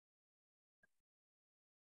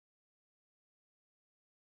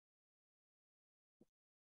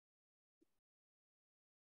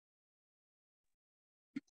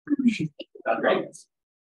That's great.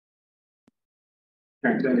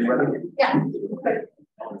 Yeah.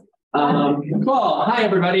 Cool. Hi,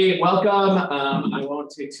 everybody. Welcome. I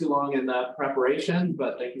won't take too long in the preparation,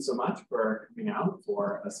 but thank you so much for coming out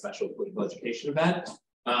for a special political education event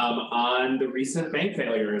on the recent bank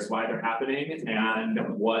failures, why they're happening, and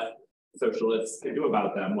what socialists can do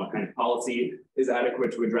about them, what kind of policy is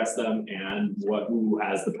adequate to address them, and who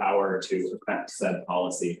has the power to affect said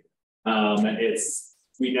policy.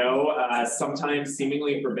 We know sometimes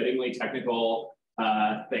seemingly forbiddingly technical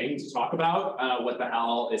thing to talk about what the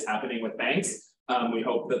hell is happening with banks. We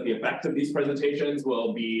hope that the effect of these presentations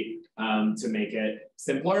will be to make it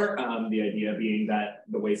simpler. The idea being that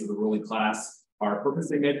the ways of the ruling class are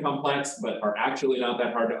purposely made complex, but are actually not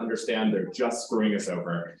that hard to understand. They're just screwing us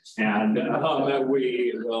over. And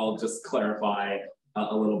we will just clarify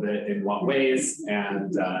a little bit in what ways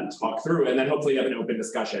and talk through, and then hopefully have an open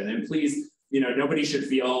discussion. And please, nobody should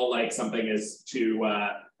feel like something is too,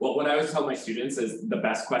 well, what I always tell my students is the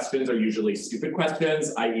best questions are usually stupid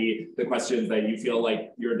questions, i.e. the questions that you feel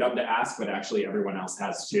like you're dumb to ask, but actually everyone else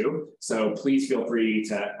has too. So please feel free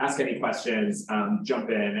to ask any questions, jump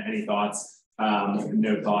in, any thoughts.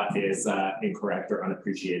 No thought is incorrect or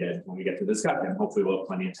unappreciated when we get to the discussion. Hopefully we'll have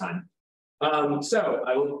plenty of time. So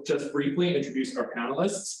I will just briefly introduce our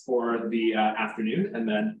panelists for the afternoon and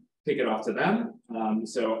then kick it off to them.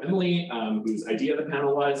 So Emily, whose idea the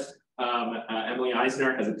panel was, Emily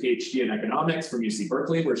Eisner has a PhD in economics from UC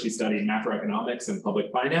Berkeley, where she studied macroeconomics and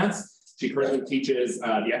public finance. She currently teaches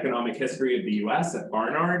the economic history of the US at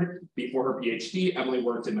Barnard. Before her PhD, Emily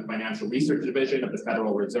worked in the financial research division of the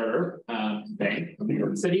Federal Reserve Bank of New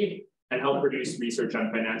York City and helped produce research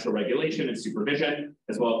on financial regulation and supervision,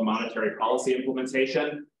 as well as monetary policy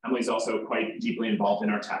implementation. Emily's also quite deeply involved in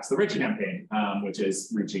our Tax the Rich campaign, which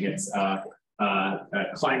is reaching its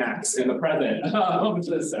climax in the present.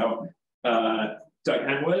 So Doug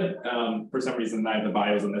Henwood, for some reason I have the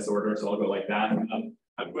bios in this order, so I'll go like that.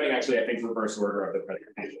 I'm going actually, I think, reverse order of the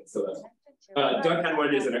presentation. So that's Doug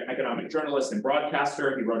Henwood is an economic journalist and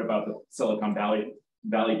broadcaster. He wrote about the Silicon Valley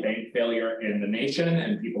bank failure in The Nation,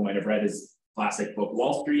 and people might have read his classic book,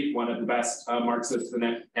 Wall Street, one of the best Marxist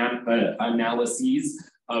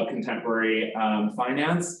analyses of contemporary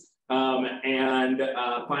finance.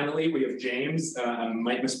 Finally, we have James, I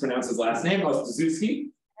might mispronounce his last name,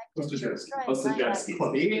 Ostaszewski.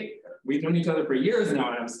 We've known each other for years now,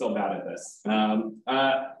 and I'm still bad at this.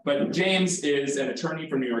 But James is an attorney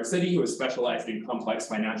from New York City who has specialized in complex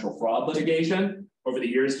financial fraud litigation. Over the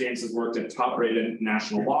years, James has worked at top-rated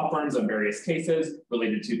national law firms on various cases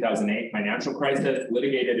related to the 2008 financial crisis,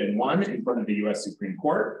 litigated and won in front of the US Supreme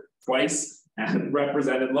Court twice, and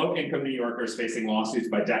represented low-income New Yorkers facing lawsuits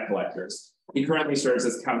by debt collectors. He currently serves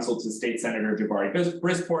as counsel to State Senator Jabari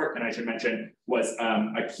Brisport, and I should mention was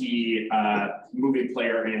a key moving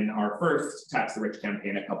player in our first Tax the Rich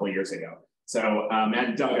campaign a couple of years ago. So,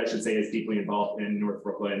 and Doug, I should say, is deeply involved in North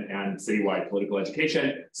Brooklyn and citywide political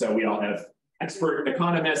education. So we all have expert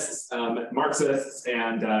economists, Marxists,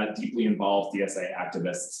 and deeply involved DSA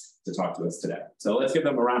activists to talk to us today. So let's give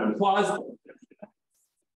them a round of applause.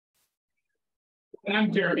 And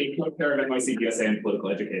I'm Jeremy, co-chair of NYC-DSA and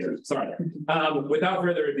political educator. Sorry. Without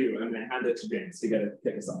further ado, I'm going to hand it to James to get it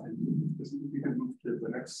kick us off. You can move to the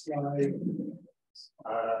next slide.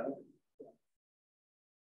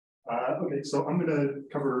 Okay, so I'm going to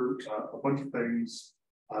cover a bunch of things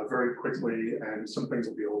very quickly, and some things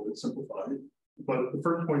will be a little bit simplified. But the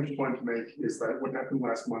first point I just wanted to make is that what happened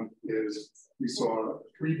last month is we saw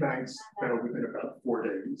 3 banks fail within about 4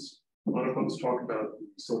 days. A lot of folks talk about the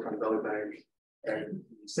Silicon Valley Bank and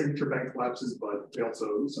Signature Bank collapses, but they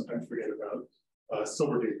also sometimes forget about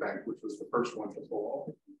Silvergate Bank, which was the first one to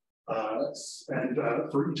fall. For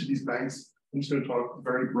each of these banks, I'm just going to talk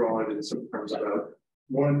very broad in simple terms about,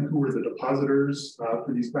 one, who were the depositors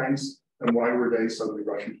for these banks, and why were they suddenly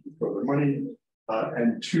rushing to withdraw their money?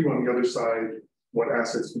 And 2, on the other side, what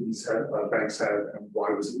assets do these banks have, and why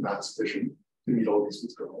was it not sufficient to meet all these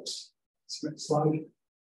withdrawals? Next slide.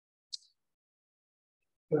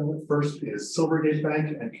 First is Silvergate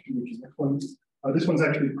Bank, and which is the next one. This one's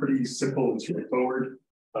actually pretty simple and straightforward.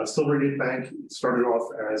 Silvergate Bank started off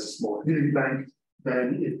as a small community bank,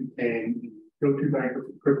 then it became the go-to bank of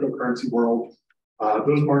the cryptocurrency world.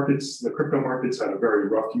 Those markets, the crypto markets, had a very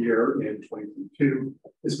rough year in 2022,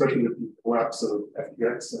 especially with the collapse of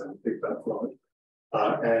FTX and big fat fraud.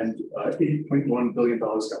 And $8.1 billion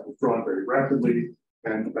got withdrawn very rapidly,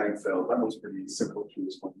 and the bank fell. That was pretty simple to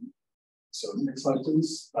explain. So next slide,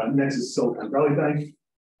 please. Next is Silicon Valley Bank.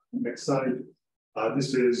 Next slide.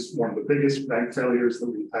 This is one of the biggest bank failures that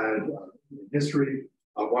we've had in history.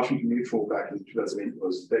 Washington Mutual back in 2008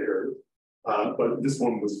 was bigger, but this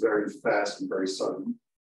one was very fast and very sudden.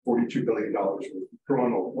 $42 billion was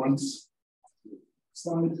drawn all at once.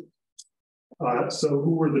 Slide. So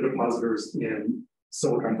who were the depositors in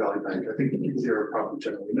Silicon Valley Bank? I think the people here probably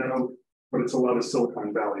generally know, but it's a lot of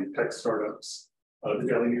Silicon Valley tech startups. The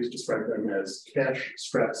Daily News described them as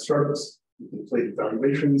cash-strapped startups with inflated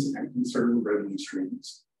valuations and uncertain revenue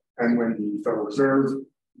streams. And when the Federal Reserve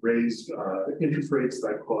raised interest rates,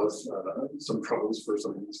 that caused some troubles for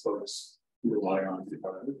some of these folks who rely on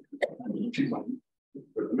cheap money.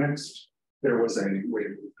 For the next, there was a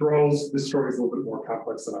wave of withdrawals. This story is a little bit more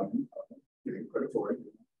complex than I'm giving credit for it.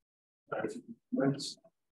 Next,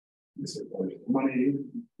 this is money.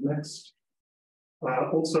 Next.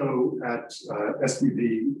 Also at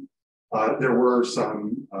SVB, there were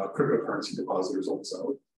some cryptocurrency depositors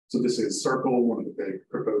also. So this is Circle, one of the big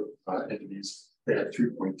crypto entities. They had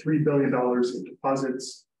 $3.3 billion in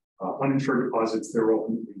deposits, uninsured deposits. They were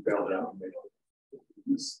ultimately bailed out.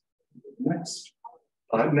 Next.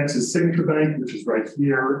 Next is Signature Bank, which is right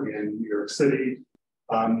here in New York City.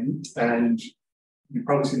 And you've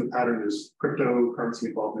probably seen the pattern. There's cryptocurrency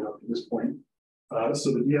involvement up to this point.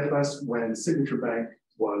 So the DFS, when Signature Bank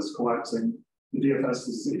was collapsing, the DFS, this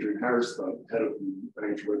is Adrienne Harris, the head of the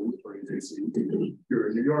financial regulatory agency here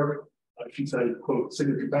in New York. She said, quote,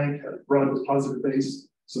 Signature Bank had a broad depositor base.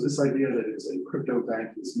 So this idea that it is a crypto bank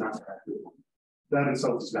is not accurate. That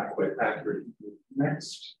itself is not quite accurate.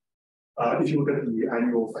 Next. If you look at the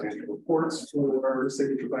annual financial reports for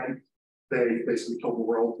Signature Bank, they basically told the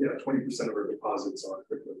world, yeah, 20% of our deposits are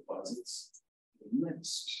crypto deposits.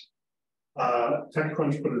 Next.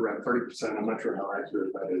 TechCrunch put it around 30%. I'm not sure how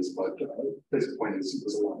accurate that is, but basic point is it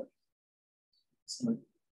was a lot.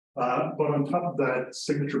 But on top of that,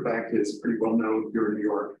 Signature Bank is pretty well known here in New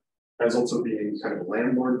York as also being kind of a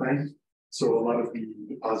landlord bank. So a lot of the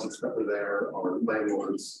deposits that were there are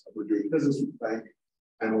landlords who are doing business with the bank,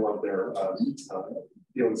 and a lot of their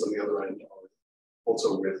dealings on the other end are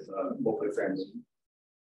also with multifamily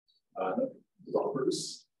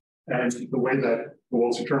developers. And the way that the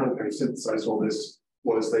Wall Street Journal kind of synthesized all this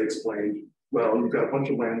was they explained, well, you've got a bunch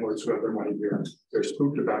of landlords who have their money here. They're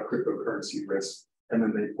spooked about cryptocurrency risk, and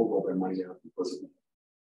then they pulled all their money out because of that.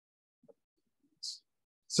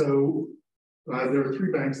 So there are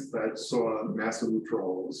three banks that saw massive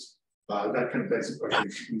withdrawals. That kind of begs the question,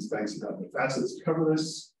 should these banks have enough assets to cover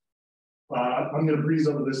this? I'm going to breeze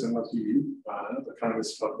over this and let the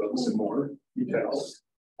economists talk about this in more detail.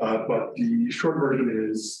 But the short version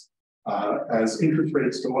is, as interest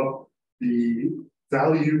rates go up, the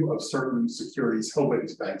value of certain securities held by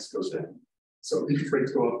these banks goes down. So interest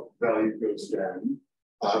rates go up, value goes down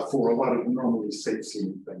for a lot of normally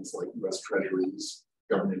safe-seeming things like US Treasuries,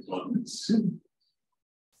 government bonds.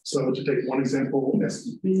 So to take one example,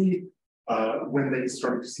 SVB, when they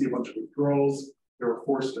started to see a bunch of withdrawals, they were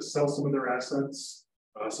forced to sell some of their assets,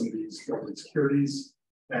 some of these government securities.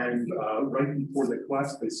 And right before they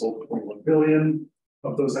collapsed, they sold 21 billion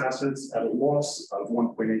of those assets at a loss of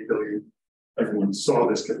 1.8 billion. Everyone saw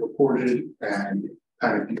this get reported and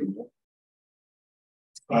panicked even more.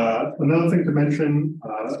 Another thing to mention,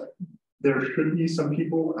 there should be some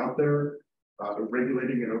people out there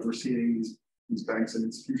regulating and overseeing these banks and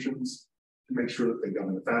institutions to make sure that they've got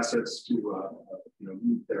enough assets to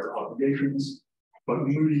meet their obligations. But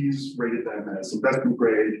Moody's rated them as investment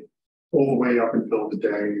grade all the way up until the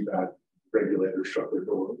day that regulators shut their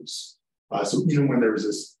doors. So even when there was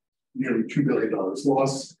this nearly $2 billion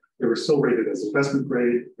loss, they were still rated as investment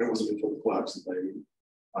grade. It wasn't until the collapse that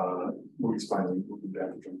Moody's finally moved them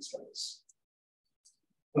down to joint status.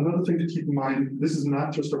 Another thing to keep in mind, this is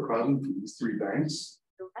not just a problem for these three banks.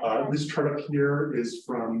 This chart up here is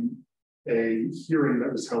from a hearing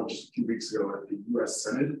that was held just a few weeks ago at the US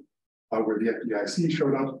Senate, where the FDIC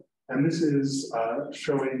showed up. And this is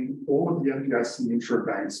showing all of the FDIC insured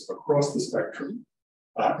banks across the spectrum.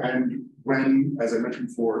 And when, as I mentioned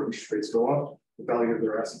before, interest rates go up, the value of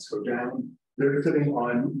their assets go down. They're sitting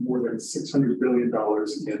on more than $600 billion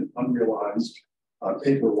in unrealized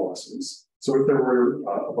paper losses. So if there were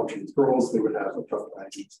a bunch of withdrawals, they would have a tough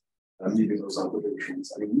time meeting those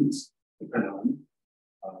obligations. I mean, these depend on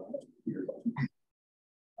your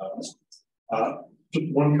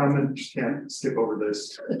just one comment, just can't skip over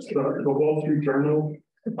this. The Wall Street Journal,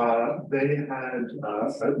 they had,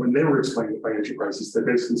 when they were explaining the financial crisis, they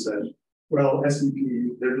basically said, well,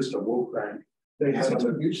 SVB, they're just a woke bank. They have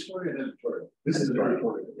a news story and editorial. This is an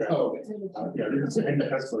editorial. Yeah. Oh, yeah, this is Andy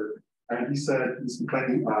Kessler. And he said, he's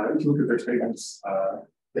complaining, if you look at their statements,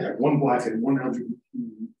 they have one Black and one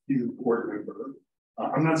LGBTQ board member.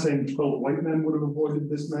 I'm not saying 12 white men would have avoided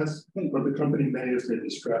this mess, but the company may have been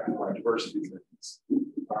distracted by diversity things.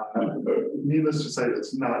 Needless to say,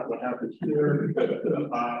 that's not what happened here.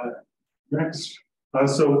 Next.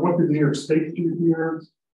 So what did New York State do here?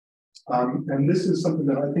 And this is something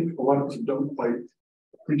that I think a lot of people don't quite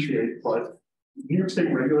appreciate, but New York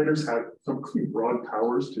State regulators have some pretty broad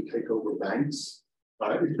powers to take over banks.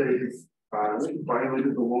 If they've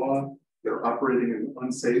violated the law, they're operating in an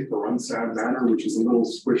unsafe or unsound manner, which is a little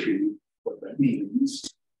squishy what that means.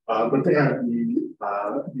 But they have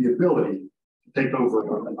the ability to take over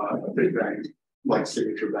a big bank like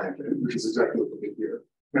Signature Bank, which is exactly what they did here.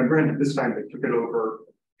 Now, granted, this time they took it over,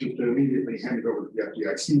 just to immediately hand it over to the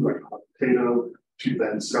FDIC like a hot potato to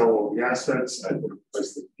then sell all the assets at the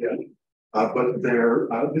price they get. But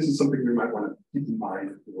this is something we might want to keep in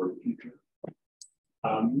mind for the future.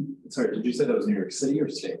 Sorry, did you say that was New York City or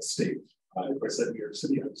state? State. If I said New York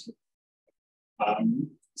City, I was.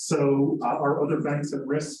 So are other banks at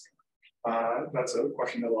risk? That's a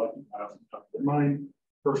question that a lot of people have on top of their mind.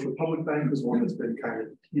 First Republic Bank is one that's been kind of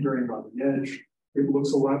teetering on the edge. It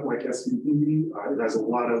looks a lot like SVB. It has a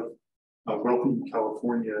lot of wealthy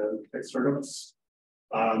California tech startups.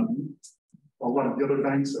 A lot of the other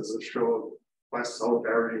banks, as a show of class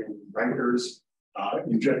solidarity and bankers,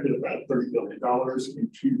 injected about $30 billion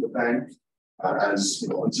into the bank as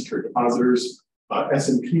unsecured depositors.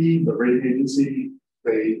 S&P, the rating agency,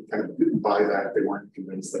 they kind of didn't buy that. They weren't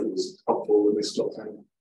convinced that it was helpful, and they still kind of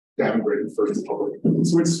downgraded First Republic.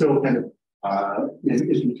 So it's still kind of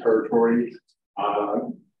in issue territory,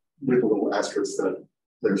 with a little asterisk that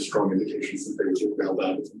there's strong indications that they would get bailed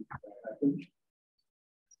out. I think.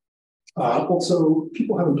 Also,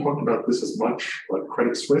 people haven't talked about this as much, but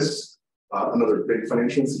Credit Suisse, another big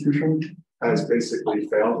financial institution, has basically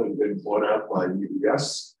failed and been bought out by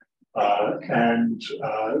UBS.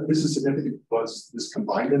 This is significant because this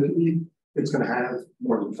combined entity, it's going to have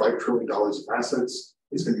more than $5 trillion of assets.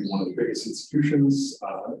 It's going to be one of the biggest institutions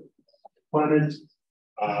on the planet.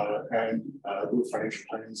 The Financial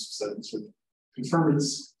Times said this would confirm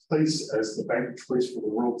its place as the bank of choice for the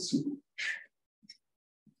world super rich.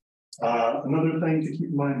 Another thing to keep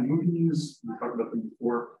in mind, Moody's, we talked about them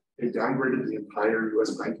before, they downgraded the entire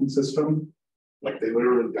US banking system. Like they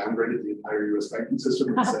literally downgraded the entire US banking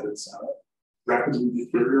system and said it's rapidly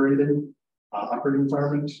deteriorating operating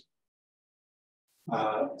environment.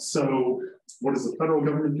 So what is the federal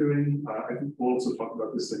government doing? I think we'll also talk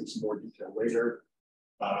about this in some more detail later.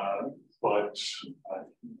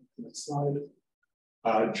 Next slide.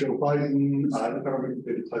 Joe Biden, the government,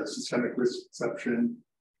 they declared systemic risk exception,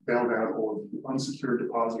 bailed out all of the unsecured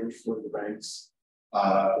depositors for the banks.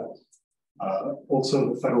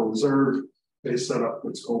 Also, the Federal Reserve, they set up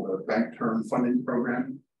what's called a bank term funding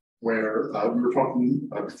program, where we were talking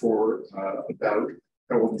before about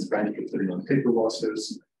how all these banks are sitting on paper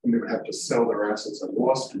losses, and they would have to sell their assets at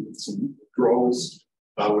loss to some withdrawals.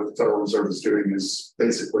 What the Federal Reserve is doing is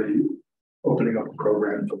basically opening up a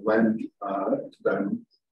program to lend to them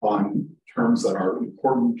on terms that are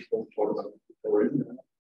important to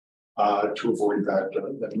avoid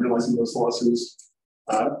that realizing those losses.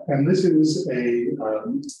 And this is a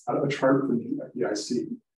chart from the FDIC. I just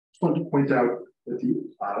want to point out that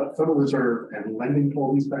the Federal Reserve and lending to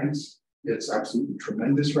all these banks, it's absolutely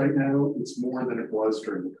tremendous right now. It's more than it was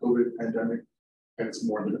during the COVID pandemic, and it's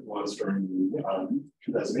more than it was during the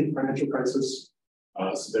 2008 financial crisis.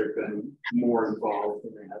 So they've been more involved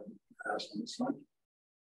than they have in the past on this front.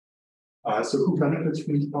 So who benefits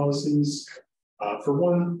from these policies? For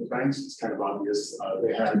one, the banks, it's kind of obvious.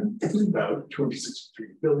 They had about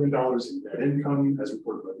 $263 billion in net income, as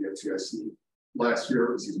reported by the FDIC last year.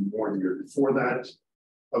 It was even more the year before that.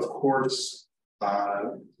 Of course,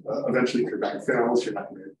 eventually, if your bank fails, you're not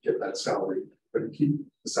going to get that salary, but you keep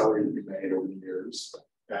the salary that you made over the years,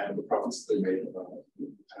 and the profits that they made in the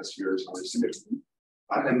past years are significant.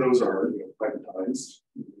 And those are privatized.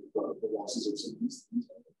 The losses of some of these things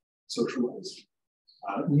are socialized.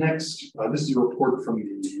 Next, this is a report from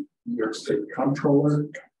the New York State Comptroller.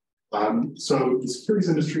 So the securities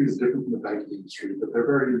industry is different from the banking industry, but they're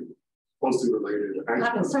very closely related.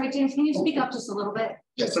 Sorry, James, can you speak up just a little bit?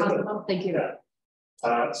 Yes, thank you.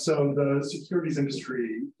 Yeah. So the securities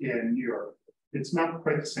industry in New York, it's not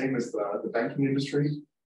quite the same as the banking industry,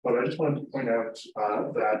 but I just wanted to point out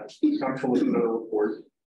that the Comptroller put out a report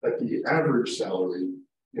that the average salary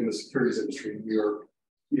in the securities industry in New York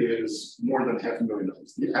is more than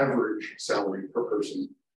 $500,000. The average salary per person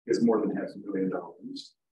is more than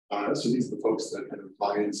 $500,000. So these are the folks that kind of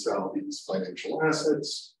buy and sell these financial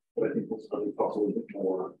assets, but I think we'll probably talk a little bit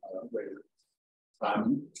more later.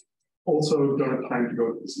 Also, don't have time to go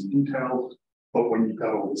into this in detail, But when you've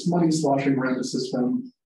got all this money sloshing around the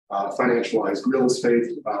system, financialized real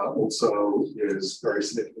estate also is very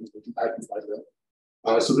significantly impacted by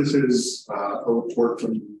that. So this is a report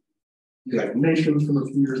from the United Nations from a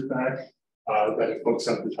few years back that if folks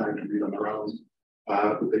have the time to read on their own.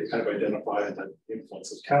 But they kind of identified that the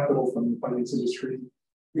influence of capital from the finance industry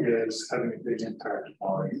is having a big impact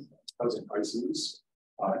on housing prices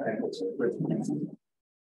and also rate.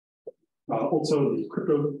 Also, the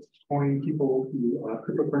crypto coin people,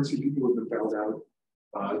 cryptocurrency people who have been bailed out,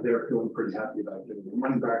 they're feeling pretty happy about getting their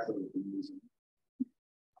money back that they've been using.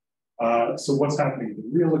 So what's happening in the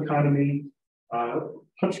real economy?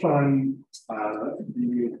 Touched on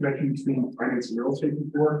the connection between finance and real estate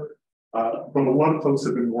before, but a lot of folks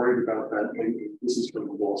have been worried about that lately. This is from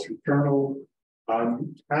the Wall Street Journal.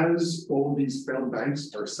 As all these failed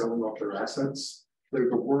banks are selling off their assets,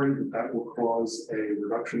 there's a worry that that will cause a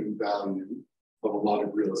reduction in value of a lot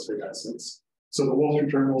of real estate assets. So the Wall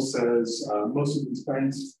Street Journal says most of these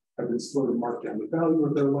banks have been slow to mark down the value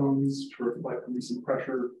of their loans to reflect recent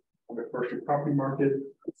pressure on the commercial property market.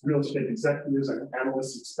 Real estate executives and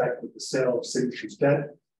analysts expect that the sale of Signature's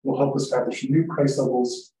debt will help establish new price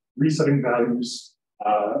levels, resetting values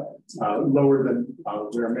lower than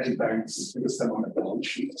where many banks list them on their balance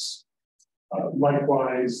sheets.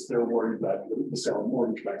 Likewise, they're worried that the sale of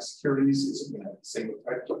mortgage-backed securities is going to have the same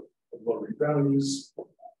effect of lowering values.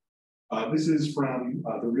 This is from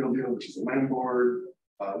The Real Deal, which is a landlord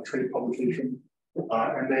trade publication.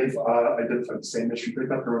 And they've identified the same issue. They've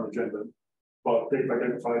got their own agenda, but they've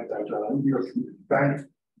identified that New York Community Bank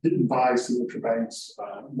didn't buy Signature Bank's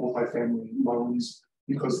multifamily loans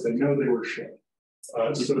because they know they were shit.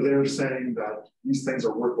 So they're saying that these things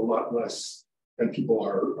are worth a lot less than people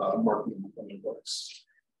are marking them on their books.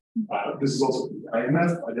 This is also the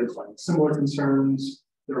IMF identifying similar concerns.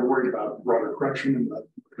 They're worried about broader correction in the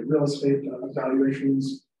real estate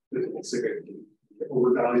valuations. They think it's significantly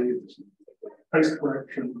overvalued. Price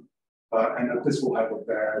correction, and that this will have a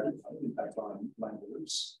bad impact on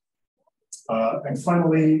landlords. And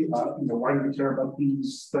finally, why do we care about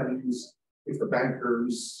these things? If the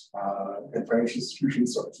bankers and financial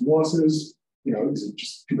institutions suffer some losses, is it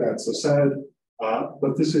just too bad, so sad?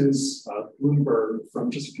 But this is Bloomberg from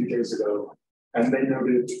just a few days ago, and they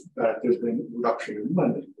noted that there's been a reduction in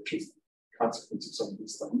lending, which is the consequence of some of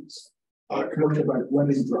these things. Commercial bank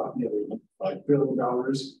lending dropped nearly $5 billion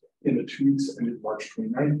in the 2 weeks ended March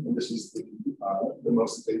 29th, and this is the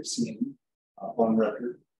most that they've seen on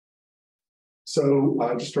record. So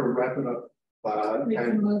just to wrap it up,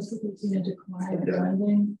 and most of it's in a decline in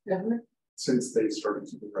lending ever since they started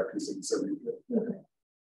keeping records in 1973.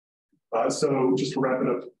 Okay. So just to wrap it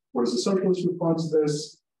up, what is the socialist response to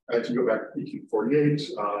this? If you go back to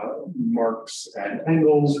 1848, Marx and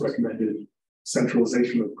Engels recommended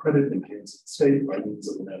centralization of credit in hands of the state by means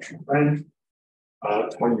of the national bank.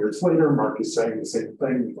 20 years later, Marx is saying the same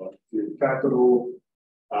thing about the capital.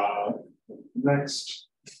 Next,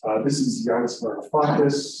 this is Yanis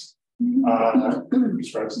Varoufakis, who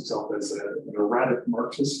describes himself as an erratic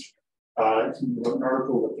Marxist. He wrote an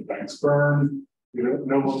article that the banks burn. We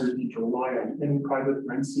no longer need to rely on any private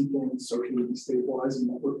rent-seeking, socially destabilizing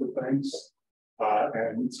network of banks,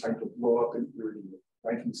 and it's time to blow up and irradiate the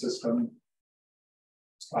banking system.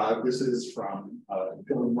 This is from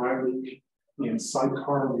Dylan Riley in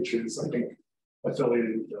Sidecar, which is, I think,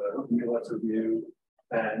 affiliated with the New Left Review,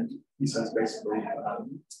 and he says basically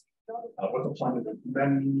what the planet of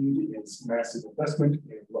men need is massive investment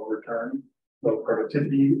in low return, low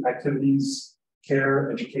productivity activities,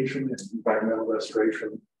 care, education, and environmental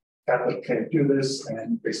restoration. Capital can't do this,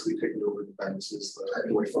 and basically taking over the banks is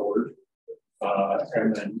the way forward.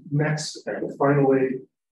 And then next, and finally,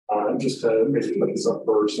 just to maybe put this up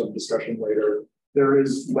for some discussion later, there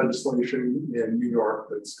is legislation in New York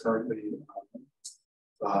that's currently,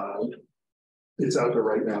 it's out there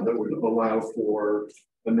right now that would allow for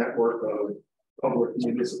a network of public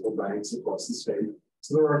municipal banks across the state.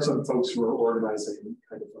 So there are some folks who are organizing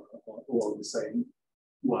kind of along the same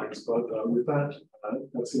lines, but with that,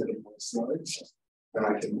 that's the end of my slides. And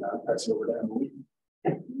I can pass it over to Emily.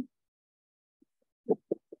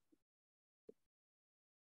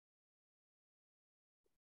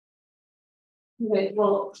 Okay,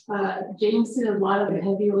 well, James did a lot of the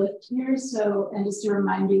heavy lift here. So, and just to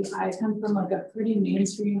remind you, I come from like a pretty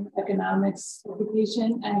mainstream economics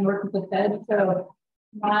education and work with the Fed. So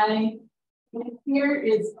my here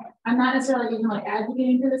is, I'm not necessarily even like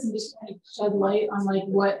advocating for this, and just trying to shed light on like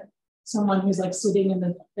what someone who's like sitting in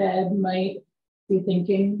the Fed might be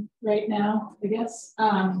thinking right now, I guess.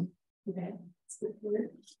 Okay, that's good for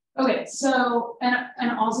it. Okay, so,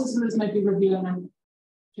 and also some of this might be review, and I'm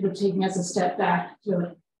sort of taking us a step back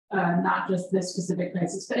to not just this specific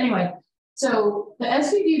crisis. But anyway, so the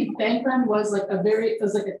SVB bank run was like it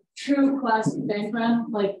was like a true classic bank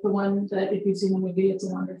run, like the one that if you've seen the movie, It's a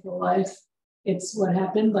Wonderful Life, it's what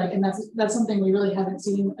happened. Like, and that's something we really haven't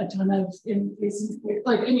seen a ton of in recent years.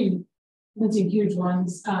 Like, I mean, we've seen huge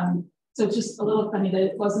ones. So it's just a little funny that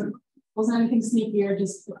it wasn't anything sneakier,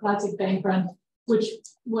 just a classic bank run, which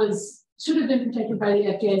should have been protected by the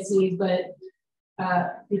FDIC, but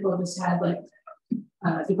people just had like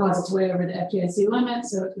deposits way over the FDIC limit,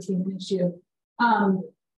 so it became an issue.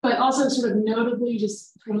 But also sort of notably,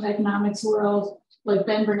 just from the economics world, like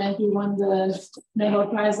Ben Bernanke won the Nobel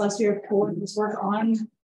Prize last year for his work on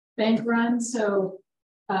bank runs. So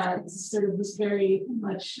it's sort of was very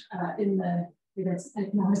much in the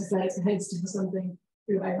economics side heads to something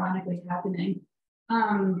sort of ironically happening.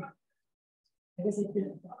 I guess I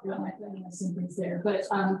didn't talk about my sentence there, but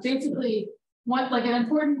basically, an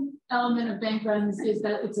important element of bank runs is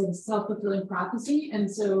that it's a self-fulfilling prophecy, and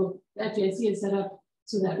so the FDIC is set up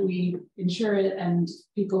so that we insure it, and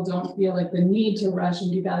people don't feel like the need to rush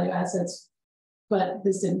and devalue assets. But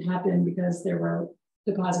this didn't happen because there were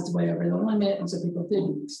deposits way over the limit, and so people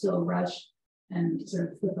did still rush and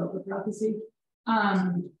sort of fulfill the prophecy.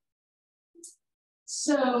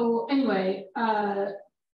 So anyway,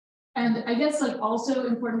 and I guess like also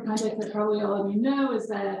important context that probably all of you know is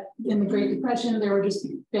that in the Great Depression, there were just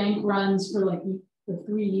bank runs for like the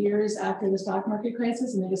 3 years after the stock market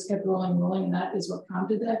crisis, and they just kept rolling, and that is what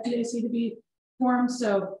prompted the FDIC to be formed.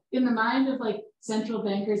 So in the mind of like central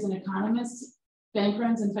bankers and economists, bank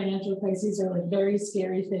runs and financial crises are like very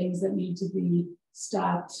scary things that need to be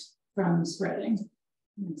stopped from spreading.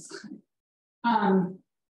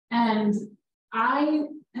 And I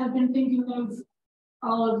have been thinking of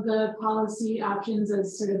all of the policy options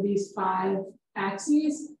as sort of these 5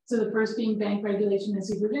 axes. So the first being bank regulation and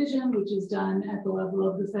supervision, which is done at the level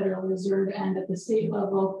of the Federal Reserve and at the state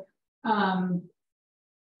level. And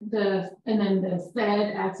then the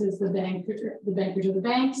Fed acts as the bankers of the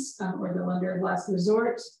banks, or the lender of last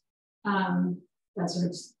resort. That's sort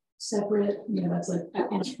of separate, that's like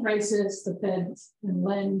in crisis, the Fed can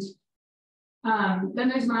lend. Then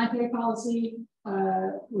there's monetary policy,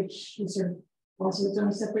 which is sort of also its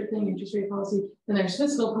own separate thing, interest rate policy. Then there's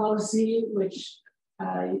fiscal policy, which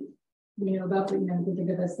we know about, but you can think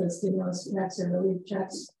of as the stimulus checks or relief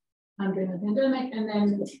checks during the pandemic, and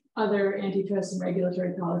then other antitrust and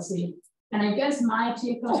regulatory policy. And I guess my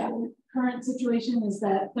take on the current situation is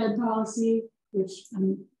that Fed policy, which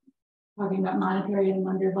I'm talking about monetary and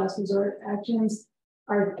lender of last resort actions,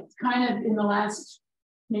 are kind of in the last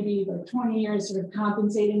maybe like 20 years sort of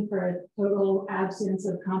compensating for a total absence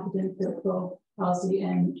of competent fiscal policy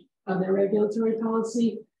and other regulatory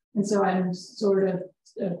policy. And so I'm sort of,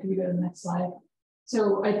 can we go to the next slide?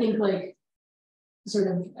 So I think like sort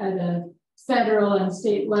of at a federal and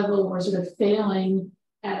state level, we're sort of failing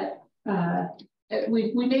at,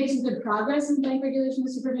 we made some good progress in bank regulation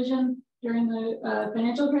and supervision during the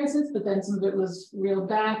financial crisis, but then some of it was reeled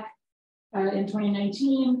back in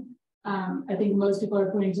 2019. I think most people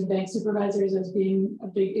are pointing to bank supervisors as being a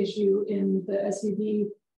big issue in the SVB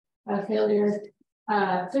failure.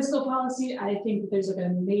 Fiscal policy, I think that there's like a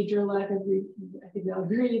major lack of, I think they'll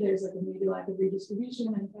agree, there's like a major lack of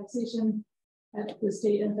redistribution and taxation at the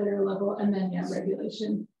state and federal level, and then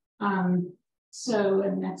regulation. So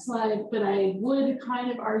next slide, but I would kind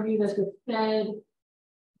of argue that the Fed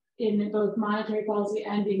in both monetary policy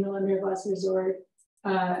and being the lender of last resort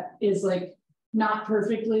is like not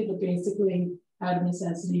perfectly, but basically out of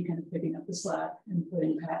necessity kind of picking up the slack and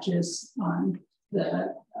putting patches on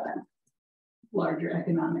the larger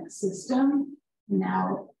economic system.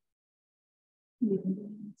 Now,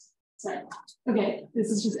 sorry. Okay, this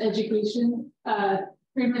is just education.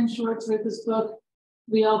 Friedman Schwartz wrote this book.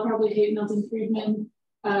 We all probably hate Milton Friedman,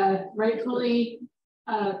 rightfully,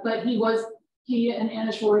 but he and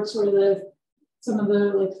Anna Schwartz were some of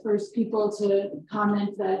the first people to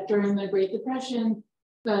comment that during the Great Depression,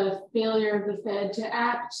 the failure of the Fed to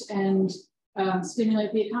act and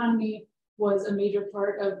stimulate the economy was a major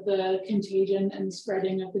part of the contagion and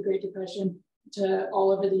spreading of the Great Depression to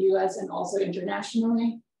all over the US and also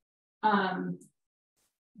internationally.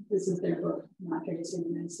 This is their book, Monetary History of the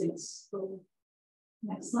United States.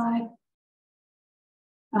 Next slide.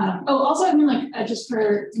 Also, I mean, just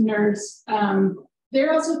for nerds,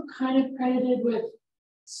 they're also kind of credited with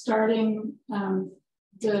starting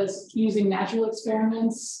using natural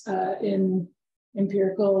experiments in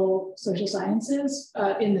empirical social sciences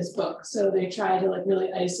in this book. So they try to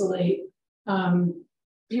really isolate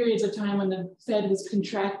periods of time when the Fed was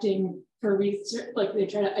contracting for research, like they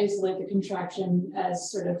try to isolate the contraction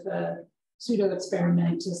as sort of a pseudo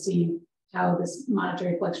experiment to see how this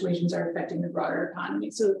monetary fluctuations are affecting the broader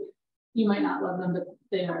economy. So you might not love them, but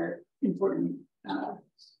they are important, I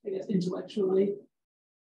guess, intellectually.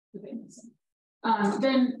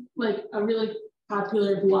 Then like a really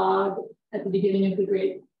popular blog at the beginning of the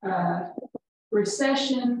Great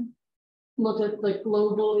Recession looked at like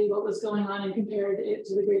globally what was going on and compared it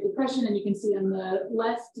to the Great Depression. And you can see on the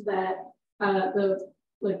left that the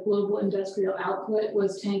like global industrial output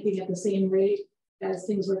was tanking at the same rate as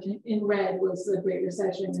things were. In red was the Great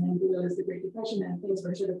Recession, and in blue is the Great Depression, and things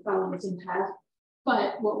were sort of following the same path.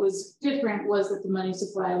 But what was different was that the money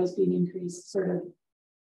supply was being increased sort of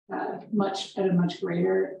at a much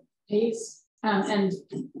greater pace. And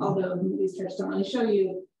although these charts don't really show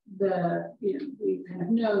you, we kind of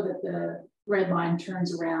know that the red line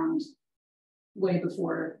turns around way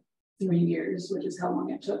before 3 years, which is how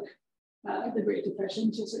long it took the Great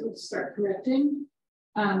Depression to sort of start correcting.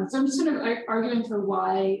 So I'm just sort of arguing for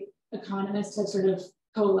why economists have sort of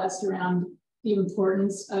coalesced around the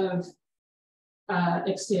importance of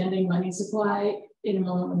expanding money supply in a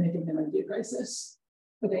moment when they think there might be a crisis.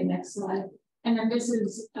 Okay, next slide. And then this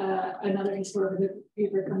is another historical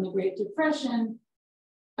paper from the Great Depression.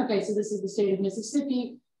 Okay, so this is the state of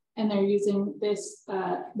Mississippi, and they're using this,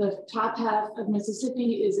 the top half of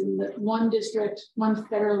Mississippi is in the one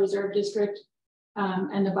Federal Reserve district,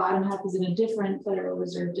 and the bottom half is in a different Federal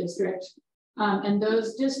Reserve district. And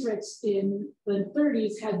those districts in the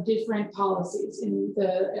 30s had different policies. In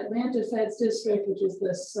the Atlanta Fed's district, which is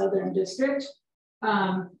the Southern district,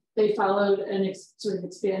 they followed an sort of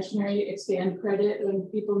expansionary expand credit when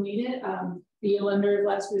people need it, be a lender of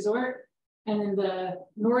last resort. And in the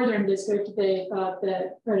Northern district, they thought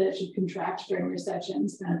that credit should contract during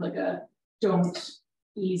recessions, kind of like a don't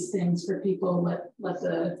ease things for people, let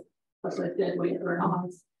the dead weight burn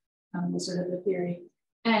off, was sort of the theory.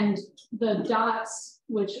 And the dots,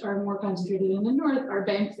 which are more concentrated in the North, are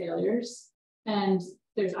bank failures. And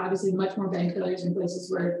there's obviously much more bank failures in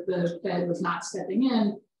places where the Fed was not stepping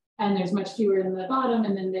in. And there's much fewer in the bottom.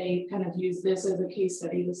 And then they kind of use this as a case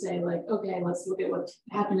study to say, like, okay, let's look at what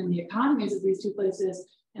happened in the economies of these two places.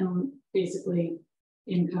 And basically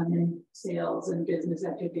income and sales and business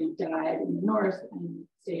activity died in the North and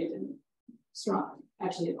stayed in strong.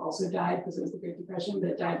 Actually, it also died because it was the Great Depression, but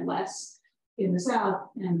it died less in the South.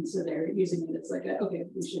 And so they're using it. It's like, okay,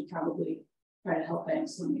 we should probably try to help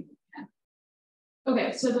banks when we can.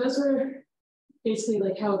 Okay, so those were basically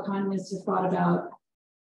like how economists have thought about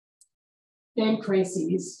bank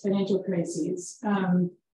crises, financial crises.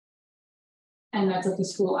 And that's like the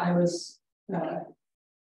school I was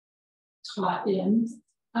taught in.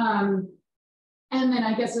 And then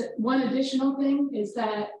I guess one additional thing is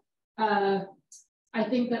that I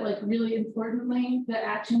think that like really importantly, the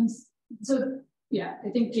actions, so yeah, I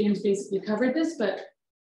think James basically covered this, but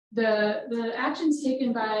the actions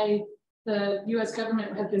taken by the US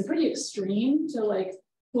government have been pretty extreme to like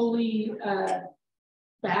fully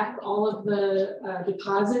back all of the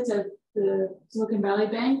deposits at the Silicon Valley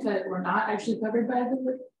Bank that were not actually covered by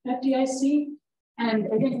the FDIC. And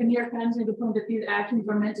I think the New York Times made the point that these actions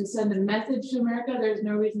were meant to send a message to America. There's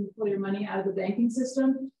no reason to pull your money out of the banking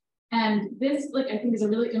system. And this, like, I think is a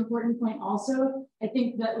really important point also. I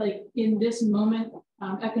think that like in this moment,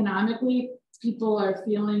 economically, people are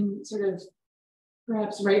feeling sort of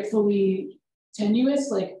perhaps rightfully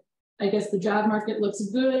tenuous. Like, I guess the job market looks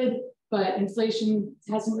good, but inflation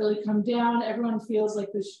hasn't really come down. Everyone feels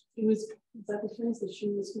like the shoe is that the phrase? The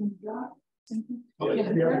shoe is going to drop? Yeah,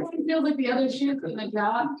 everyone feels like the other shoe is going to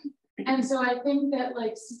drop. And so I think that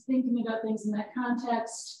like thinking about things in that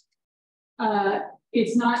context,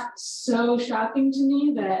 it's not so shocking to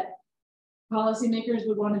me that policymakers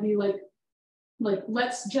would want to be like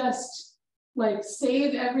let's just like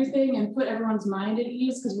save everything and put everyone's mind at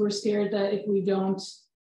ease because we're scared that if we don't,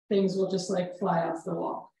 things will just like fly off the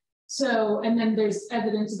wall. So, and then there's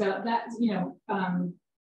evidence about that, you know,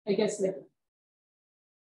 I guess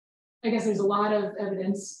there's a lot of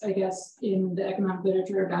evidence, I guess, in the economic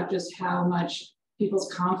literature about just how much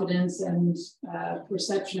people's confidence and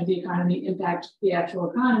perception of the economy impact the actual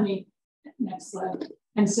economy. Next slide.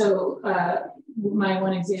 And so my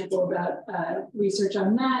one example about research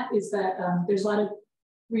on that is that there's a lot of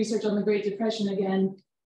research on the Great Depression, again,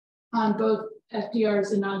 on both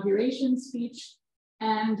FDR's inauguration speech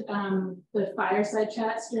and the fireside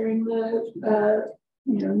chats during the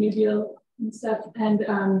New Deal and stuff.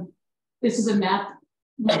 And this is a map.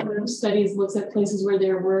 One of the studies looks at places where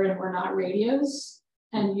there were and were not radios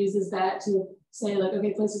and uses that to say like,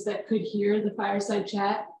 okay, places that could hear the fireside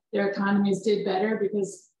chat, their economies did better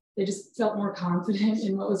because they just felt more confident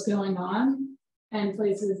in what was going on, and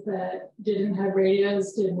places that didn't have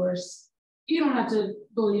radios did worse. You don't have to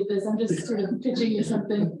believe this, I'm just sort of pitching you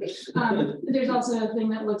something. There's also a thing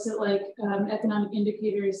that looks at like economic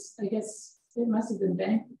indicators. I guess it must have been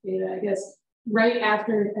bank data, I guess, right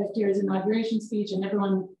after FDR's inauguration speech, and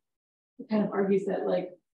everyone kind of argues that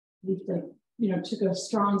like he took a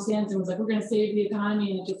strong stance and was like, we're going to save the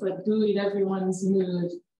economy, and it just like buoyed everyone's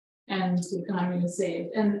mood, and the economy was saved.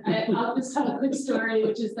 And I'll just tell a quick story,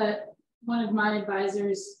 which is that one of my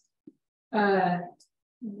advisors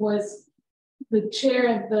was the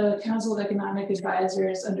chair of the Council of Economic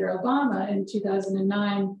Advisors under Obama in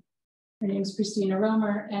 2009. Her name's Christina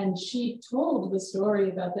Romer, and she told the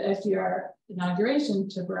story about the FDR inauguration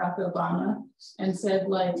to Barack Obama and said,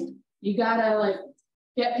 like, you gotta like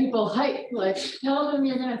get people hyped, like tell them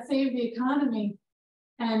you're gonna save the economy.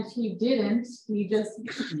 And he didn't. He just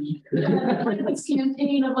had this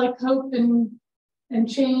campaign of like hope and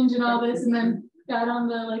change and all this, and then got on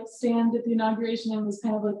the like stand at the inauguration and was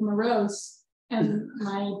kind of like morose. And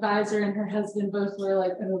my advisor and her husband both were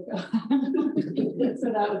like, oh God.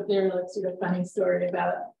 So that was their like sort of funny story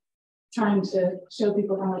about trying to show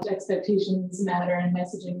people how much expectations matter and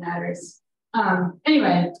messaging matters.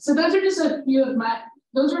 Anyway, so those are just a few of my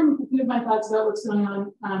thoughts about what's going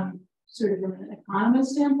on sort of from an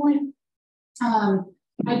economist standpoint.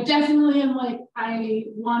 I definitely am like, I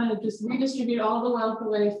want to just redistribute all the wealth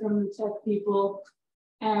away from the tech people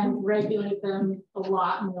and regulate them a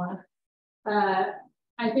lot more.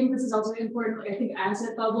 I think this is also important. Like, I think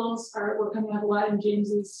asset bubbles were coming up a lot in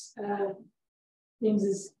James's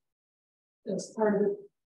as part of the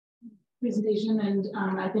presentation, and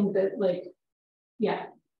I think that like, yeah,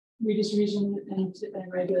 redistribution and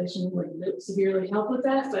regulation would severely help with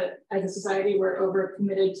that. But as a society, we're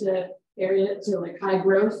overcommitted to like high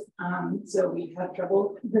growth, so we have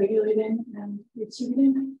trouble regulating and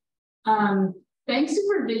redistributing. Bank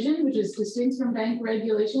supervision, which is distinct from bank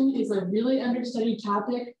regulation, is a really understudied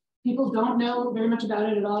topic. People don't know very much about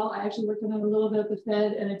it at all. I actually worked on it a little bit at the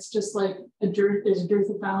Fed, and it's just like there's a dearth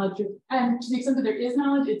of knowledge. And to the extent that there is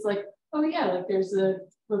knowledge, it's like, oh yeah, like there's a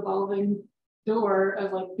revolving door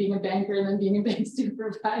of like being a banker and then being a bank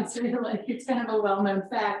supervisor. Like it's kind of a well-known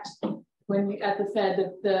fact at the Fed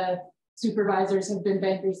that the supervisors have been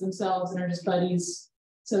bankers themselves and are just buddies,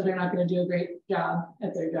 so they're not going to do a great job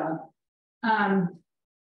at their job.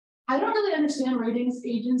 I don't really understand ratings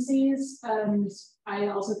agencies, and I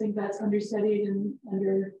also think that's understudied and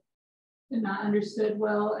not understood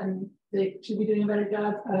well, and they should be doing a better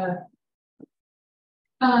job.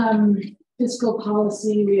 Fiscal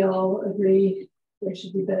policy, we all agree there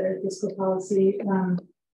should be better fiscal policy.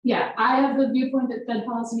 Yeah, I have the viewpoint that Fed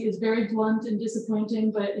policy is very blunt and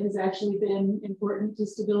disappointing, but it has actually been important to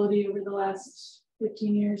stability over the last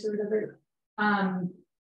 15 years or whatever.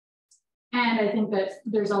 And I think that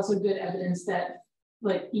there's also good evidence that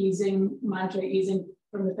like monetary easing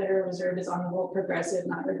from the Federal Reserve is on the whole progressive,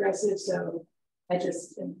 not regressive. So I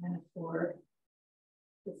just am kind of for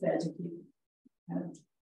the Fed to keep kind of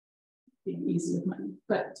being easy with money,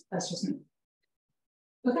 but that's just me.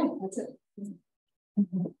 Okay, that's it.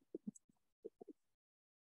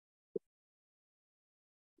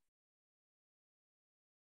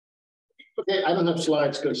 Okay, I don't have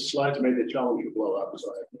slides because slides made the challenge to blow up.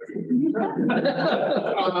 So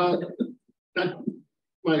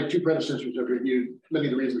my two predecessors have reviewed many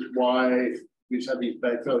of the reasons why we've had these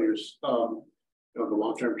bank failures. The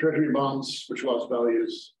long-term treasury bonds, which lost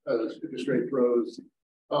values as interest rates rose,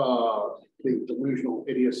 the delusional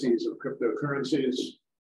idiocies of cryptocurrencies.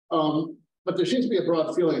 But there seems to be a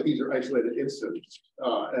broad feeling that these are isolated incidents,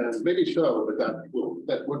 and maybe so, but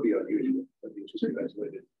that would be unusual that these just be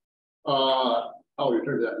isolated. I'll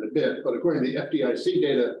return to that in a bit, but according to the FDIC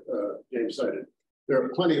data James cited, there are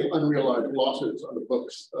plenty of unrealized losses on the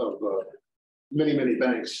books of many, many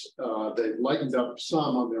banks. They've lightened up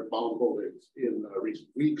some on their bond holdings in recent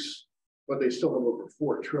weeks, but they still have over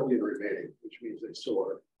 4 trillion remaining, which means they still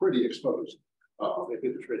are pretty exposed if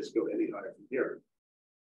interest rates go any higher from here.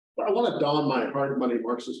 But I want to don my hard money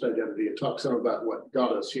Marxist identity and talk some about what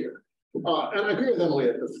got us here. And I agree with Emily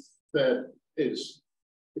that the Fed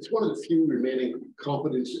it's one of the few remaining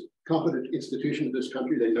competent institutions in this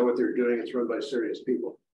country. They know what they're doing. It's run by serious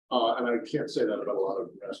people. And I can't say that about a lot of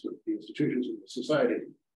the rest of the institutions in the society.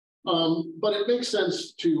 But it makes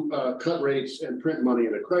sense to cut rates and print money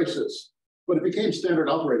in a crisis. But it became standard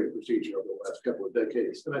operating procedure over the last couple of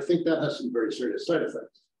decades. And I think that has some very serious side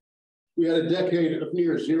effects. We had a decade of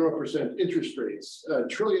near 0% interest rates,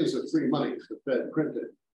 trillions of free money the Fed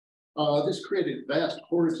printed. This created vast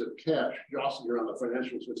hordes of cash jostling around the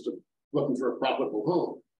financial system looking for a profitable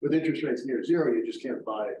home. With interest rates near zero, you just can't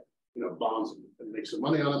buy, bonds and make some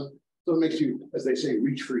money on them. So it makes you, as they say,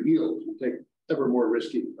 reach for yield and take ever more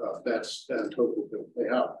risky bets than total will pay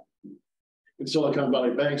out. In Silicon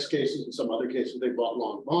Valley Bank's cases and some other cases, they bought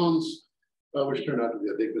long bonds, which turned out to be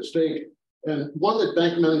a big mistake. And one that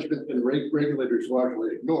bank management and regulators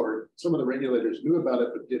largely ignored. Some of the regulators knew about it,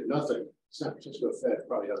 but did nothing. San Francisco Fed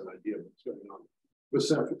probably has an idea of what's going on. With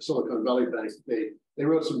Silicon Valley Bank, they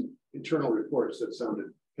wrote some internal reports that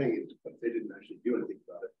sounded pained, but they didn't actually do anything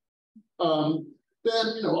about it.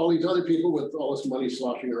 Then, all these other people with all this money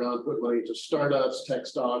sloshing around, put money into startups, tech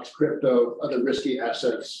stocks, crypto, other risky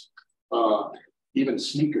assets, even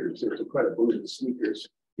sneakers. There was quite a boom in sneakers.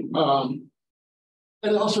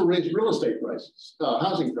 And it also raised real estate prices,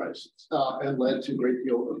 housing prices, and led to a great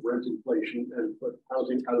deal of rent inflation and put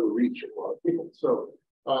housing out of the reach of a lot of people. So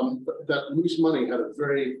that loose money had a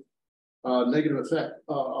very negative effect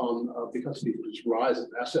because of this rise in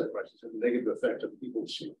asset prices, had a negative effect on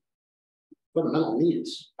people's fundamental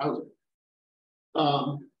needs, housing.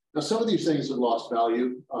 Now, some of these things have lost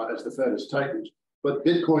value as the Fed has tightened, but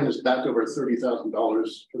Bitcoin is back over $30,000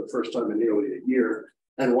 for the first time in nearly a year.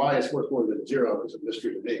 And why it's worth more than zero is a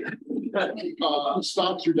mystery to me.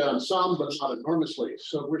 Stocks are down some, but not enormously.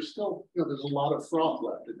 So we're still, there's a lot of froth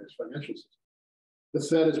left in this financial system. The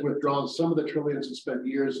Fed has withdrawn some of the trillions and spent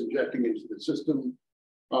years injecting into the system,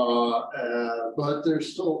 but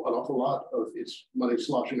there's still an awful lot of its money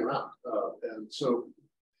sloshing around. And so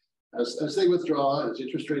as they withdraw, as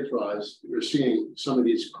interest rates rise, we're seeing some of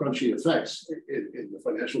these crunchy effects in the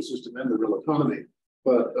financial system and the real economy.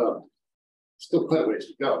 But still quite a ways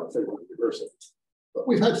to go if they want to reverse it. But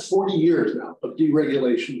we've had 40 years now of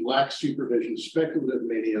deregulation, lax supervision, speculative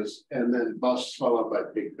manias, and then busts followed by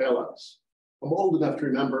big bailouts. I'm old enough to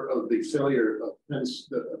remember the failure of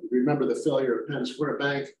Penn Square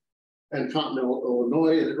Bank and Continental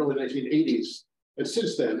Illinois in the early 1980s. And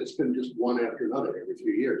since then, it's been just one after another every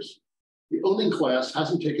few years. The owning class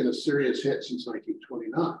hasn't taken a serious hit since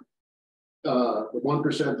 1929. The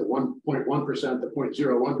 1%, the 1.1%, the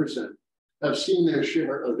 0.01%, have seen their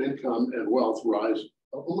share of income and wealth rise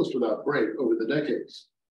almost without break over the decades.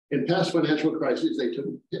 In past financial crises, they took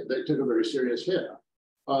a very serious hit.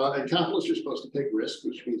 And capitalists are supposed to take risk,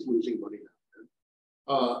 which means losing money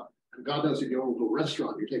now. And God knows if you own a little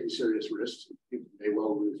restaurant, you're taking serious risks. You may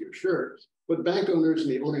well lose your shirt. But bank owners and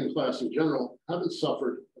the owning class in general haven't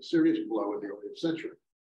suffered a serious blow in the early century.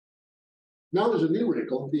 Now there's a new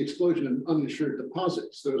wrinkle, the explosion in uninsured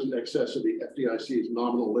deposits, those in excess of the FDIC's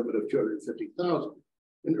nominal limit of 250,000.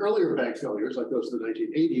 In earlier bank failures, like those of the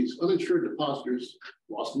 1980s, uninsured depositors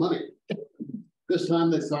lost money. This time,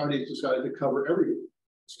 the authorities decided to cover everything.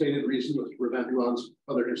 Stated reason was to prevent runs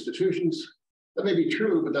other institutions. That may be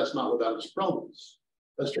true, but that's not without its problems.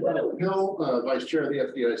 As Charles Hill, vice chair of the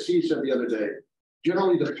FDIC, said the other day,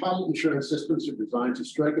 generally deposit insurance systems are designed to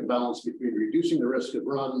strike a balance between reducing the risk of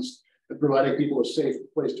runs and providing people a safe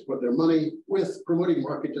place to put their money with promoting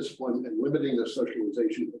market discipline and limiting the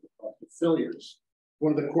socialization of the cost of failures.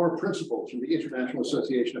 One of the core principles from the International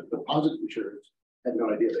Association of Deposit Insurers, had no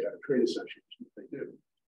idea they had a trade association, but they do,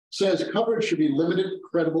 says coverage should be limited,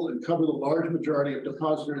 credible, and cover the large majority of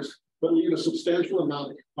depositors, but leave a substantial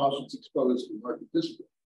amount of deposits exposed to market discipline.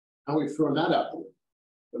 Now we've thrown that out the window,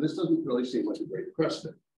 but this doesn't really seem like a great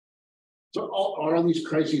precedent. So are all these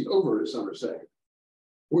crises over, as some are saying?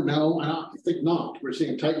 Well, no, I think not. We're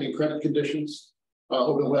seeing tightening credit conditions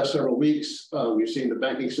over the last several weeks. We've seen the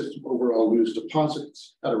banking system overall lose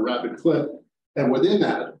deposits at a rapid clip. And within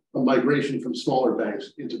that, a migration from smaller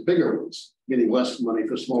banks into bigger ones, meaning less money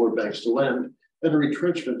for smaller banks to lend, and a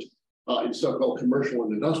retrenchment in so-called commercial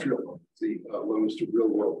and industrial loans, the loans to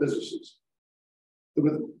real-world businesses.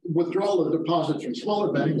 The withdrawal of deposits from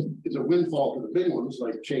smaller banks is a windfall for the big ones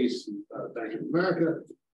like Chase and Bank of America,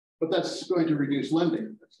 but that's going to reduce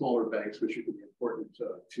lending at smaller banks, which can be important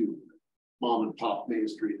to mom and pop Main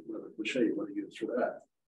Street, whatever cliche you want to use for that.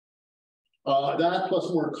 That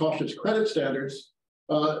plus more cautious credit standards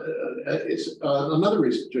is another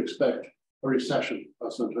reason to expect a recession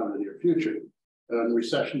sometime in the near future. And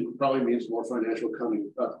recession probably means more financial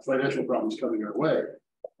problems coming our way.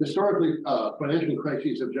 Historically, financial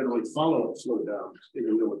crises have generally followed slowdowns in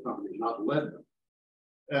the real economy, not led them.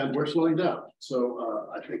 And we're slowing down. So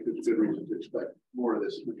I think there's a good reason to expect more of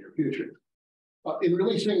this in the near future. In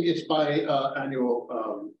releasing its biannual,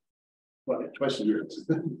 twice a year,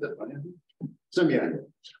 semi-annual,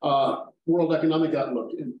 World Economic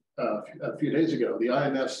Outlook a few days ago, the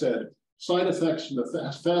IMF said, side effects from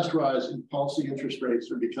the fast rise in policy interest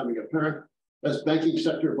rates are becoming apparent as banking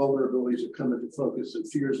sector vulnerabilities have come into focus and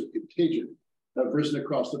fears of contagion have risen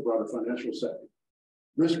across the broader financial sector.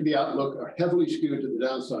 Risk of the outlook are heavily skewed to the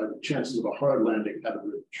downside. The chances of a hard landing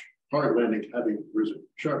having risen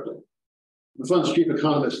sharply. The fund's chief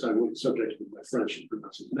economist, I won't subject to my French to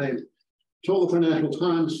pronounce his name, told the Financial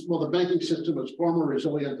Times, while the banking system was far more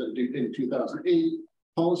resilient than in 2008,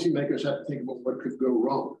 policymakers had to think about what could go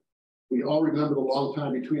wrong. We all remember the long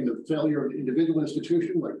time between the failure of an individual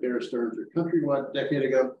institution like Bear Stearns or Countrywide a decade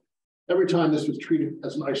ago. Every time this was treated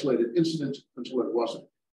as an isolated incident until it wasn't.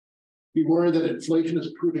 Be worried that inflation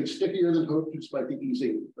is proving stickier than hoped despite the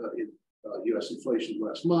easing in US inflation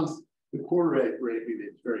last month. The core rate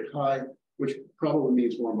remains very high, which probably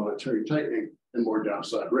means more monetary tightening and more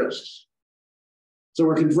downside risks. So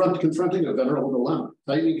we're confronting a venerable dilemma.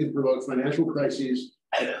 Tightening can provoke financial crises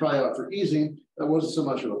that cry out for easing. That wasn't so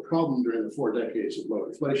much of a problem during the 4 decades of low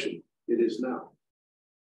inflation. It is now.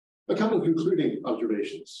 A couple of concluding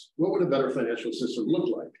observations. What would a better financial system look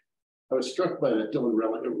like? I was struck by that Dylan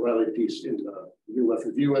Riley piece in the New Left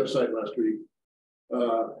Review website last week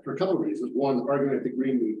for a couple of reasons. One, arguing that the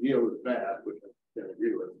Green New Deal is bad, which I can't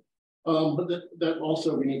agree with. But that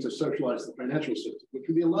also we need to socialize the financial system, which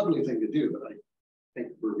would be a lovely thing to do, but I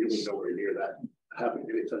think we're really nowhere near that happening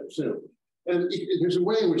anytime soon. And there's a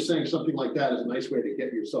way in which saying something like that is a nice way to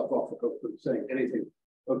get yourself off the hook from saying anything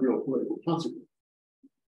of real political consequence.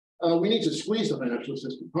 We need to squeeze the financial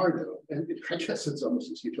system hard, though, and I guess it's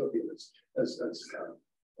almost as utopian as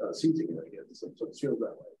seizing it, I guess, so it feels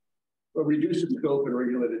that way. But reduce its scope and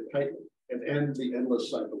regulate it tightly and end the endless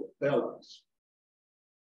cycle of bailouts.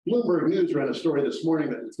 Bloomberg News ran a story this morning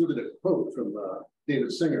that included a quote from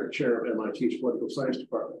David Singer, chair of MIT's political science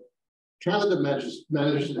department. Canada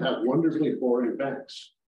manages to have wonderfully boring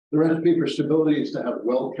banks. The recipe for stability is to have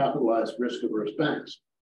well-capitalized, risk-averse banks.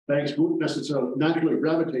 Banks won't necessarily naturally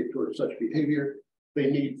gravitate towards such behavior.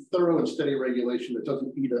 They need thorough and steady regulation that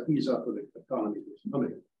doesn't ease up when the economy is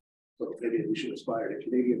coming. So maybe we should aspire to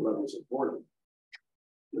Canadian levels of boredom.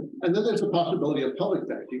 And then there's the possibility of public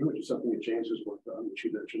banking, which is something that James has worked on, which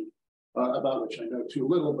you mentioned, about which I know too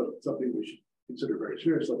little, but it's something we should consider very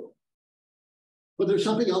seriously. But there's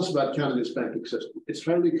something else about Canada's banking system. It's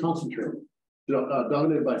highly concentrated,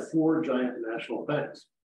 dominated by 4 giant national banks,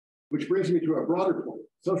 which brings me to a broader point.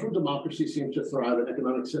 Social democracy seems to thrive in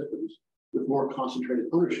economic systems with more concentrated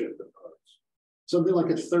ownership than ours. Something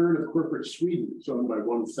like a third of corporate Sweden is owned by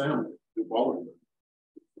one family, the Wallenberg.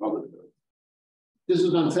 This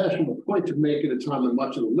is an unfashionable point to make at a time when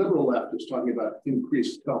much of the liberal left is talking about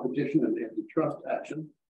increased competition and antitrust action.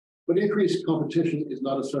 But increased competition is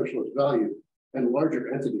not a socialist value, and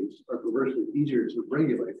larger entities are perversely easier to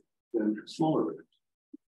regulate than smaller banks.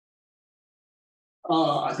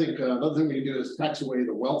 I think another thing we can do is tax away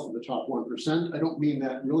the wealth of the top 1%. I don't mean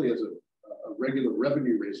that really as a regular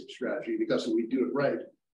revenue raising strategy, because if we do it right,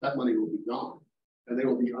 that money will be gone and they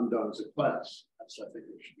will be undone as a class. That's, I think,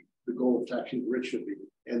 the goal of taxing the rich should be to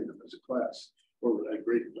end them as a class, or at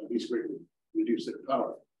least greatly reduce their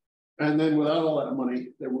power. And then without all that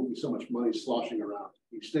money, there will be so much money sloshing around,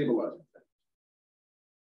 destabilizing things.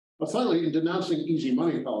 But finally, in denouncing easy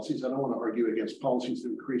money policies, I don't want to argue against policies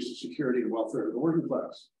that increase the security and welfare of the working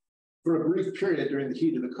class. For a brief period during the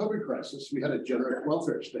heat of the COVID crisis, we had a generous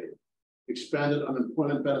welfare state, expanded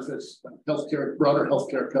unemployment benefits, healthcare, broader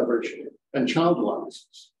healthcare coverage, and child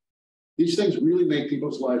allowances. These things really make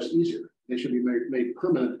people's lives easier. They should be made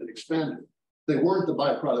permanent and expanded. They weren't the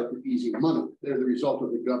byproduct of easy money. They're the result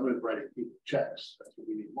of the government writing people checks. That's what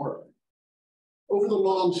we need more of. Over the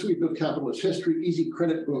long sweep of capitalist history, easy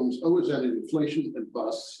credit booms always end in inflation and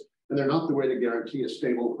busts, and they're not the way to guarantee a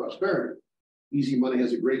stable prosperity. Easy money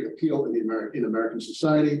has a great appeal in American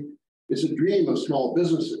society. It's a dream of small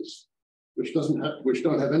businesses, which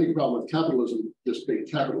don't have any problem with capitalism, just being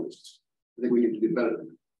capitalists. I think we need to do better than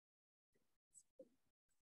that.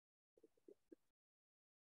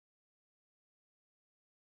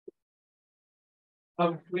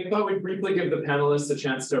 We thought we'd briefly give the panelists a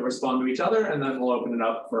chance to respond to each other, and then we'll open it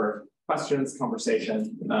up for questions,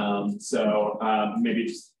 conversation. Maybe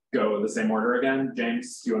just go the same order again.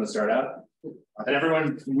 James, do you want to start out? And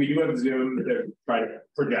everyone, we do have Zoom to try to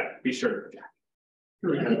project. Be sure to project.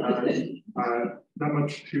 Sure. Not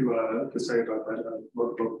much to say about that.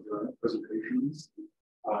 Both the presentations.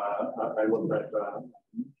 I looked at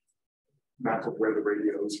maps of where the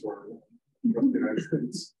radios were in the United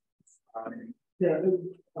States.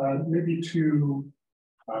 Maybe to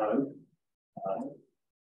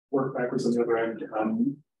work backwards on the other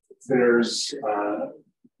end, there's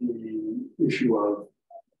the issue of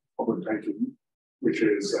public banking, which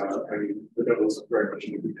is, the devil's very much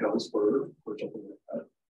in the details for something like that.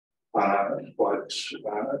 But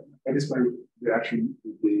I guess my reaction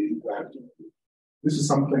would be that this is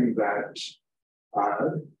something that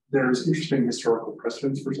There's interesting historical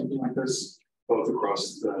precedents for something like this, both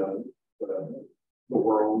across the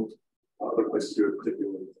world. Other places do it,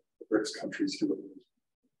 particularly the BRICS countries do it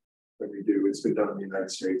than we do. It's been done in the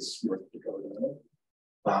United States, North Dakota.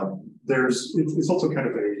 It's also kind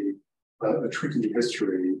of a tricky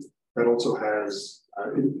history that also has,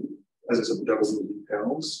 as I said, the devil's in the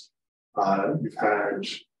details. You've had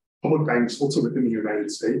public banks also within the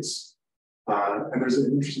United States. And there's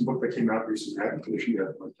an interesting book that came out recently, finishing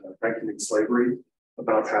Banking and Slavery,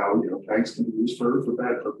 about how banks can be used for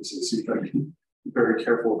bad purposes. So you've got to be very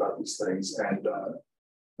careful about these things. And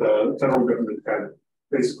the federal government had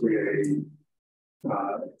basically a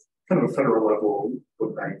kind of a federal level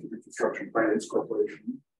of bank, the Construction Finance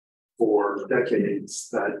Corporation, for decades.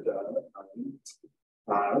 That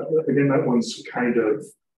again, that one's kind of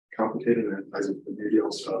complicated and ties into the New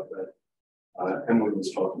Deal stuff that Emily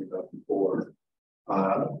was talking about before.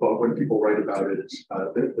 But when people write about it,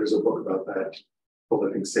 there's a book about that called,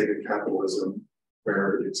 I think, Stated Capitalism,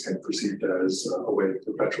 where it's kind of perceived as a way of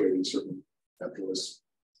perpetuating certain capitalist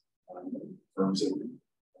firms and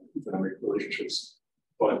economic relationships.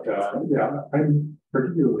 But yeah, I'm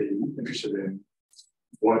particularly interested in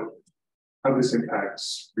how this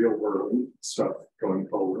impacts real world stuff going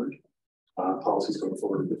forward, policies going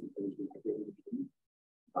forward, and different things we might be able to do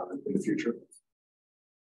in the future.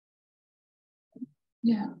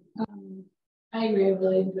 Yeah, I agree. I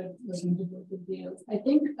really enjoyed listening to both of you. I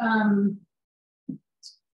think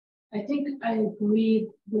I agree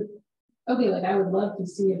with, okay, like I would love to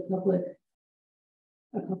see a public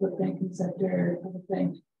banking sector, public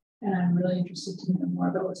bank, and I'm really interested to know more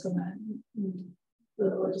about what's going on in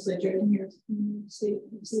the legislature in your state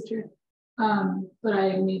legislature. But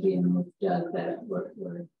I maybe am with Doug that we're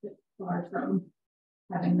a bit far from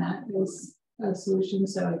having that as a solution.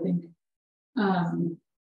 So I think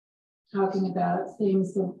talking about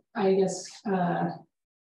things that I guess to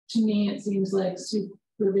me it seems like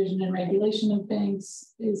supervision and regulation of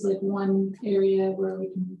banks is like one area where we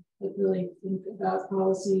can like really think about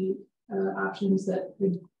policy options that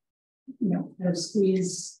could kind of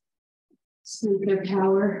squeeze their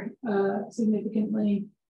power significantly.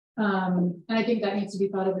 And I think that needs to be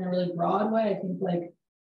thought of in a really broad way. I think like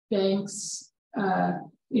banks,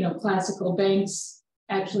 classical banks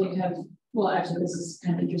actually have, well, actually this is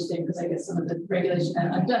kind of interesting because I guess some of the regulation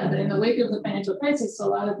that I've done, but in the wake of the financial crisis, a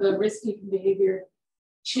lot of the risk-taking behavior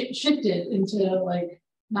shifted into like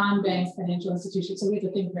non-bank financial institutions. So we have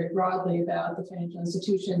to think very broadly about the financial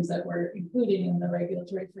institutions that we're including in the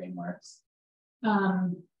regulatory frameworks.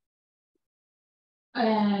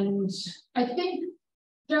 And I think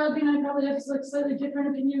Doug and I probably have like slightly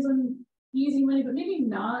different opinions on easy money, but maybe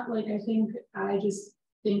not. Like I just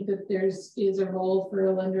think that is a role for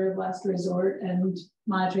a lender of last resort and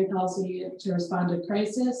monetary policy to respond to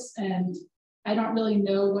crisis. And I don't really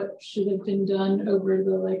know what should have been done over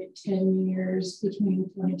the like 10 years between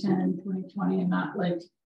 2010 and 2020, and not like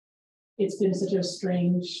it's been such a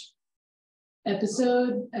strange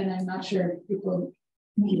episode. And I'm not sure if people,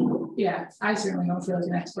 yeah, I certainly don't feel like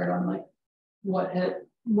an expert on like what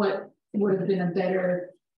would have been a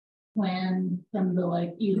better plan from the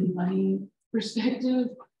like easy money perspective.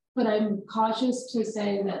 But I'm cautious to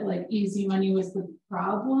say that like easy money was the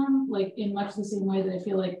problem, like in much the same way that I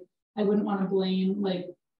feel like I wouldn't want to blame like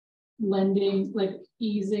lending, like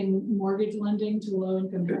easing mortgage lending to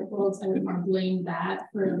low-income households. I wouldn't want to blame that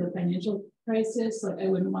for the financial crisis. Like I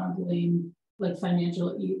wouldn't want to blame like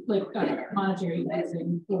monetary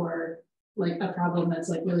easing for like a problem that's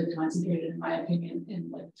like really concentrated, in my opinion, in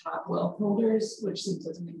like top wealth holders, which seems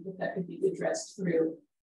like something that could be addressed through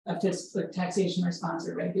a like taxation response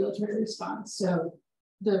or regulatory response. So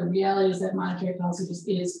the reality is that monetary policy just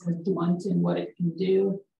is kind of blunt in what it can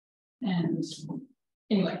do. And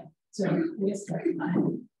anyway, so I guess that's my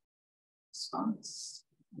response.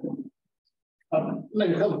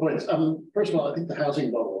 Maybe a couple of points. First of all, I think the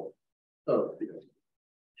housing bubble of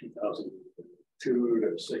 2002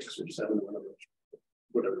 to 6 or 7,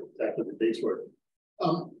 whatever exactly the dates were,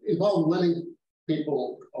 involved lending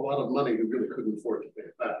people a lot of money who really couldn't afford to pay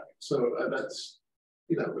it back. So that's,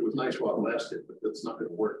 it was nice while it lasted, but that's not going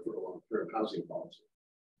to work for a long-term housing policy.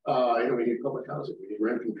 We need public housing, we need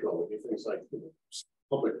rent control, we need things like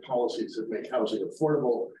public policies that make housing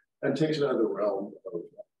affordable and takes it out of the realm of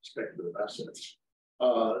speculative assets.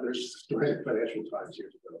 There's a story in Financial Times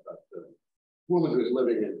years ago about the woman who was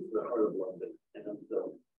living in the heart of London, and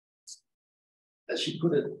as she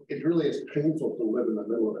put it, it really is painful to live in the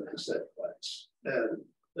middle of an asset class. And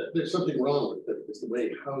there's something wrong with it, because the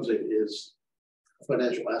way housing is a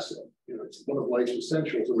financial asset. It's one of life's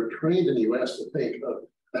essentials, and we're trained in the US to think of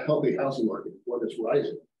a healthy housing market, one that's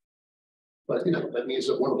rising. But that means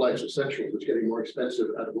that one of life's essentials is getting more expensive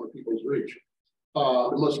out of more people's reach.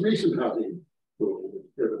 The most recent housing boom was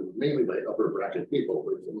driven mainly by upper bracket people,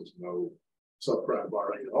 where there was no subprime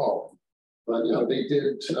borrowing at all. But they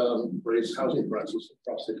did raise housing prices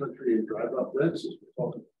across the country and drive up rents as we're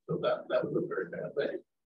talking. So that was a very bad thing.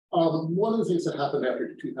 One of the things that happened after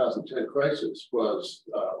the 2010 crisis was,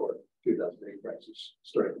 or 2008 crisis,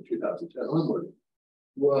 starting in 2010 onward,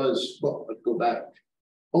 was, well, let's go back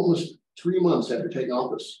almost 3 months after taking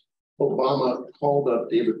office, Obama called up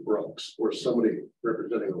David Brooks, or somebody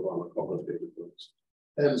representing Obama called up David Brooks,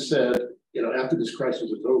 and said, after this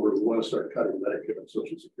crisis is over, we want to start cutting Medicare and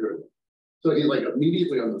Social Security. So he's like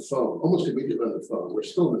immediately on the phone, almost immediately on the phone. We're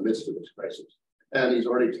still in the midst of this crisis, and he's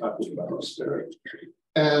already talking about austerity.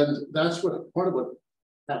 And that's what part of what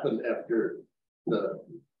happened after the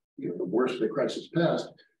worst of the crisis passed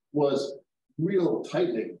was real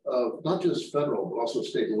tightening of not just federal, but also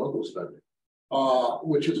state and local spending,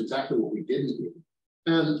 which is exactly what we didn't do.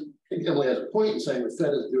 And Emily has a point in saying the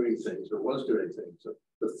Fed is doing things or was doing things that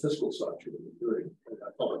the fiscal side should have been doing, and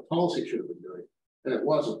public policy should have been doing, and it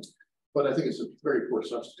wasn't. But I think it's a very poor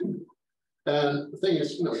substitute. And the thing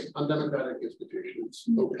is, undemocratic institutions,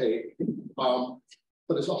 opaque,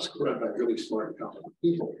 but it's also run by really smart and competent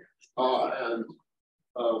people.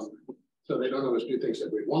 So they don't always do things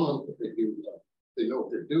that we want, but they know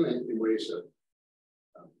what they're doing in ways that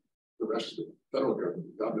the rest of the federal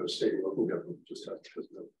government, state and local government just has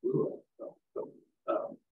no clue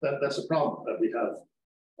of. That's a problem that we have.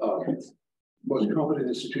 Most competent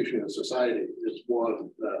institution in society is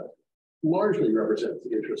one that largely represents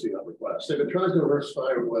the interests of the upper class. They've been trying to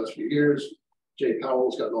diversify over the last few years. Jay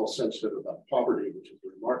Powell's gotten all sensitive about poverty, which is a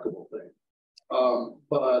remarkable thing.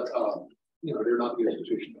 But they're not the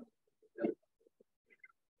institution.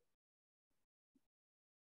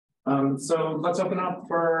 So let's open up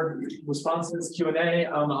for responses, Q&A.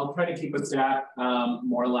 I'll try to keep it to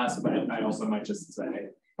more or less, but I also might just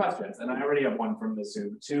say questions. And I already have one from the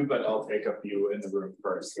Zoom too, but I'll take a few in the room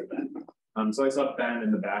first. And then, so I saw Ben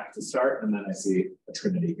in the back to start, and then I see a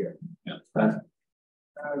trinity here. Yeah, Ben.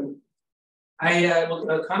 Well,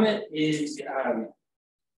 the comment is,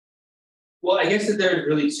 well, I guess that there are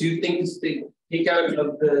really two things to take out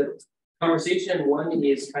of the conversation. One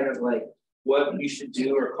is kind of like what we should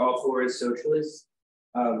do or call for as socialists.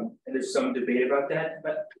 And there's some debate about that.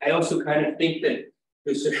 But I also kind of think that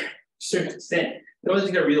to a certain extent, no one's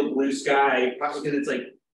got a real blue sky, because it's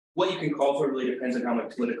like what you can call for really depends on how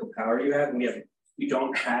much political power you have. And you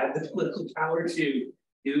don't have the political power to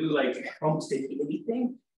do like almost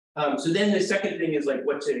anything. So then the second thing is like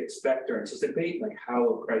what to expect or anticipate, like how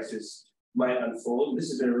a crisis might unfold. This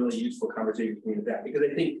has been a really useful conversation between that, because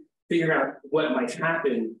I think figuring out what might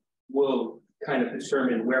happen will kind of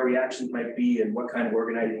determine where reactions might be and what kind of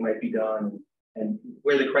organizing might be done and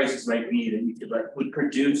where the crisis might be that you could would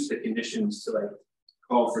produce the conditions to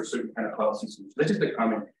call for certain kind of policy solutions. That's just a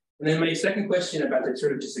comment. And then my second question about that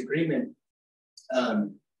sort of disagreement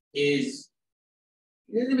is,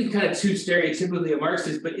 this is kind of too stereotypically a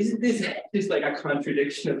Marxist, but isn't this just like a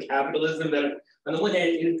contradiction of capitalism that on the one hand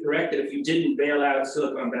it is correct that if you didn't bail out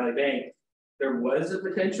Silicon Valley Bank, there was a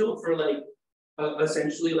potential for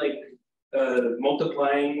essentially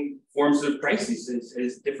multiplying forms of crises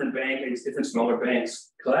as different smaller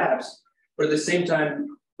banks collapse. But at the same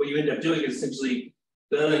time, what you end up doing is essentially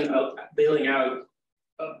bailing out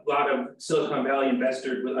a lot of Silicon Valley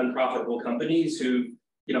investors with unprofitable companies who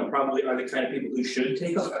probably are the kind of people who should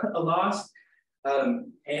take a loss.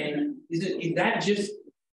 And is that just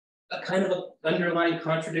a kind of an underlying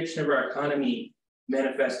contradiction of our economy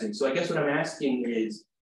manifesting? So I guess what I'm asking is,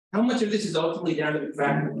 how much of this is ultimately down to the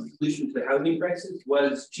fact that the solution to the housing crisis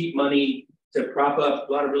was cheap money to prop up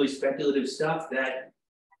a lot of really speculative stuff that,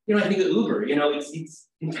 I think of Uber, its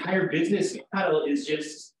entire business model is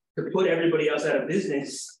just to put everybody else out of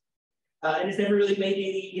business. And it's never really made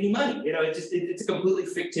any money. It's a completely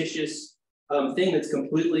fictitious thing that's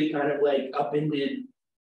completely kind of upended,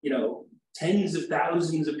 tens of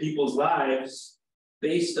thousands of people's lives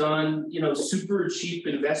based on, super cheap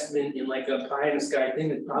investment in a pie in the sky thing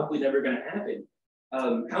that's probably never going to happen.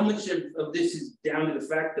 How much of this is down to the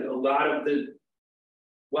fact that a lot of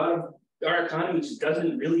our economy just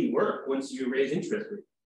doesn't really work once you raise interest rates?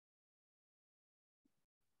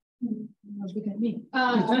 Look at me. No,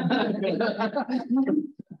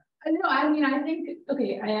 I think,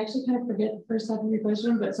 okay, I actually kind of forget the first half of your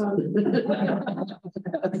question, but so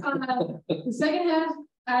the second half,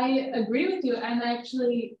 I agree with you. And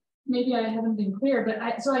actually, maybe I haven't been clear, but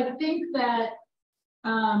I think that,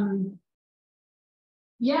 I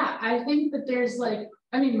think that there's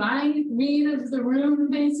I mean, my read of the room,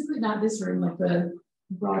 basically, not this room, like the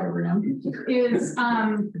broader room, is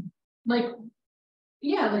like,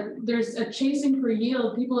 yeah, like there's a chasing for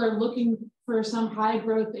yield. People are looking for some high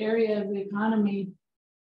growth area of the economy.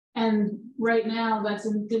 And right now that's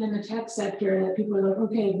been in the tech sector that people are like,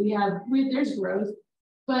 okay, there's growth,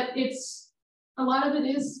 but it's, a lot of it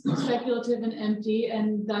is speculative and empty,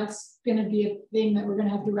 and that's going to be a thing that we're going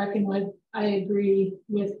to have to reckon with. I agree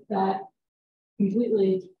with that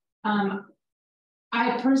completely. I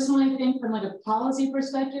personally think from like a policy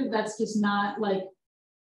perspective, that's just not like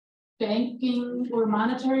banking or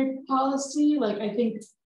monetary policy. Like I think,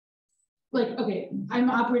 like, okay, I'm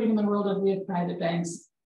operating in the world of, we have private banks.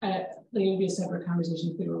 Like it would be a separate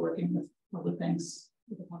conversation if we were working with public banks,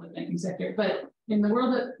 with the public banking sector. But in the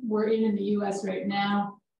world that we're in the US right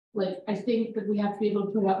now, like I think that we have to be able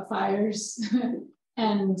to put out fires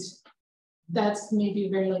and that's maybe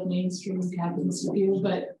very like mainstream capitalist view,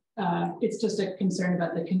 but it's just a concern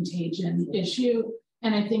about the contagion issue.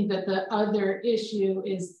 And I think that the other issue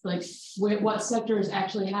is like what sectors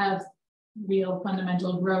actually have real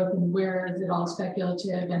fundamental growth and where is it all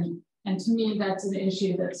speculative? And to me, that's an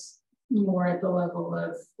issue that's more at the level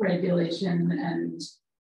of regulation and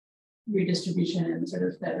redistribution and sort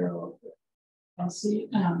of federal policy.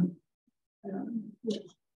 Yeah.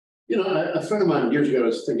 You know, a friend of mine years ago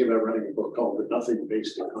was thinking about writing a book called The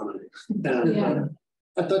Nothing-Based Economy. And Yeah.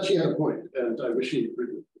 I thought she had a point, and I wish she'd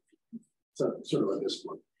written sort of at this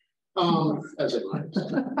point, as I might.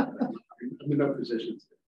 I'm in no position to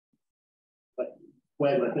like,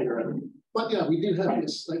 wag my finger at it. But yeah, we do have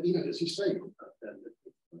this, like, you know, as you say,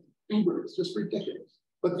 Uber is just ridiculous.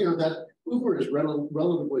 But you know, that Uber is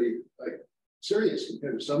relatively like serious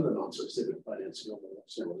compared to some of the nonsense they've been financing over the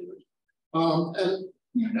last several years. And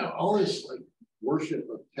you know, all this like worship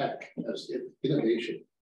of tech as innovation,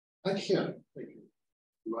 I can't think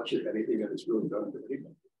much of anything that it's really done for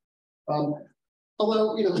people.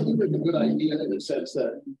 Although, you know, Uber is a good idea in the sense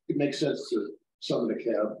that it makes sense to summon a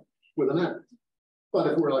cab with an app. But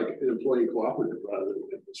if we're like an employee cooperative rather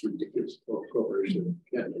than this ridiculous corporation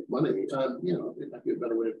that can't make money, you know, it might be a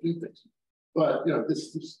better way to do things. But you know,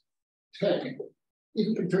 this tech,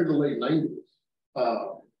 even compared to the late 90s,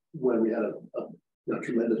 when we had a you know,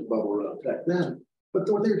 tremendous bubble around tech then, but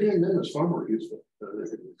what they were doing then was far more useful than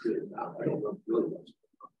anything we're doing now. I don't know really much.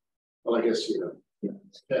 Well, I guess, you know,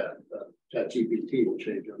 ChatGPT will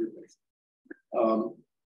change everything.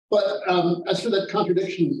 But as for that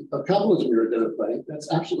contradiction of capitalism you're identifying,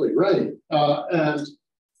 that's absolutely right. And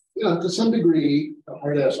you know, to some degree, the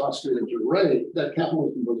hard-ass Austrians are right that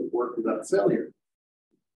capitalism doesn't work without failure.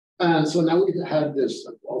 And so now we've had this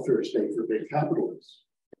welfare state for big capitalists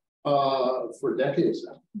for decades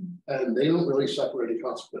now, and they don't really suffer any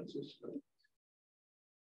consequences.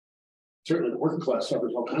 Certainly, the working class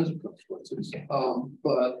suffers all kinds of consequences.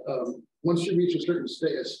 But once you reach a certain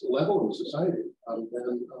level in society,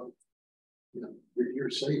 then you know,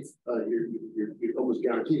 you're safe. You're almost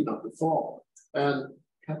guaranteed not to fall. And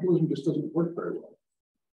capitalism just doesn't work very well.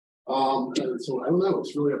 And so I don't know.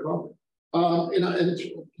 It's really a problem. You know, and it's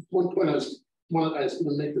one point I was going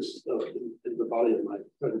to make this in the body of my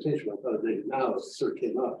presentation. I thought I'd make it now as it sort of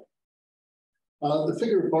came up. The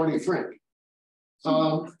figure of Barney Frank.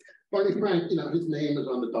 Barney Frank, you know, his name is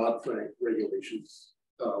on the Dodd-Frank regulations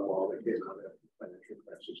law that came out after the financial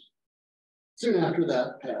crisis. Soon after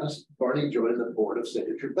that passed, Barney joined the board of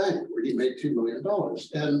Signature Bank, where he made $2 million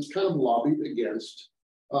and kind of lobbied against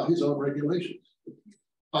his own regulations.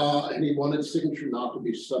 And he wanted Signature not to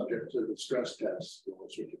be subject to the stress tests and all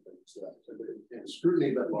sorts of things and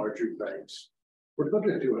scrutiny that larger banks were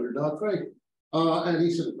subject to under Dodd-Frank. And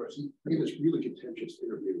he said, of course, he made this really contentious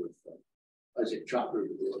interview with Isaac Chopper.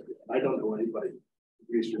 I don't know anybody who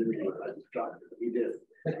agrees to interview with Isaac Chopper, but he did.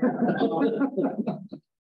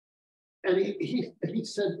 And he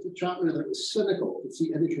said to Chopper that it was cynical to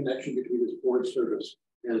see any connection between his board service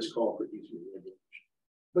and his call for easing regulation.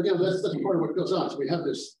 But you know, that's part of what goes on. So we have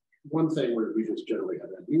this one thing where we just generally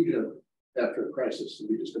have amnesia after a crisis, and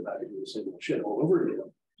we just go back and do the same old shit all over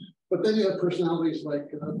again. But then you have personalities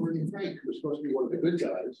like Barney Frank, who was supposed to be one of the good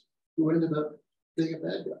guys, who ended up being a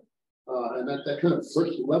bad guy. And that kind of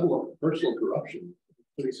first level of personal corruption is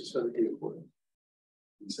pretty systemically important.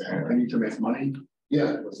 I need to make money.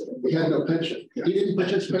 Yeah, he had no pension. Yeah. He didn't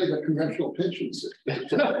participate in the congressional pension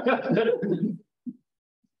system.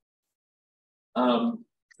 A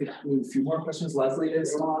few more questions. Leslie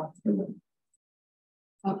is on.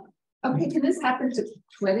 Okay, can this happen to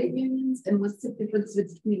credit unions? And what's the difference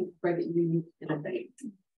between a credit union and a bank?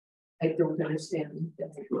 I don't understand.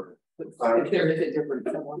 If there is a difference.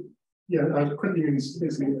 Yeah, credit unions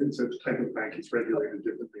is a type of bank. It's regulated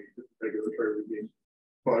differently, different regulatory regime.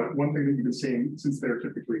 But one thing that you've been seeing, since they're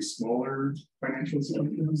typically smaller financial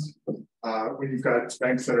institutions, when you've got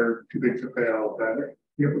banks that are too big to fail, that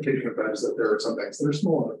the implication of that is that there are some banks that are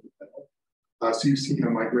small enough to fail. So you've seen a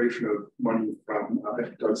migration of money from, I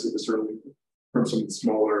think Doug said this earlier, from some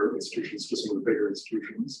smaller institutions to some of the bigger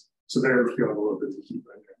institutions. So they're feeling a little bit to keep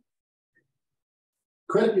right now.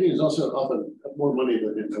 Credit unions also often have more money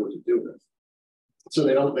than they know what to do with. So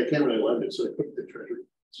they can't really lend it, so they put it in the treasury.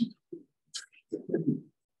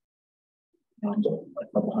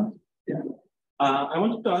 Yeah. I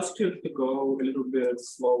wanted to ask you to go a little bit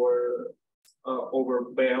slower over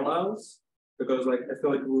bailouts, because like I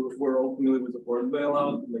feel like we're all familiar with the word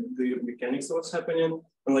bailout, like the mechanics of what's happening,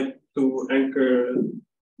 and like to anchor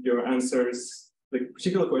your answers, like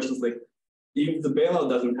particular questions, like if the bailout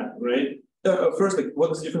doesn't happen, right? First, like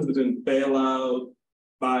what is the difference between bailout,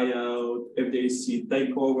 buyout, FDIC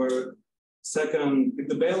takeover? Second, if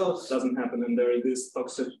the bailout doesn't happen and there are these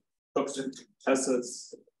toxic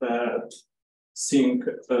assets that sink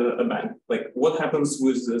a bank, like what happens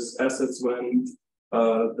with these assets when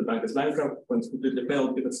the bank is bankrupt, when it's completely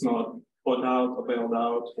failed, if it's not bought out or bailed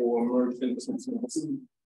out or merged into something else?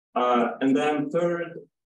 And then third,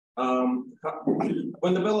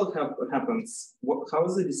 when the bailout happens, how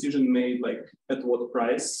is the decision made, like at what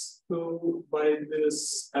price to buy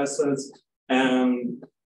these assets, and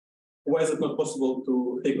why is it not possible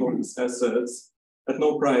to take over these assets at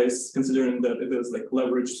no price, considering that it is like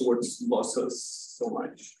leveraged towards losses so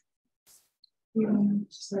much? Yeah,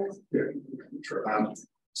 sure.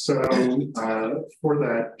 For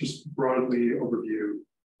that, just broadly overview,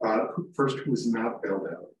 first, who was not bailed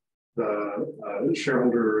out? The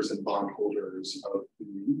shareholders and bondholders of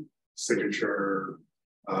the Signature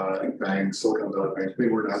Bank, Silicon Valley Bank, they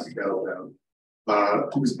were not bailed out.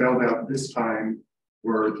 Who was bailed out this time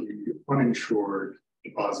were the uninsured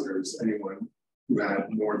depositors, anyone who had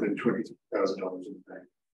more than $22,000 in the bank.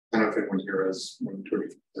 I don't know if anyone here has more than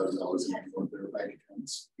 $22,000 in one of their bank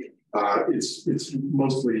accounts. It's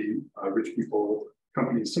mostly rich people,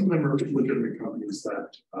 companies. Some of them are legitimate companies that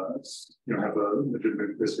have a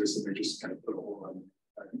legitimate business and they just kind of put a hole on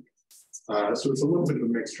it. So it's a little bit of a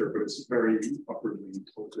mixture, but it's very upwardly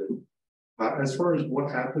tilted. As far as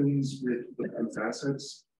what happens with the bank's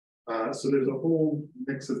assets, so there's a whole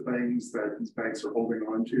mix of things that these banks are holding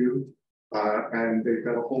on to. And they've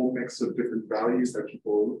got a whole mix of different values that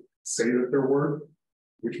people say that they're worth,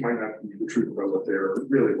 which might not be the truth about what they're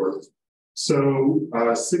really worth. So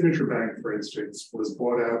Signature Bank, for instance, was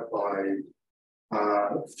bought out by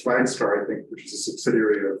Flagstar, I think, which is a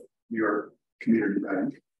subsidiary of New York Community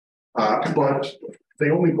Bank. But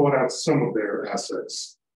they only bought out some of their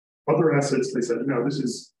assets. Other assets, they said, no, this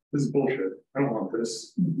is bullshit. I don't want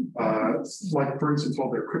this. Like, for instance, all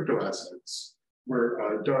their crypto assets,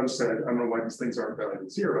 where Doug said, I don't know why these things aren't valued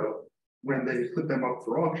at zero. When they put them up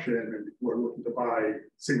for auction and people are looking to buy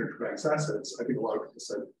Signature Bank's assets, I think a lot of people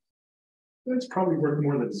said, that's probably worth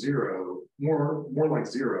more than zero, more like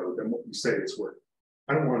zero than what you say it's worth.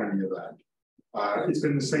 I don't want any of that. It's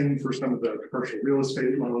been the same for some of the commercial real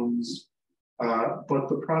estate loans, but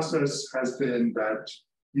the process has been that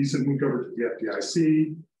these have moved over to the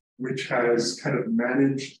FDIC, which has kind of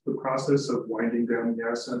managed the process of winding down the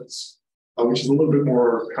assets, which is a little bit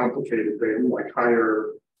more complicated. They like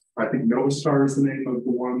hire, I think Novastar is the name of the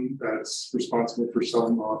one that's responsible for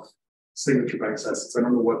selling off Signature Bank's assets. I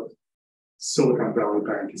don't know what Silicon Valley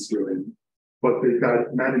Bank is doing, but they've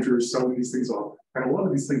got managers selling these things off, and a lot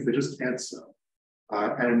of these things they just can't sell,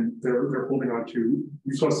 and they're holding on to.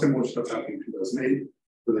 We saw similar stuff happen in 2008,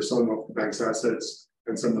 where they're selling off the bank's assets,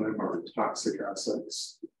 and some of them are toxic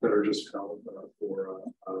assets that are just held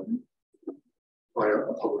by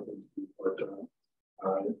a public entity. But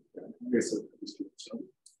I guess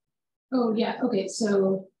Oh yeah, okay,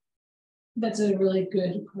 so that's a really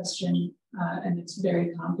good question, and it's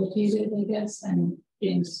very complicated, I guess, and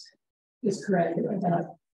James is correct about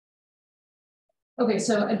that. Okay,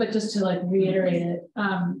 so but just to like reiterate it,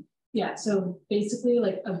 yeah, so basically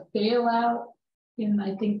like a bailout in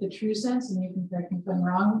I think the true sense, and you can correct me if I'm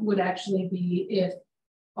wrong, would actually be if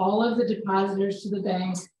all of the depositors to the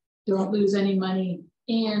bank don't lose any money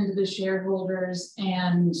and the shareholders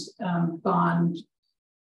and bond,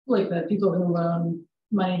 like the people who loan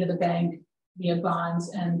money to the bank via bonds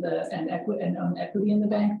and own equity in the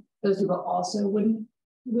bank, those people also wouldn't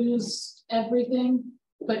lose everything.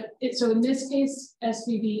 But so in this case,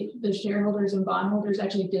 SVB, the shareholders and bondholders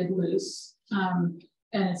actually did lose. And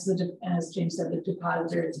it's as James said, the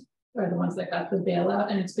depositors are the ones that got the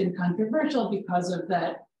bailout, and it's been controversial because of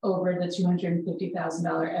that over the $250,000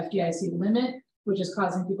 FDIC limit, which is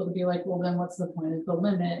causing people to be like, well, then what's the point of the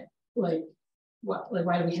limit? Like, what, like,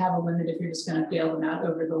 why do we have a limit if you're just going to bail them out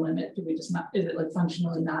over the limit? Do we just not, is it like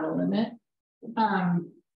functionally not a limit?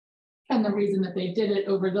 And the reason that they did it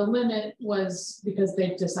over the limit was because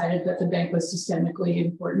they decided that the bank was systemically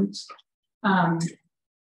important,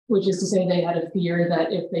 which is to say they had a fear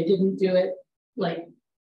that if they didn't do it, like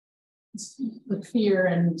the fear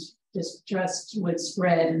and distrust would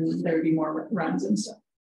spread and there would be more runs and stuff.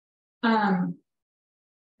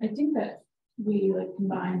 I think that we like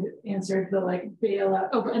combined answered the like bailout.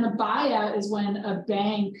 Oh, and a buyout is when a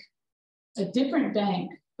bank, a different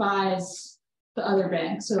bank buys the other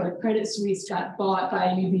bank. So like Credit Suisse got bought by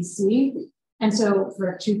UBC, and so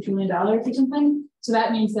for $2 trillion or something. So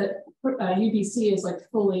that means that UBC is like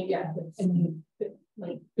fully,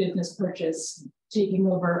 like business purchase, taking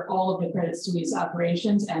over all of the Credit Suisse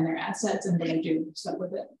operations and their assets and going to do stuff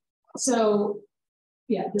with it. So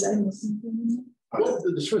yeah, did I miss something? Well,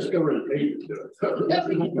 the Swiss government paid to do it.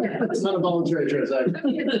 It's not a voluntary transaction.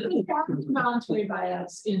 Voluntary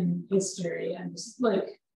buyouts in history and just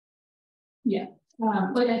like, yeah,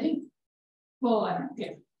 like I think, well, I don't know,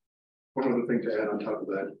 yeah. One other thing to add on top of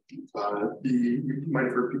that, you might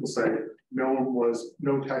have heard people say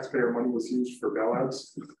no taxpayer money was used for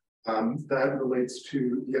bailouts. That relates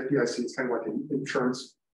to the FDIC. It's kind of like an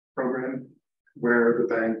insurance program where the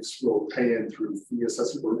banks will pay in through fee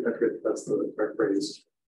assessment. That's the correct phrase.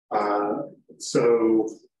 So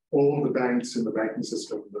all of the banks in the banking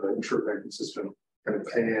system, the insured banking system, kind of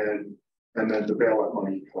pay in, and then the bailout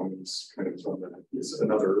money comes kind of from that. Is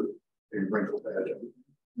another wrinkle to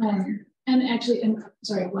add. And actually, and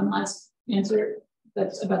sorry, one last answer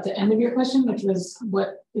that's about the end of your question, which was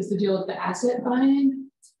what is the deal with the asset buying?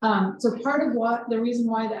 So part of what the reason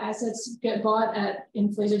why the assets get bought at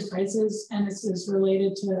inflated prices, and this is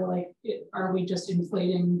related to like, are we just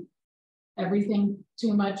inflating everything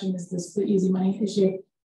too much, and is this the easy money issue?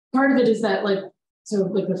 Part of it is that like, so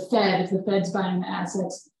like the Fed, if the Fed's buying the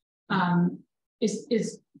assets,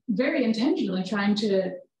 is very intentionally trying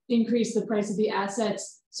to increase the price of the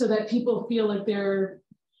assets so that people feel like they're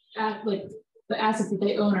like the assets that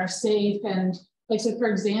they own are safe. And like, so for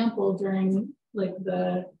example, during like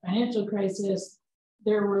the financial crisis,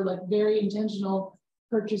 there were like very intentional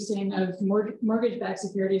purchasing of mortgage-backed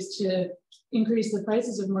securities to increase the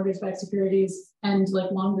prices of mortgage-backed securities, and like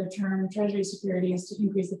longer-term treasury securities to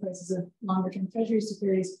increase the prices of longer-term treasury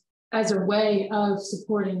securities as a way of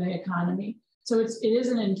supporting the economy. So it is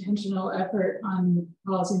an intentional effort on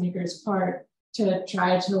policymakers' part to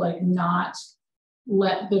try to like not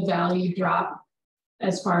let the value drop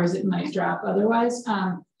as far as it might drop otherwise.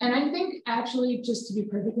 And I think actually, just to be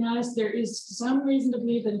perfectly honest, there is some reason to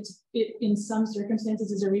believe that it in some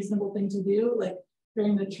circumstances is a reasonable thing to do, like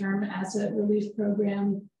during the term asset relief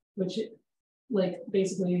program, which like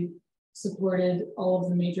basically supported all of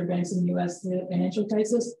the major banks in the US through the financial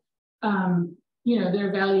crisis. You know,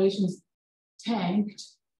 their valuations tanked,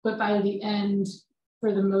 but by the end,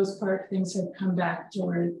 for the most part, things have come back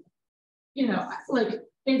toward, you know, like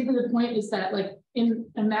basically the point is that like from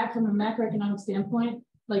a macroeconomic standpoint,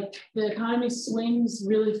 like the economy swings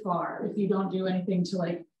really far if you don't do anything to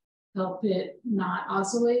like help it not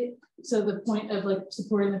oscillate. So the point of like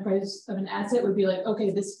supporting the price of an asset would be like,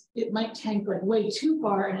 okay, it might tank like way too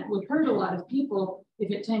far and it would hurt a lot of people if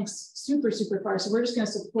it tanks super, super far. So we're just going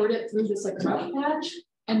to support it through this like rough patch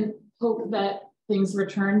and hope that things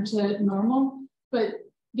return to normal. But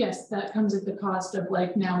yes, that comes at the cost of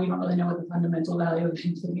like, now we don't really know what the fundamental value of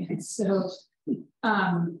anything is. So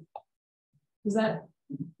is that?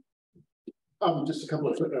 Just a couple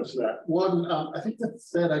of footnotes to that. One, I think the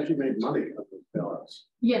Fed actually made money out of the bailouts.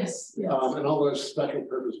 Yes. Yes. And all those special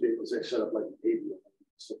purpose vehicles they set up like Navy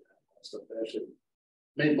stuff, they actually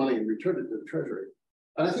made money and returned it to the Treasury.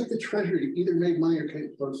 And I think the Treasury either made money or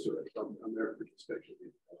came close to it on their participation.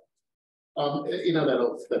 You know,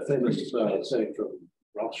 that famous saying from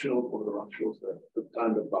Rothschild, one of the Rothschilds, that the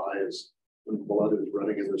time to buy is when blood is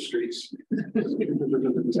running in the streets. The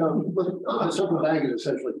central bank is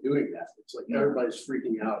essentially doing that. It's like everybody's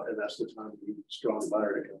freaking out, and that's the time we need a strong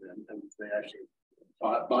buyer to come in, and they actually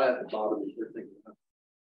buy at the bottom if they're thinking about.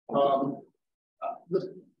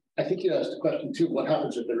 I think you asked the question too, what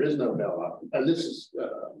happens if there is no bailout? And this is,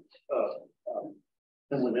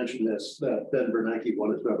 Emily mentioned this, that Ben Bernanke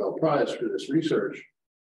won his Nobel Prize for this research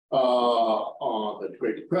on the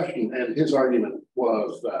Great Depression, and his argument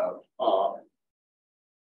was that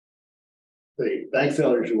the bank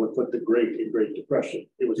failures are what put the Great Depression.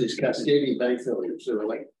 It was these cascading bank failures. There were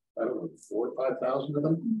like, I don't know, 4,000 or 5,000 of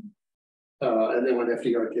them. And then when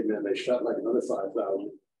FDR came in, they shut like another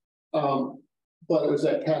 5,000. But it was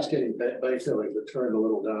that cascading bank failing that turned a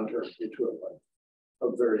little downturn into a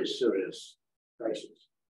very serious crisis.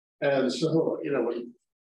 And so, you know,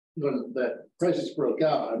 when that crisis broke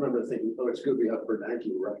out, I remember thinking, oh, it's good we have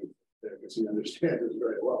Bernanke running there because he understands this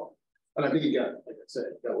very well. And I think he got, like I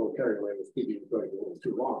said, got a little carried away with keeping it going a little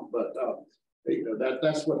too long. But you know,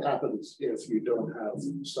 that's what happens if you don't have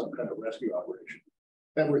some kind of rescue operation.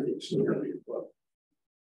 Everything's really in flow.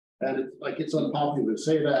 And it's like it's unpopular to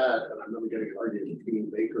say that, and I remember getting an argument with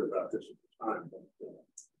Dean Baker about this at the time. But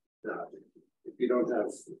if you don't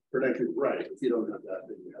have Bernanke, right? If you don't have that,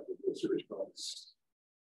 then you have a serious problems.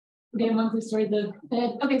 Okay, one quick story. The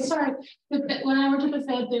Fed. Okay, sorry. When I worked at the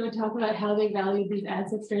Fed, they would talk about how they valued these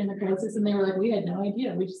assets during the crisis, and they were like, "We had no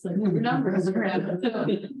idea. We just like knew the numbers around." So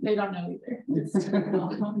they don't know either.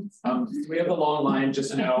 We have a long line.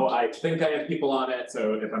 Just know, I think I have people on it.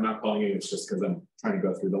 So if I'm not calling you, it's just because I'm trying to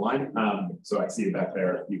go through the line. So I see you back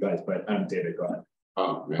there, you guys. But David, go ahead.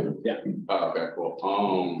 Oh, man. Yeah. Okay, cool.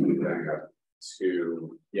 I'll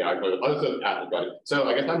just ask the question. So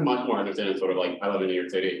I guess I'm much more interested in sort of like, I live in New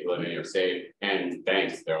York City, you live in New York State, and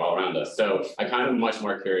banks, they're all around us. So I kind of much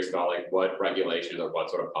more curious about like what regulations or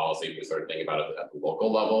what sort of policy we sort of think about at the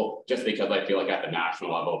local level, just because I feel like at the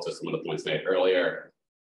national level, to some of the points made earlier,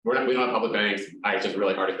 we don't have public banks. It's just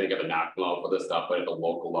really hard to think of a national level for this stuff, but at the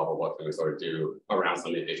local level, what can we sort of do around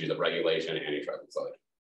some of the issues of regulation and antitrust and such?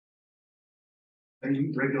 I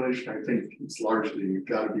mean, regulation, I think it's largely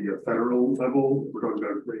got to be a federal level. We're talking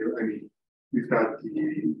about I mean, we've got the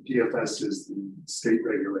DFS is the state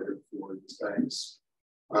regulator for these banks.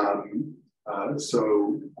 But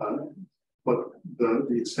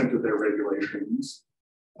the extent of their regulations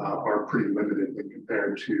are pretty limited when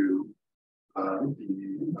compared to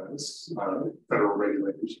the federal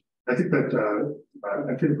regulators. I think that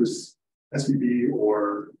I think it was SVB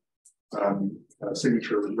or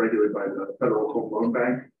Signature was regulated by the Federal Home Loan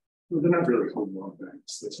Bank. Well, they're not really home loan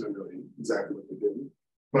banks. That's not really exactly what they do.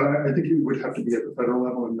 But I think it would have to be at the federal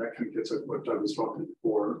level, and that kind of gets at what Doug was talking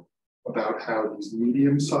before about how these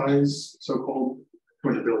medium-sized, so-called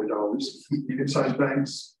 $200 billion medium-sized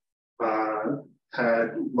banks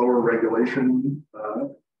had lower regulation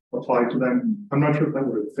applied to them. I'm not sure if that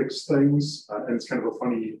would have fixed things. And it's kind of a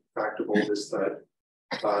funny fact of all this that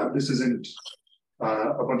this isn't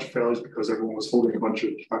a bunch of failures because everyone was holding a bunch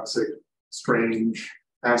of toxic, strange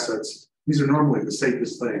assets. These are normally the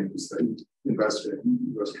safest things that you invest in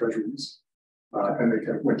U.S. Treasuries, and they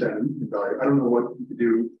kind of went down in value. I don't know what you could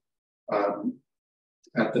do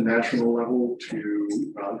at the national level to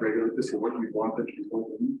regulate this, or what you want them to be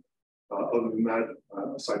holding. Other than that,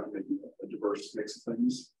 aside from maybe a diverse mix of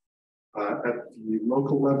things, at the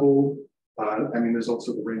local level, I mean, there's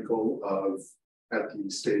also the wrinkle of at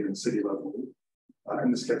the state and city level.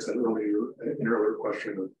 And this gets at an earlier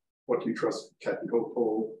question of what do you trust Kathy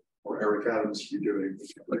Hochul or Eric Adams to be doing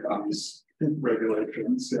with these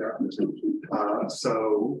regulations? Yeah. There's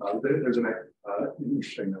an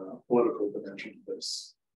interesting political dimension to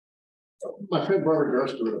this. My friend Barnard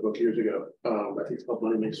wrote a book years ago. I think it's called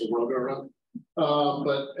Money Makes the World Go Round.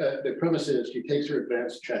 But the premise is he takes her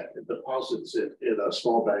advance check and deposits it in a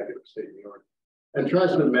small bank in the state of New York and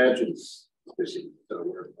tries to imagine. Obviously,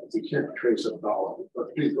 we can't trace a dollar, but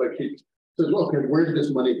he's like, he says, well, okay, where did this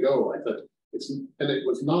money go? I thought it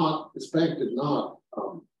was not, this bank did not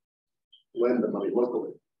lend the money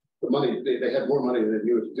locally. The money, they had more money than they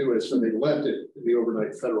knew what to do with, so they lent it in the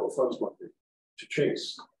overnight federal funds market to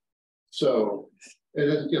Chase. So, and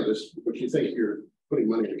then, you know, this, what you think you're putting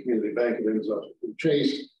money in a community bank and ends up in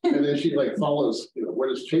Chase, and then she like follows, you know, what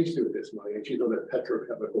does Chase do with this money? And she's on that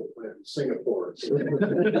petrochemical plant in Singapore.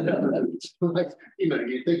 Like, you know,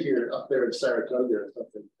 you think you're up there in Saratoga or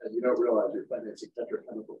something, and you don't realize you're financing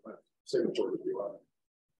petrochemical plant. Singapore would be wild.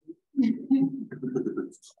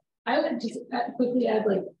 I would just quickly add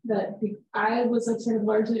like that I was like sort of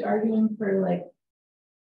largely arguing for like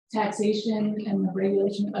taxation and the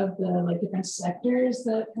regulation of the like different sectors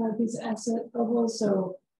that have these asset bubbles.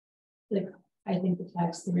 So like I think the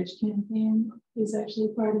Tax the Rich campaign is actually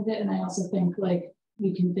part of it. And I also think like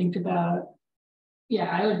we can think about, yeah,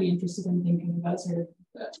 I would be interested in thinking about sort of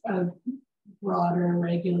a broader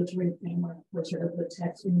regulatory framework for sort of the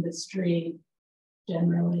tech industry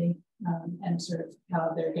generally, and sort of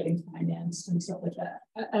how they're getting financed and stuff like that.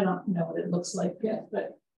 I don't know what it looks like yet,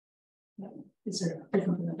 but it's sort of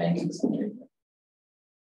different from the banking sector.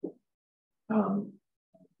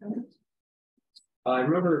 I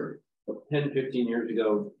remember 10, 15 years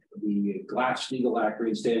ago, the Glass-Steagall Act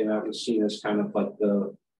reinstating that was seen as kind of like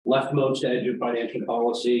the leftmost edge of financial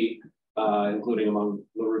policy, including among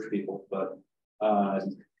LaRouche people. But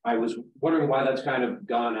I was wondering why that's kind of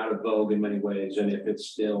gone out of vogue in many ways, and if it's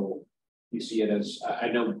still, you see it as, I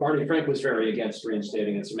know Barney Frank was very against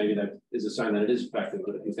reinstating it, so maybe that is a sign that it is effective,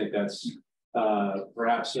 but if you think that's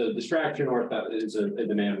perhaps a distraction, or if that is a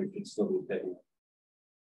demand we should still be taking.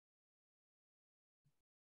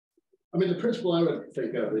 I mean, the principle I would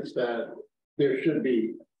think of is that there should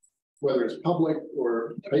be, whether it's public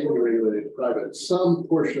or tightly regulated private, some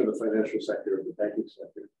portion of the financial sector, of the banking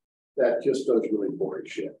sector, that just does really boring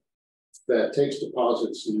shit. That takes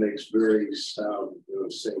deposits and makes very sound,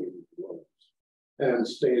 safe loans, and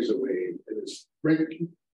stays away, and is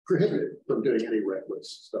prohibited from doing any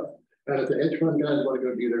reckless stuff. And if the hedge fund guys want to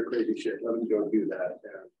go do their crazy shit, let them go do that.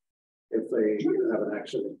 And if they have an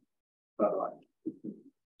accident, bye-bye.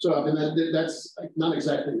 So I mean, that's not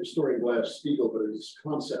exactly restoring Glass-Steagall, but it's a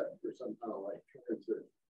concept for some kind of like trying to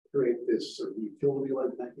create this sort of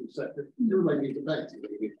utility-like banking sector. Everybody needs a bank. You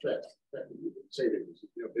need checks, savings,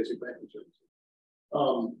 basic banking services.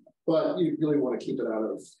 But you really want to keep it out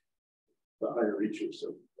of the higher reaches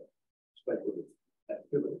of speculative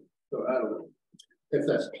activity. So I don't know if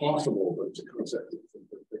that's possible, but it's a concept.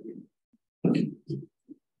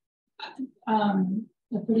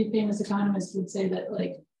 A pretty famous economist would say that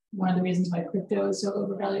like one of the reasons why crypto is so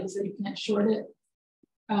overvalued is that you can't short it.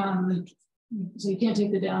 So you can't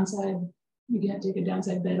take the downside. You can't take a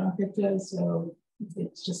downside bet on crypto. So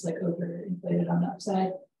it's just like overinflated on the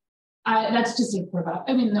upside. That's just a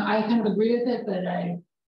provocative. I mean, no, I kind of agree with it, but I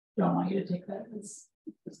don't want you to take that as,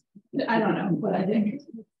 I don't know, but I think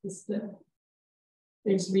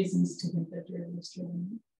there's reasons to think that you're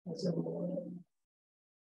restricting as overall.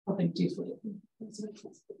 Helping deflate.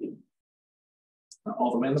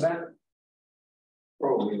 All the way in the back.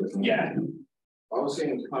 Probably. Yeah. I was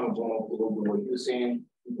saying it's kind of going off a little bit what you're saying,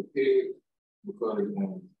 prepared, because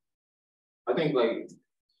I think like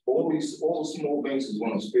all the small banks is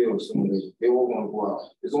going to fail someday. They're all going to go out.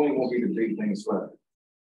 It's only going to be the big banks left.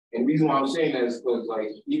 And the reason why I'm saying that is because like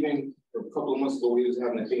even a couple of months ago we was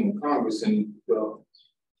having a thing in Congress, and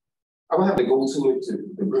I would have to go to it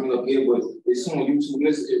to bring it up here, but it's on YouTube. And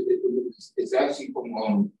it's actually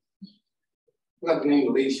from I forgot the name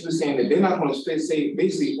of the lady. She was saying that they're not going to save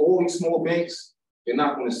basically all these small banks. They're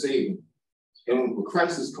not going to save them. And when the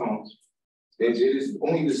crisis comes, there's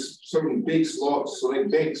only this certain big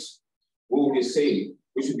select banks will get saved,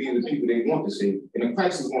 which would be the people they want to save. And the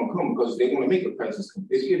crisis is going to come because they're going to make a crisis come.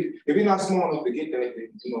 If you're not smart enough to get that,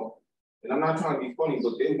 and I'm not trying to be funny,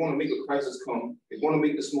 but they want to make a crisis come. They want to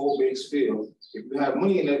make the small banks fail. If you have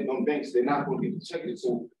money in them banks, they're not going to be protected.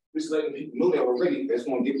 So just letting people know that already, that's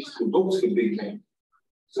going to get people to go to the big bank.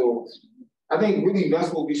 So I think really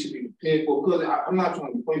that's what we should be prepared for, because I'm not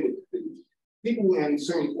trying to be funny, but people in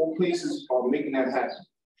certain places are making that happen.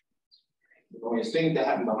 It's things that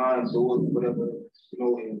happen behind doors, whatever,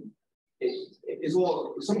 and it's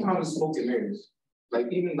all, sometimes it's smoke and mirrors.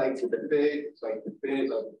 Like even like with the Fed,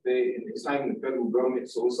 and it's not even the federal government.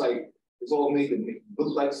 So it's like, it's all made to make it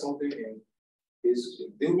look like something. And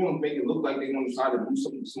they want to make it look like they want to try to do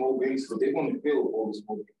something small banks, but they want to build all the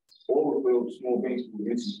small banks. All the small banks will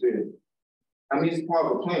eventually fail. I mean, it's part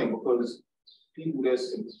of a plan because people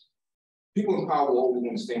in power will always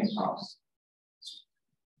want to stay in power.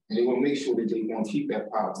 And they want to make sure that they want to keep that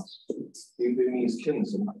power, even if it means killing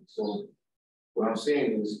somebody. So what I'm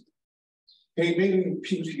saying is, hey, maybe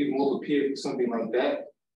people should get more prepared for something like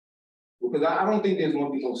that. Because I don't think there's going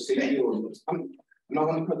to be no savior. I'm not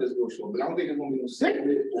going to cut this real short, but I don't think there's going to be no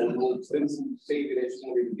savior or no savior that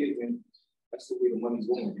you're going to be able to get. And that's the way the money's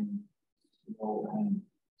going.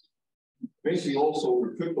 Eventually, also,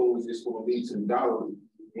 crypto is just going to lead to the dollar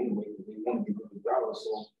anyway. They want to get rid of the dollar.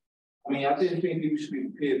 So, I mean, I didn't think people should be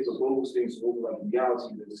prepared for those things over like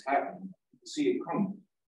reality that is happening. You see it coming.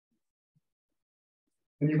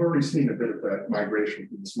 And you've already seen a bit of that migration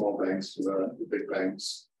from the small banks to the big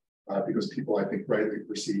banks, because people, I think, rightly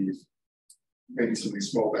perceive maybe some of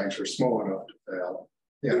these small banks are small enough to fail.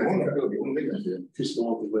 Yeah, I think too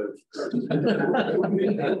small to live.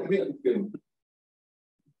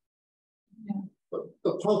 But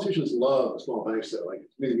the politicians love small banks, though. Like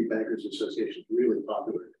Community Bankers Association is really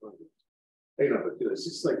popular in Congress. But it's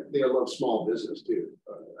just like they love small business too,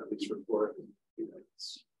 at least for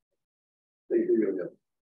they really have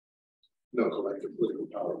no collective political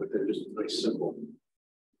power, but they're just very simple.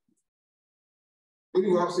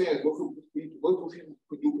 What I'm saying is, what could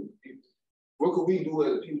we do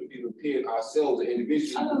as people to be prepared ourselves and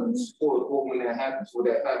individually for when that happens,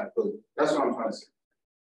 Because that's what I'm trying to say.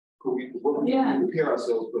 Could we prepare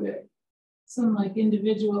ourselves for that? Some like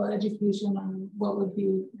individual education on what would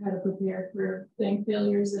be how to prepare for bank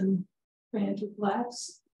failures and financial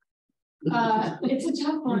collapse. It's a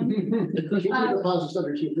tough one. Deposits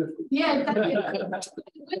under 250. Yeah, exactly.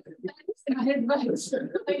 My advice.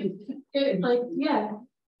 Yeah,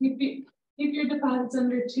 keep your deposits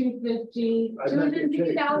under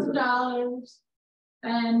 $250,000,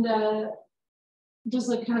 and just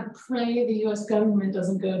like kind of pray the U.S. government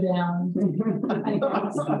doesn't go down.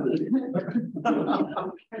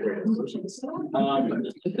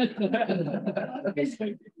 I guess.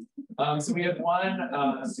 So we have one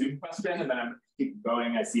Zoom question, and then I'm keep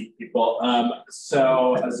going. I see people.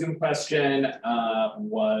 So a Zoom question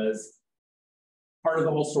was part of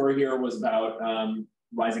the whole story here was about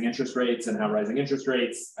rising interest rates and how rising interest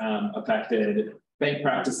rates affected bank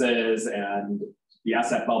practices and the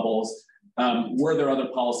asset bubbles. Were there other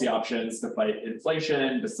policy options to fight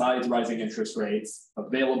inflation besides rising interest rates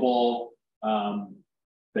available?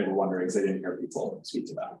 They were wondering because they didn't hear people speak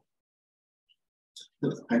to that.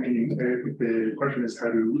 I mean, the question is how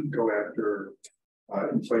to go after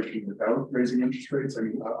inflation without raising interest rates. I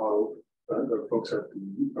mean, the folks at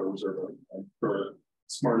the Reserve are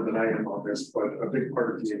smarter than I am on this, but a big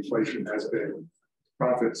part of the inflation has been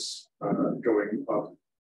profits going up,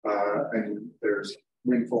 and there's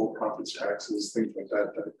windfall profits taxes, things like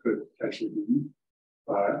that, that could potentially be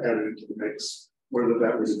added into the mix. Whether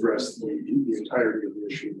that would address the entirety of the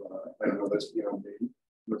issue, I don't know, that's beyond me.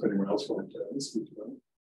 If anyone else wanted to speak to that.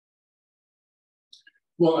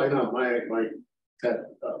 Well, I know my pet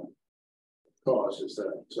cause is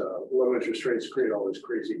that low interest rates create all this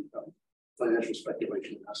crazy financial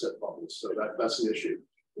speculation and asset bubbles. So that's an issue.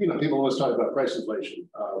 You know, people always talk about price inflation,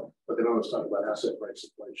 but they don't always talk about asset price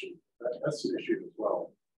inflation. That's an issue as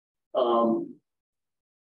well.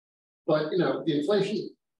 But you know, the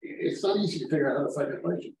inflation, it's not easy to figure out how to fight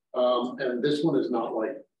inflation. And this one is not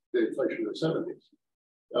like the inflation of the 70s.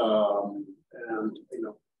 And you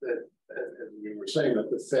know, and we were saying that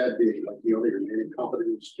the Fed being like the only remaining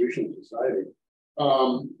competent institution in society,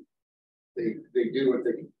 they do what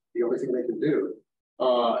they can, the only thing they can do.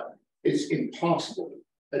 It's impossible.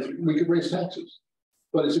 We could raise taxes,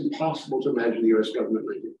 but it's impossible to imagine the U.S. government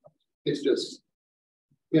raising taxes. It's just,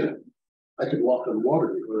 you know, I could walk on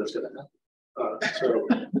water before that's going to happen. So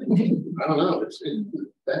I don't know. It's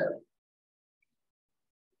bad.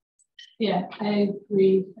 Yeah, I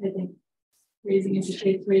agree. I think raising interest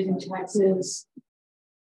rates, raising taxes,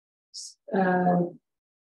 cutting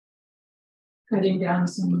down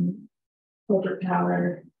some corporate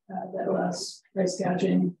power that allows price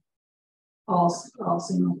gouging, all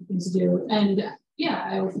seem like things to do. And yeah,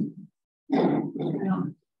 I don't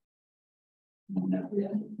know if we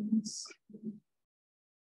have things.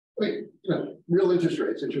 Wait, you know, real interest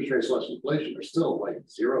rates less inflation are still like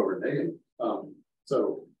 0 or negative.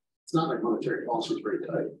 So it's not like monetary policy is very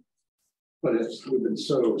tight, but we've been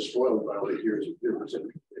so spoiled by all the years of 0%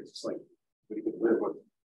 interest rates. It's like we can live with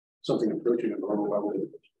something approaching a normal level.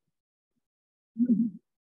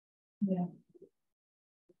 Yeah.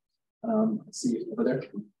 Let's see over there.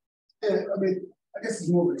 Yeah, I mean, I guess it's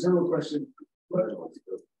more of a general question. But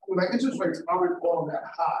like interest rates aren't all that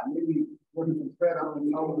high. Maybe working from Fed, I don't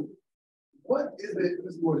know. What is it?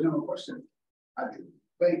 This is a more general question. I think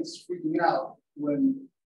banks freaking out when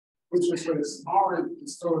interest rates aren't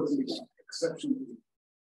historically exceptionally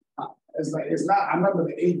high. It's like it's not. I remember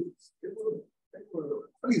the 80s. They were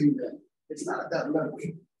crazy then. It's not at that level.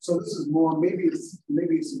 So this is more. Maybe it's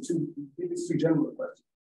too general a question.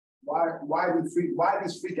 Why these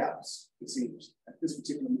freakouts? It seems at this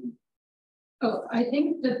particular moment. Oh, I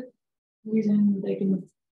think the reason they can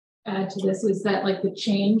add to this is that like the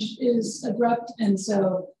change is abrupt, and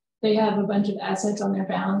so they have a bunch of assets on their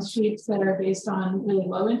balance sheets that are based on really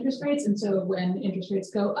low interest rates, and so when interest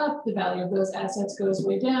rates go up, the value of those assets goes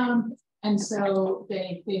way down, and so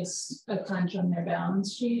they face a crunch on their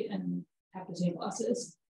balance sheet and have to take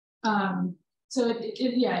losses. So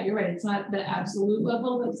yeah, you're right. It's not the absolute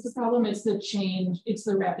level that's the problem. It's the change. It's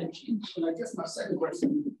the rapid change. And I guess my second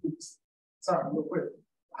question is, sorry, real quick.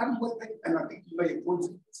 How do they, and I think you made a point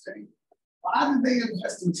to this thing, why did they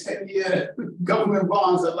invest in 10-year government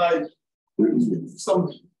bonds at like some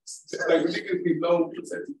like ridiculously low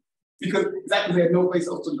percentage? Because exactly they had no place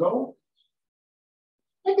else to go.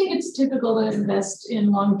 I think it's typical to invest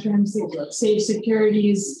in long-term safe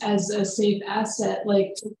securities as a safe asset.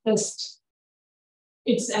 Like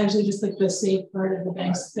it's actually just like the safe part of the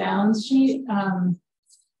bank's balance sheet.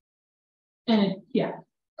 Yeah.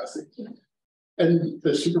 I see. And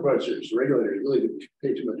the supervisors, regulators really didn't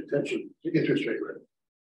pay too much attention to interest rate risk.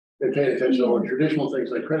 They paid attention to all the traditional things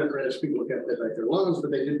like credit risk. People look at it like their loans, but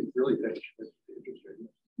they didn't really pay attention to interest rate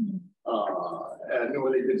risk. And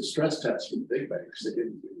when they did the stress tests for the big banks, they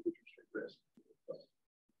didn't do interest rate risk.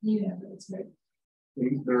 Yeah, that's right.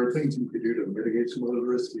 And there are things you could do to mitigate some of those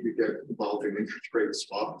risks. You could get involved in interest rate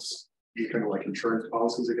swaps, you kind of like insurance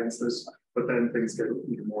policies against this, but then things get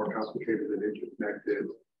even more complicated and interconnected.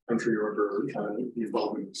 I'm sure you remember the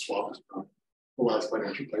involvement in swaps from the last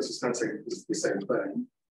financial crisis. Not saying it's the same thing,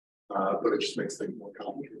 but it just makes things more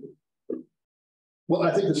complicated. Well,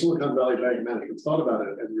 I think the Silicon Valley Bank management thought about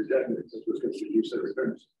it and rejected it because it was going to reduce their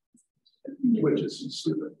returns, which is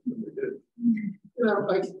stupid when they did. You know,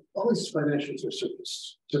 like all these financials are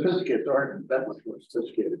sophisticated, aren't that much more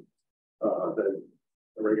sophisticated than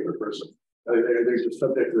a regular person. They're just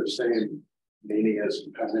subject to the same manias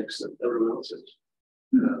and panics that everyone else is.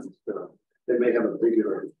 They may have a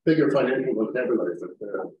bigger financial vocabulary, but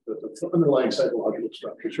the underlying psychological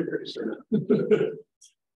structures are very similar.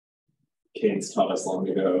 Keynes taught us long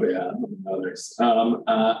ago, yeah, others.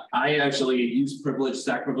 I actually use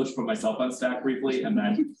stack privilege, put myself on stack briefly, and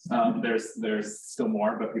then there's still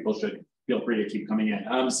more, but people should feel free to keep coming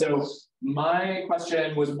in. So my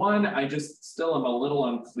question was one, I just still am a little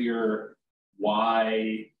unclear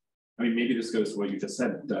why, I mean, maybe this goes to what you just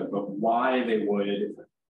said, Doug, but why they would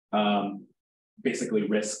basically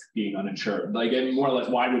risk being uninsured. Like, and more or less,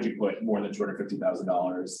 why would you put more than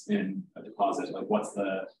 $250,000 in a deposit? Like, what's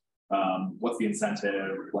the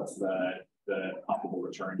incentive? What's the possible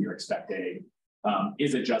return you're expecting?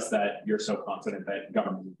 Is it just that you're so confident that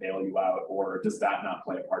government will bail you out, or does that not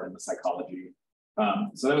play a part in the psychology?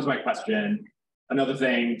 So that was my question. Another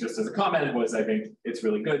thing, just as a comment, was I think it's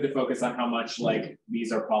really good to focus on how much like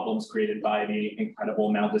these are problems created by the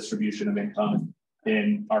incredible maldistribution of income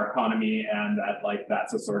in our economy, and that like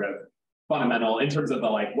that's a sort of fundamental in terms of the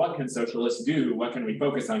like what can socialists do, what can we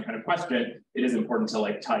focus on kind of question. It is important to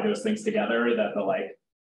like tie those things together, that the like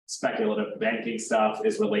speculative banking stuff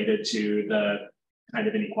is related to the kind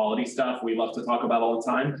of inequality stuff we love to talk about all the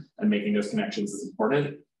time, and making those connections is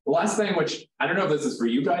important. The last thing, which I don't know if this is for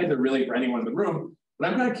you guys or really for anyone in the room, but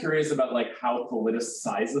I'm kind of curious about like how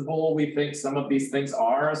politicizable we think some of these things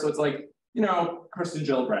are. So it's like, you know, Kirsten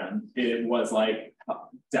Gillibrand, it was like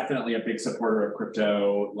definitely a big supporter of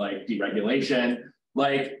crypto, like deregulation,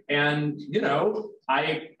 like, and you know,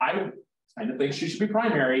 I kind of think she should be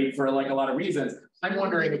primary for like a lot of reasons. I'm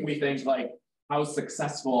wondering if we think like how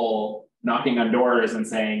successful knocking on doors and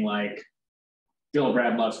saying like,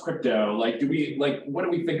 Gillibrand loves crypto. Like, what do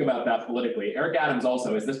we think about that politically? Eric Adams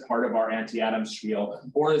also, is this part of our anti-Adams spiel,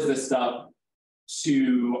 or is this stuff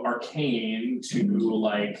too arcane to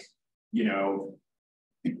like, you know,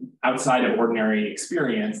 outside of ordinary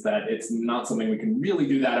experience, that it's not something we can really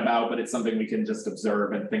do that about, but it's something we can just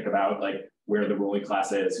observe and think about, like where the ruling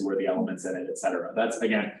class is, who are the elements in it, et cetera. That's,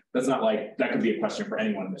 again, that's not like, that could be a question for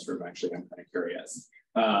anyone in this room, actually. I'm kind of curious.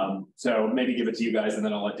 So maybe give it to you guys, and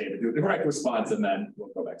then I'll let David do a direct response, and then we'll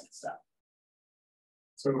go back to the staff.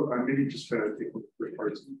 So maybe just to take the first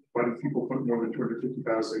part, why do people put more than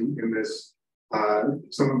 250,000 in this?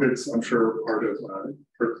 Some of it's, I'm sure, part of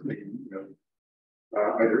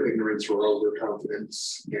either ignorance or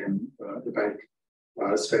overconfidence in the bank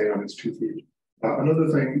staying on its 2 feet. Another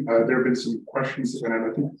thing, there have been some questions, and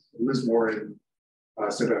I think Liz Warren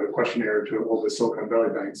sent out a questionnaire to all the Silicon Valley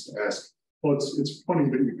banks to ask, well, it's funny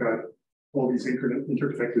that you've got all these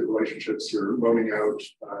interconnected relationships you're loaning out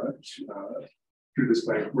through this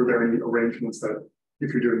bank. Were there any arrangements that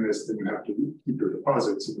if you're doing this, then you have to keep your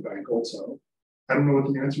deposits in the bank also? I don't know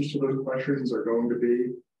what the answers to those questions are going to be,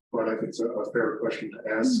 but I think it's a fair question to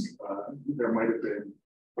ask. There might have been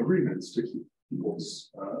agreements to keep people's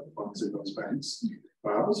funds in those banks.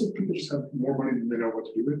 Also, people just have more money than they know what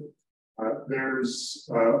to do with.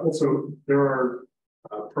 There are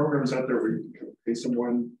programs out there where you can kind of pay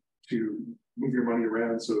someone to move your money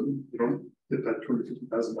around so you don't hit that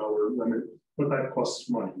 $250,000 limit, but that costs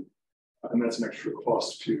money. And that's an extra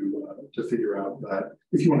cost to figure out that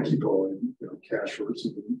if you want to keep all in cash or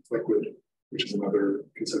something liquid, which is another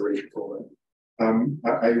consideration for all that.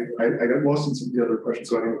 I got lost in some of the other questions,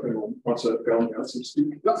 so I don't know if anyone wants to bail me out, so to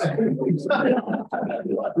speak. No, I think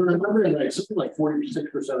remembering right, something like 46%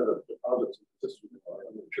 of the deposits in the system are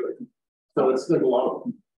uninsured. So it's like a lot of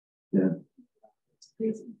them. Yeah. It's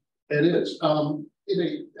crazy. It is.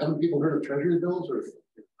 Haven't people heard of treasury bills? Or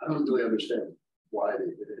I don't really understand why they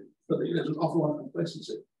did it. But there's an awful lot of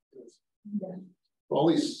complacency. Yeah. All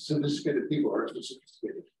these sophisticated people are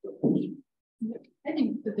sophisticated. I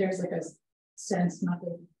think that there's like a sense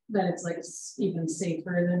that it's like even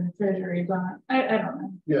safer than a treasury bond. I don't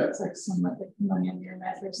know. Yeah. It's like somewhat like money under your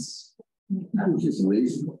mattress. Just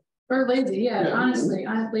lazy. Or lazy, yeah. Honestly,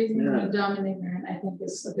 lazy and dumb and ignorant, I think,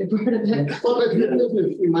 is a big part of it. Well, if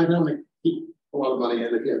you might not keep a lot of money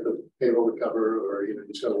in, if you have to payroll to cover, or you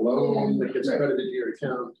just got a loan that gets credited to your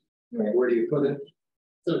account. Right. Where do you put it?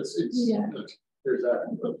 So it's there's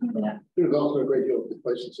that. Yeah. There's also a great deal of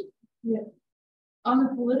complacency. Yeah. On the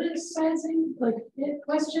politicizing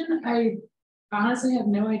question, I honestly have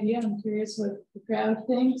no idea. I'm curious what the crowd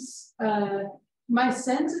thinks. My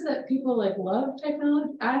sense is that people love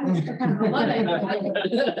technology. I'm kind of a Luddite. My sense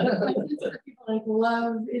is that people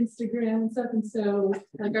love Instagram and stuff, and so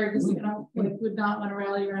are just would not want to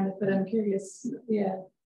rally around it. But I'm curious. Yeah.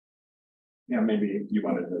 Yeah, maybe you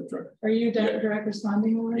wanted to direct. Are you direct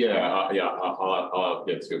responding? Or I'll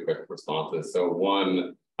give two quick responses. So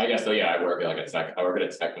one, I guess, so yeah, I work at a tech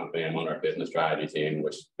company. I'm on our business strategy team,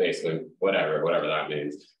 which basically whatever that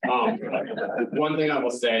means. One thing I will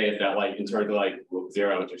say is that in terms of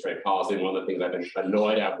zero interest rate policy, one of the things I've been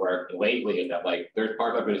annoyed at work lately is that there's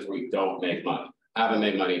part of it is where we don't make money. I haven't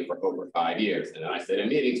made money for over 5 years. And then I sit in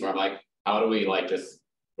meetings where I'm like, how do we just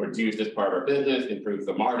reduce this part of our business, improve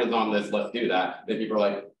the margins on this, let's do that. Then people are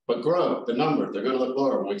like, but growth, the numbers, they're going to look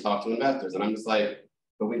lower when we talk to investors. And I'm just like,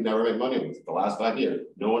 but we've never made money with the last 5 years.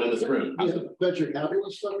 No one in this room. Venture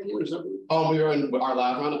capitalist funding or something? We were in our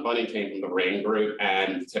last round of funding came from the Ring Group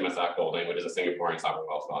and Timosak Holding, which is a Singaporean sovereign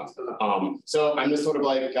wealth fund. So I'm just sort of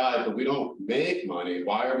like, guys, if we don't make money,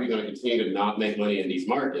 why are we going to continue to not make money in these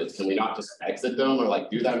markets? Can we not just exit them or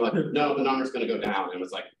do that? I'm no, the number's going to go down. And it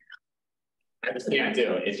was I just can't do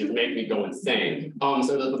it. It just makes me go insane.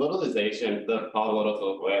 So the politicization, the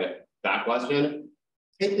political way, that question,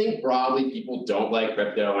 I think broadly people don't like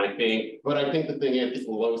crypto. And I think the thing is it's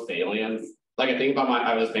low salience. I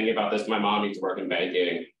was thinking about this. My mom used to work in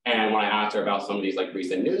banking. And when I asked her about some of these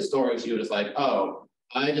recent news stories, she was just like, oh,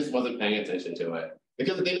 I just wasn't paying attention to it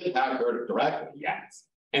because it didn't impact her directly yet.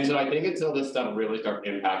 And so I think until this stuff really starts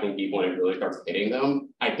impacting people and it really starts hitting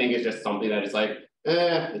them, I think it's just something that is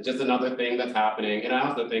it's just another thing that's happening. And I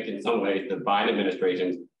also think in some ways the Biden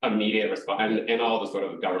administration's immediate response and all the sort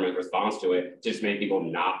of government response to it just made people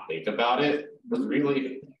not think about it was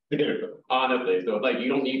really honestly. So you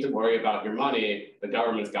don't need to worry about your money, the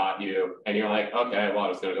government's got you, and you're like, okay, well,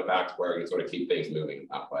 I'm just gonna go back to work and sort of keep things moving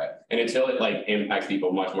that way. And until it impacts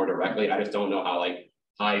people much more directly, I just don't know how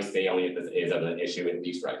high salient this is as an issue, at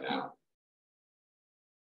least right now.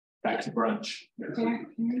 Back to brunch. Yeah, go ahead.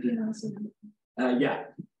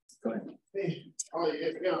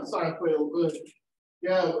 Yeah, sorry for it.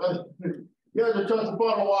 Good. The trust of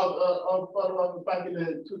Barnard back in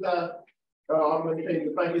the 2000. I'm going to say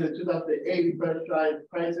back in the 2008 franchise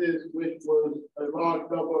crisis, which was a large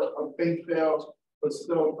number of bank fails, but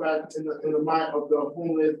still back in the mind of the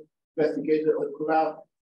homeless investigation of the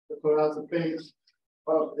collapse of banks.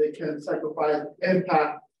 They can sacrifice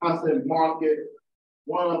impact constant market.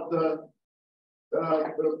 One of the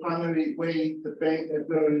primary ways the bank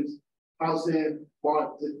influence housing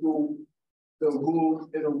market is through the rules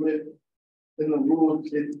in the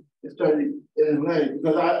rules it started in land.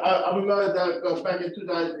 Because I remember that back in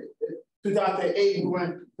 2008 we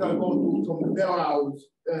went to go through some bailouts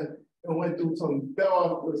and went through some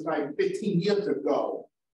bailouts. It was 15 years ago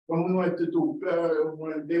when we went to do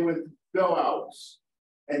when they went to bailouts.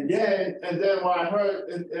 And then what I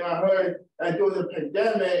heard that during the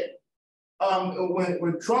pandemic,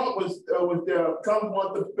 when Trump was there, Trump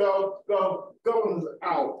wanted to bail governments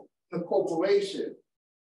out, the corporation.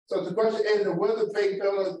 So the question is, whether the bank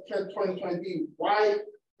failure can 2020, why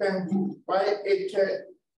it can't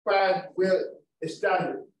find where it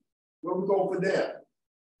started? Where we go from there?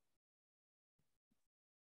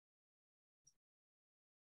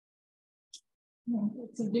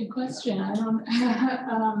 It's a big question. I don't.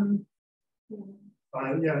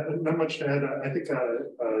 Yeah, not much to add. I think I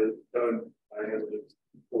had lived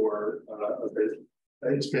for a bit.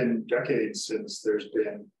 It's been decades since there's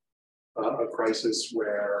been a crisis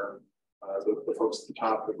where the folks at the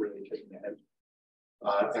top have really taken the hit,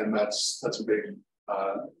 and that's a big.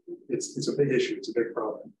 It's a big issue. It's a big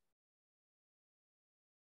problem.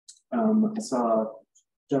 I saw a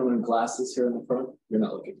gentleman in glasses here in the front. You're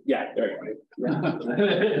not looking. Yeah, there you go. Yeah.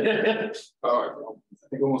 All right.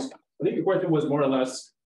 I think the question was more or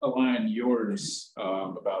less aligned yours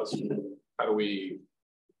about how do we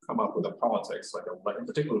come up with a politics,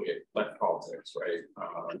 particularly left politics, right?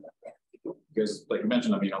 Because like you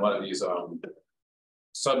mentioned, a lot of these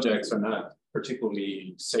subjects are not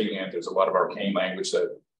particularly salient. There's a lot of arcane language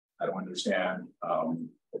that I don't understand,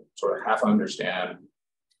 sort of half understand.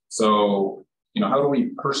 So, how do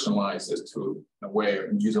we personalize this to a way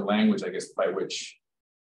and use a language, I guess, by which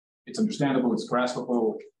it's understandable, it's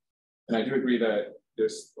graspable. And I do agree that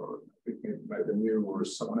this, or I think it might have been you or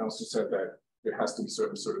someone else who said that there has to be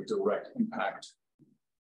sort of direct impact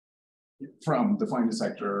from the finance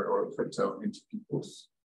sector or crypto into people's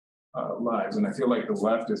lives. And I feel like the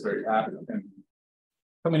left is very apt and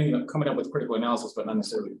coming up with critical analysis, but not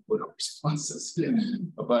necessarily political responses.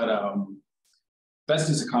 But that's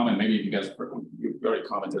just a comment. Maybe you guys you already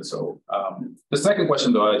commented. So the second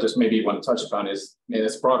question, though, I just maybe want to touch upon is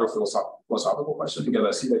it's a broader philosophical question, because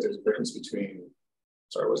I see that there's a difference between,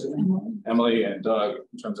 sorry, was it Emily and Doug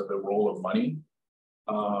in terms of the role of money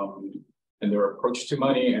and their approach to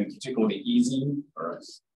money, and particularly easing or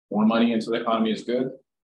more money into the economy is good.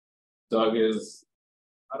 Doug is,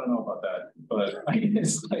 I don't know about that, but I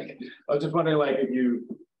guess like I was just wondering, like, if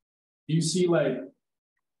you see like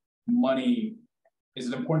money, is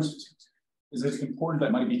it important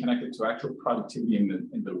that money be connected to actual productivity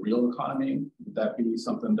in the real economy? Would that be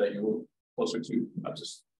something that you're closer to? Not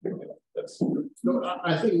just that's no,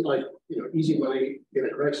 I think like easy money in a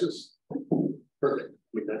crisis, perfect.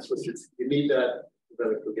 I mean that's what you need that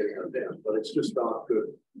for getting out of debt, but it's just not good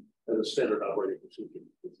as a standard operating procedure.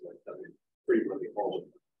 It's like having free money all the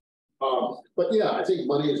time. But yeah, I think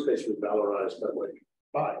money is basically valorized by what you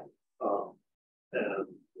buy, and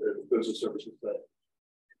goods and services that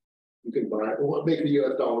you can buy. What makes the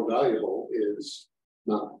U.S. dollar valuable is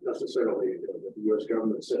not necessarily that the U.S.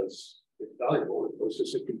 government says it's valuable. It's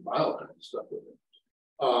just it can buy all kinds of stuff with it.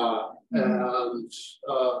 And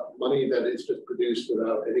money that is just produced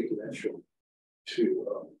without any connection to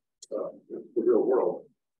the real world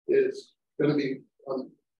is going to be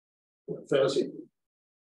fantasy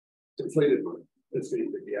inflated money. It's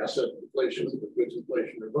the asset inflation, the goods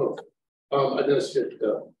inflation, or both. I noticed it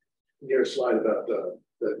near a slide about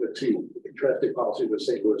the two contrasting policies of the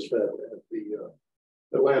St. Louis Fed and the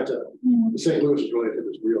Atlanta. The St. Louis is related to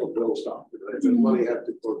this real bill stock, right? And money had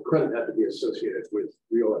to, or credit had to be associated with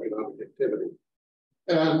real economic activity.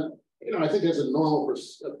 And I think as a normal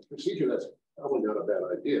procedure, that's probably not a bad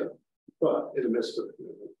idea. But in the midst of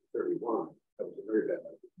 31, that was a very bad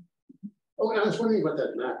idea. Oh, and I was wondering about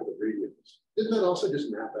that map of ingredients. Isn't that also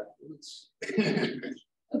just map affluence?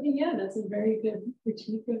 Okay, yeah, that's a very good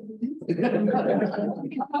critique of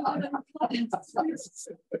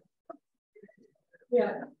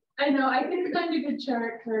yeah, I know. I can find a good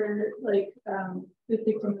chart for like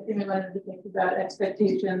depicting the thing I wanted to think about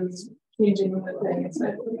expectations changing the thing. It's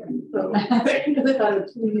like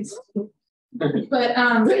please. But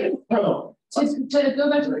to go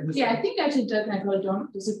back to yeah, I think actually Doug and I probably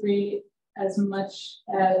don't disagree as much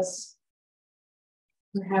as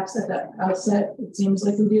perhaps at the outset it seems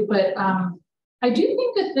like we do, but I do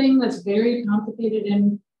think the thing that's very complicated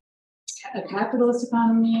in a capitalist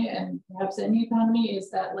economy and perhaps any economy is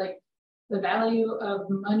that like the value of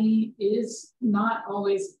money is not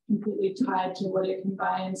always completely tied to what it can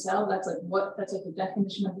buy and sell. That's like the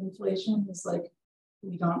definition of inflation is like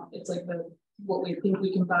it's like what we think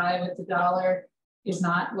we can buy with the dollar is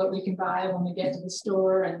not what we can buy when we get to the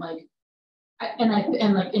store, and like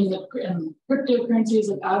cryptocurrency is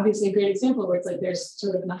like obviously a great example where it's like there's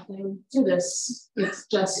sort of nothing to this. It's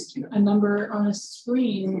just a number on a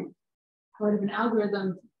screen, part of an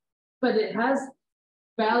algorithm, but it has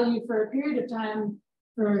value for a period of time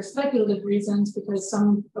for speculative reasons because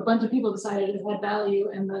a bunch of people decided it had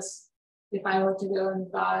value, and thus if I were to go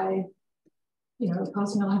and buy, it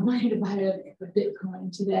costs me a lot of money to buy a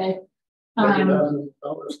Bitcoin today.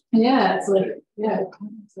 Yeah, it's like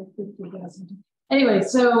 50,000. Anyway,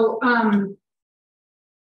 so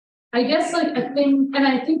I guess like a thing, and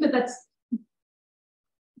I think that's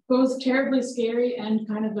both terribly scary and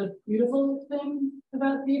kind of a beautiful thing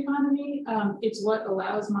about the economy. It's what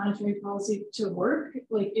allows monetary policy to work.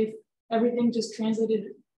 Like if everything just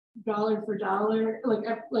translated dollar for dollar,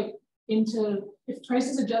 if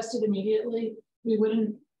prices adjusted immediately, we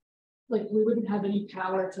wouldn't have any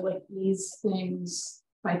power to like ease things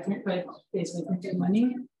by basically printing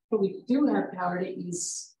money, but we do have power to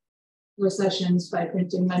ease recessions by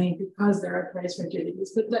printing money because there are price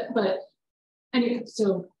rigidities. But anyway,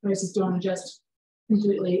 so prices don't adjust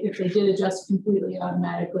completely. If they did adjust completely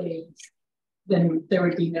automatically, then there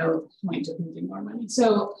would be no point to printing more money.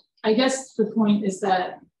 So I guess the point is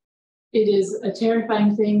that it is a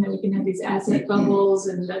terrifying thing that we can have these asset bubbles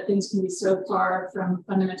and that things can be so far from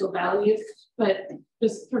fundamental value. But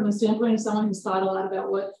just from the standpoint of someone who's thought a lot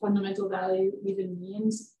about what fundamental value even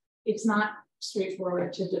means, it's not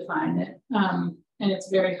straightforward to define it. And it's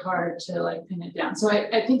very hard to like pin it down. So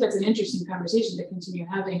I think that's an interesting conversation to continue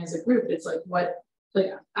having as a group. It's like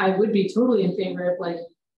I would be totally in favor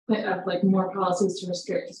of more policies to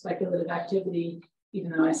restrict speculative activity,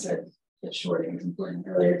 even though I said that shorting is important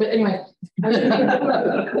earlier. But anyway, I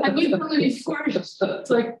would probably be for it's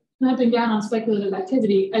like clamping down on speculative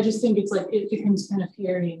activity. I just think it's like it becomes kind of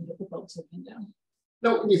hairy and difficult to pin down.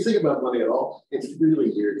 No, when you think about money at all, it's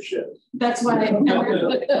really weird shit. That's why I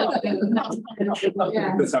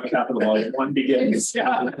yeah. That's how capital one begins.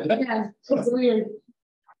 Yeah. Yeah, it's weird.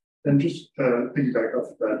 And just piggyback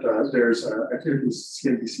off that, there's I think it was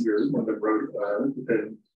CNBC or one that wrote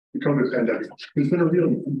the COVID pandemic. There's been a real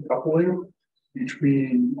decoupling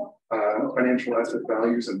between financial asset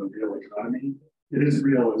values and the real economy. It is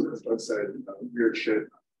real, as Doug said, weird shit.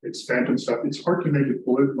 It's phantom stuff. It's hard to make it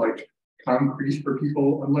bullet like concrete for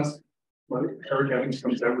people unless like Eric Evans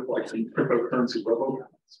comes out with like some cryptocurrency robo.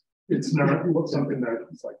 It's not something that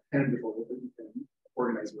is like tangible that you can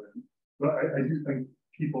organize around. But I do think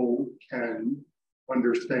people can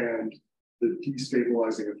understand the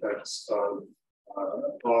destabilizing effects of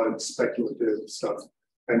odd speculative stuff,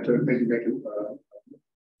 and to maybe make it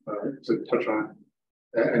to touch on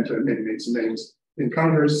and to maybe make some names in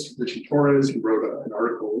Congress. Richie Torres, who wrote an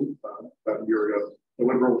article about a year ago, the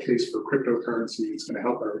liberal case for cryptocurrency is going to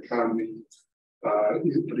help our economy,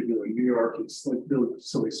 particularly in New York. It's like really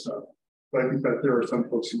silly stuff. But I think that there are some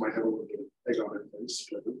folks who might have a little bit of egg on their face.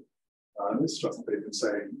 This stuff that they've been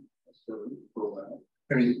saying for a while.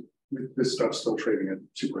 I mean, with this stuff still trading at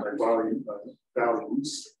super high volume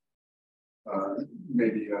values,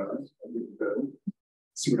 maybe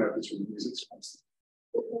see what happens with the music space.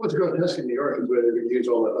 What's grotesque in New York is where they can use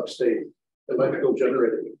all that upstate electrical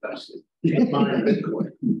generating capacity to mine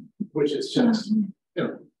Bitcoin, which is just,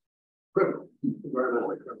 criminal,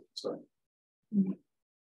 environmentally criminal. So.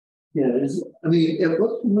 Yeah, I mean, at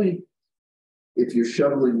what point, if you're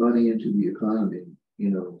shoveling money into the economy,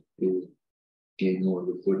 to gain more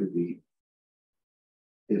liquidity,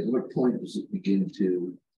 at what point does it begin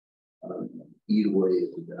to eat away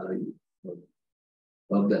at the value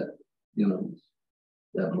of that,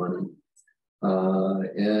 that money?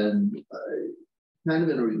 And kind of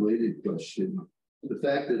in a related question, the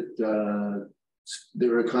fact that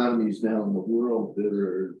there are economies now in the world that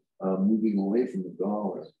are moving away from the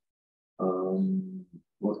dollar.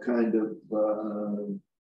 What kind of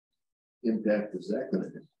impact is that going to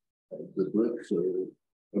have? The BRICS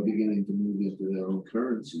are beginning to move into their own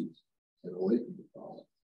currencies and away from the dollar.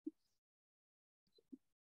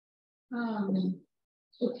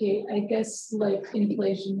 Okay, I guess like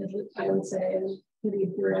inflation is, I would say, a pretty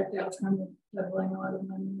direct outcome of shoveling a lot of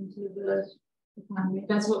money into the economy.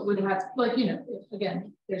 That's what would have, like, if,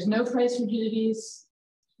 again, there's no price rigidities,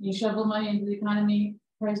 you shovel money into the economy,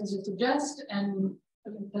 prices just adjust, and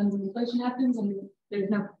tons of inflation happens, and there's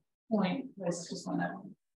no point, prices just went up.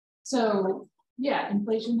 So yeah,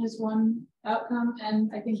 inflation is one outcome,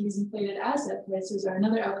 and I think these inflated asset prices are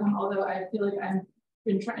another outcome, although I feel like I've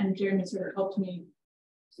been trying, and Jeremy sort of helped me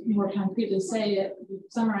more concretely say it,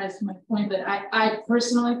 summarized my point, that I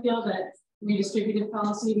personally feel that redistributive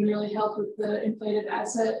policy would really help with the inflated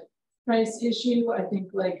asset price issue. I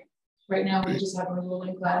think like right now we just have a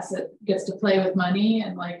ruling class that gets to play with money,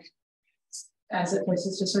 and like asset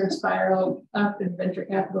prices just sort of spiral up, and venture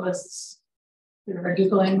capitalists are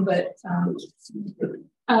giggling, but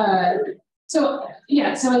so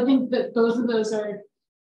yeah, so I think that both of those are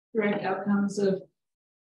direct outcomes of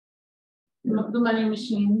the money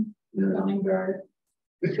machine, Barnard.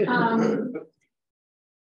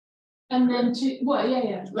 And then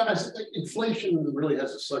inflation really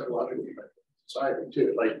has a psychological effect on society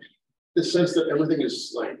too. Like the sense that everything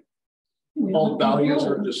is like all values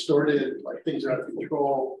are distorted, like things are out of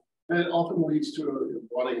control, and it often leads to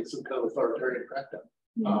wanting some kind of authoritarian crackdown.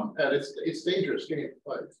 And it's dangerous game to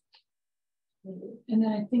play. And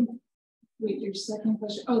then I think, wait, your second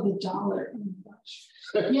question. Oh, the dollar. Oh my gosh.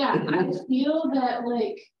 Yeah, I feel that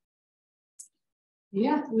like,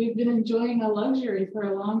 yeah, we've been enjoying a luxury for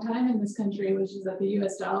a long time in this country, which is that the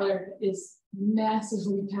US dollar is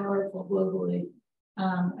massively powerful globally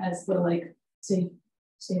as the like safe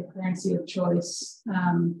currency of choice.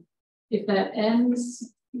 If that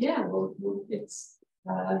ends, yeah, well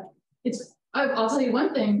I'll tell you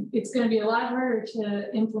one thing, it's going to be a lot harder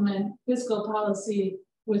to implement fiscal policy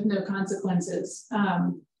with no consequences.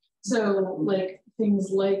 So like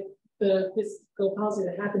things like the fiscal policy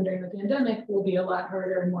that happened during the pandemic will be a lot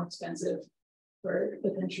harder and more expensive for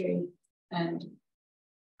the country, and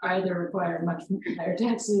either require much higher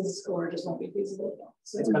taxes or just won't be feasible at all.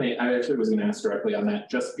 So it's funny, I actually was going to ask directly on that,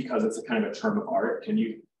 just because it's a kind of a term of art. Can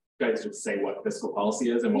you guys just say what fiscal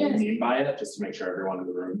policy is and what we mean by it, just to make sure everyone in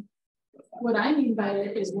the room? What I mean by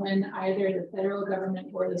it is when either the federal government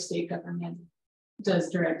or the state government does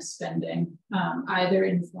direct spending, either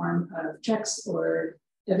in the form of checks or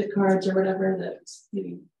debit cards or whatever that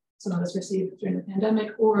some of us received during the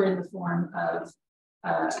pandemic, or in the form of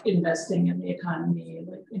investing in the economy,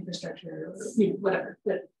 like infrastructure, or, whatever,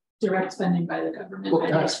 but direct spending by the government, Well,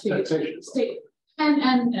 by the state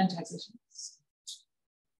and taxation.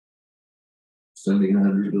 Sending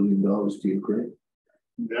 $100 billion to Ukraine.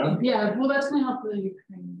 Yeah. Yeah, well, that's gonna help the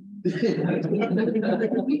Ukraine.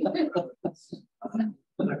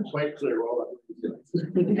 Not quite clear all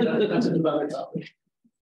that. That's another topic.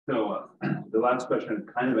 So the last question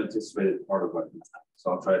kind of anticipated part of what,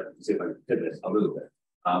 so I'll try to see if I can pivot a little bit.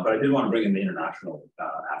 But I did want to bring in the international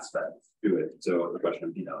aspect to it. So the question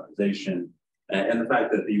of de-dollarization and the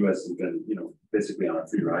fact that the US has been, basically on a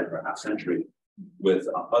free ride for a half century with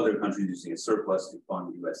other countries using a surplus to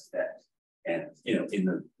fund US debt. And, in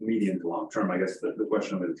the medium to long term, I guess the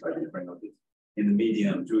question I'm going to try to bring up is in the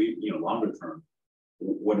medium to, longer term,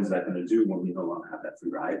 what is that going to do when we no longer have that free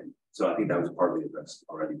ride? So I think that was partly addressed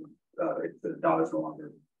already. If the dollar is no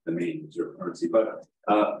longer the main reserve currency, but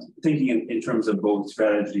thinking in terms of both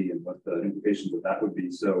strategy and what the implications of that would be.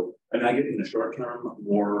 So, and I get in the short term,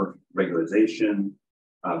 more regularization,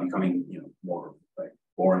 becoming, more like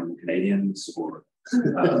boring Canadians or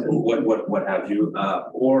what have you,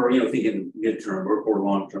 or thinking midterm or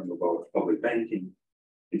long term about public banking,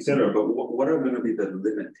 etc. But what are going to be the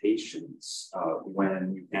limitations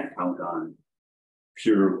when you can't count on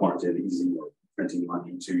pure quantitative easing or printing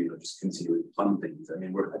money to just continue to fund things? I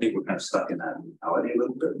mean, I think we're kind of stuck in that mentality a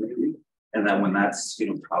little bit, maybe, and that when that's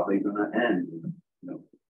probably going to end,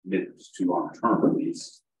 mid to long term at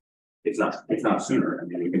least, if not sooner. I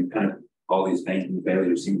mean, we can kind of all these banking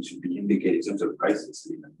failures seem to be indicating some sort of crisis.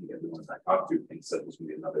 I mean, I think everyone I talk to thinks that there's going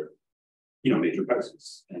to be another, major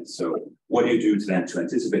crisis. And so, what do you do to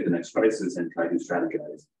anticipate the next crisis and try to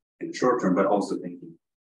strategize in the short term, but also thinking,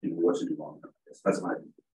 what to do long term? That's my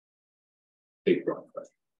big broad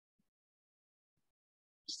question.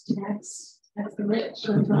 That's the rich.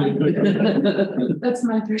 That's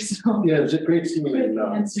my personal. Yeah, there's a great scene in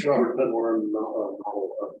Robert Penmore novel,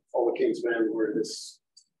 All the King's Men, where the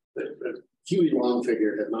Huey Long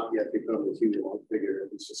figure had not yet become the Huey Long figure,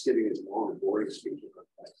 and he's just giving his long, boring speech about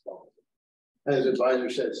tax policy. And his advisor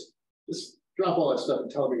says, just drop all that stuff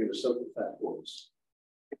and tell me you're going to soak the fat boys.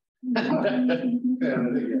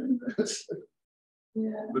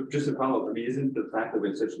 Yeah. But just to follow up, I mean, isn't the fact that we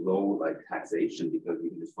have such low taxation because we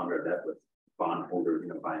can just fund our debt with bondholders,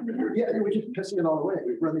 buying better? Yeah, we're just pissing it all away.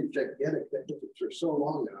 We've run these gigantic deficits for so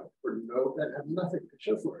long now that have nothing to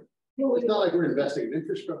show for it. It's not like we're investing in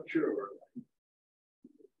infrastructure or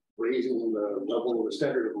raising the level of the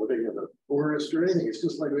standard of living of the poorest or anything. It's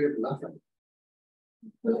just like we have nothing.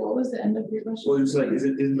 What was the end of your question? Well, it's like,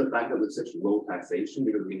 isn't the fact that there's such low taxation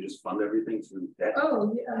because we can just fund everything through debt?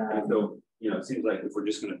 Oh, yeah. And so, it seems like if we're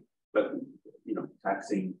just going to, but,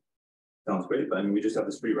 taxing sounds great, but I mean, we just have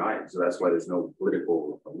this free ride. So that's why there's no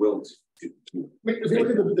political will to. If you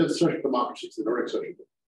look at the social democracies, the Nordic social democracies,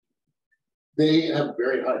 they have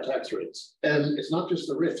very high tax rates. And it's not just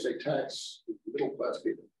the rich, they tax middle class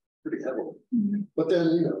people pretty heavily. Mm-hmm. But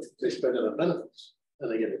then, they spend it on benefits and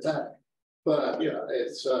they get it back. But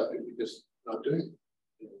it's we're just not doing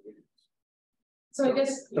it. So I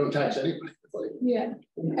guess don't tax anybody. Yeah,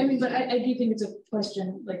 I mean, but I do think it's a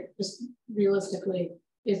question, like just realistically,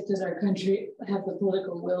 does our country have the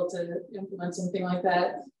political will to implement something like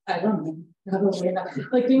that? I don't know, probably not.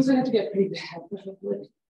 Like things would have to get pretty bad, probably.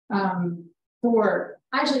 I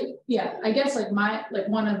guess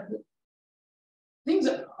one of the things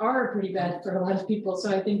that are pretty bad for a lot of people. So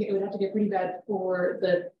I think it would have to get pretty bad for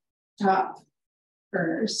the top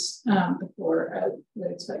earners before I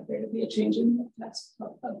would expect there to be a change in tax, a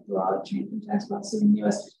broad change in tax policy in the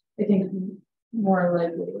US. I think more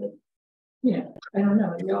likely, I don't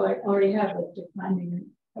know, we already have declining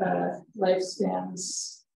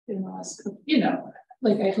lifespans in the last, I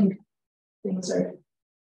think things are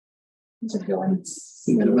going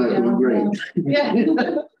down. Yeah.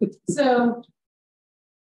 So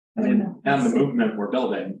and the movement we're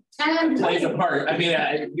building plays a part. I mean,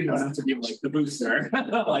 not to be like the booster. I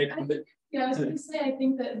was going to say, I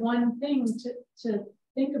think that one thing to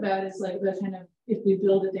think about is like the kind of if we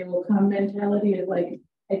build it, they will come mentality of I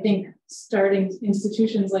think starting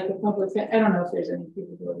institutions like the public. I don't know if there's any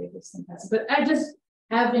feasibility of this thing passing, but I just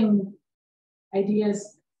having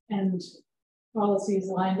ideas and policies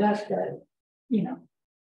lined up that can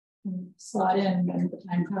slot in when the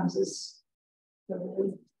time comes is a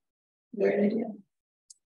really great idea.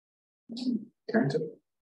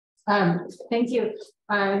 Thank you.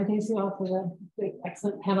 And thanks you all for the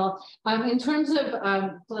excellent panel. In terms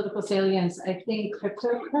of political salience, I think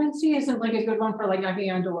cryptocurrency isn't like a good one for like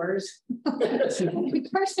knocking on doors.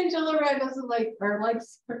 Carson Gillibrand doesn't like or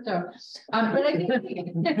likes crypto. But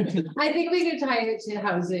I think we could tie it to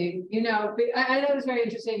housing. You know, I thought it was very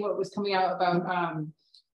interesting what was coming out about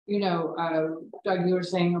you know, Doug, you were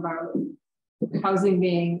saying about housing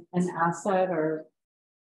being an asset or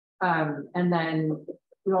and then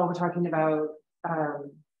we all were talking about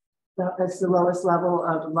that's the lowest level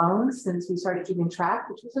of loans since we started keeping track,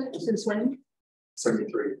 which was it since when?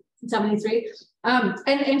 73. 73.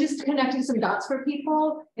 And just connecting some dots for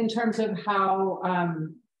people in terms of how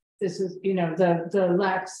this is, you know, the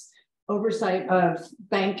lax oversight of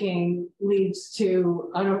banking leads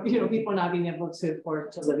to, you know, people not being able to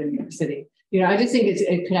afford to live in New York City. You know, I just think it's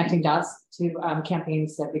connecting dots to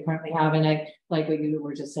campaigns that we currently have. And I like what you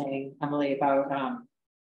were just saying, Emily, about,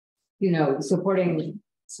 you know,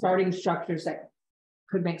 starting structures that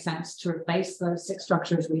could make sense to replace the 6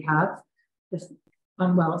 structures we have, the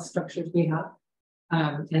unwell structures we have.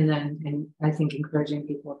 And I think encouraging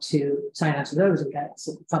people to sign up to those and get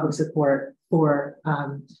some public support for,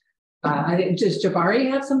 I think, does Jabari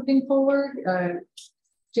have something forward?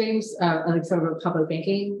 James, like sort of a public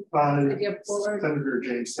banking idea forward? Senator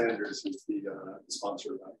James Sanders is the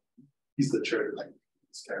sponsor of that. He's the chair of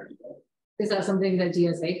this carrying that. Is that something that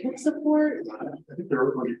DSA can support? I think they're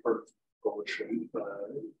already part of the coalition,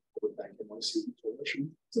 with Bank NYC coalition.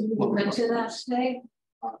 Did we mention that today?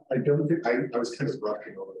 I don't think I was kind of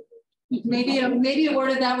rushing over it. Maybe a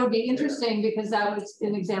word of that would be interesting because that was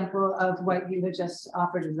an example of what you had just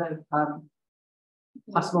offered as a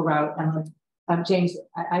possible route. And James,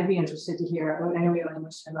 I'd be interested to hear. I know we don't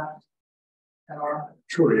much time left.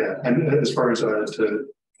 Sure, yeah. And as far as to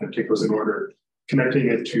kind of take those in order, connecting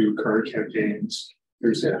it to current campaigns,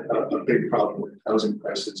 there's a big problem with housing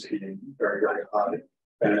prices being very, very high.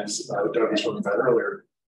 And as Doug was talking about earlier,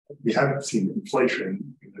 we haven't seen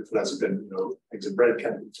inflation, if it hasn't been, you know, eggs and bread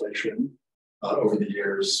kind of inflation over the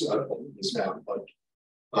years, this now, but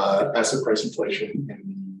asset price inflation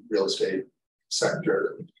in the real estate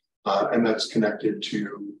sector. And that's connected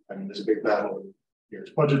to, I mean, there's a big battle in the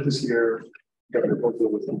year's budget this year. Governor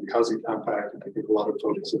Hochul with the housing compact. I think a lot of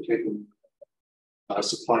folks have taken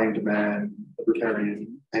supply and demand,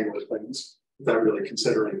 libertarian angle of things, without really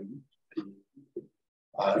considering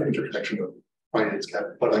the interconnection of finance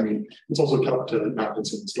capital. But I mean, it's also tough to knock on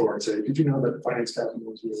someone's door and say, did you know that finance capital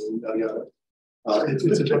was really yada yada?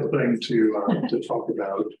 It's a tough thing to talk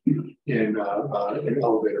about in an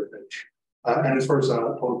elevator pitch. And as far as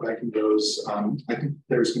public banking goes, I think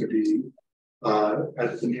there's going to be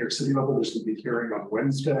at the New York City level, there's going to be a hearing on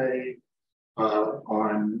Wednesday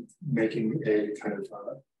on making a kind of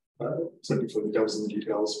something for the devils in the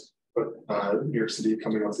details, but New York City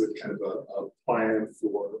coming up with kind of a plan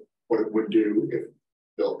for what it would do if the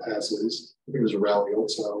bill passes. I think there's a rally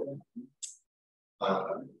also,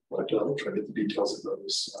 but we'll try to get the details of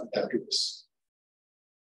those after this.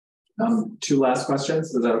 2 last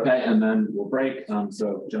questions, is that okay? And then we'll break.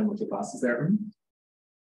 So John with the glasses there.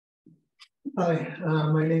 Hi,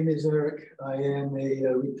 my name is Eric. I am a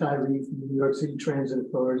retiree from the New York City Transit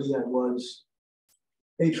Authority. I was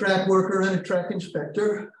a track worker and a track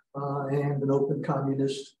inspector and an open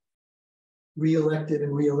communist, re-elected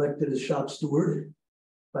as shop steward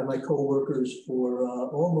by my co-workers for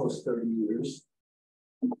almost 30 years.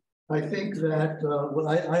 I think that, well,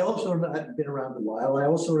 I also have been around a while. I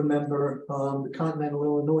also remember the Continental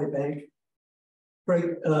Illinois Bank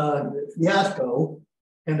fiasco.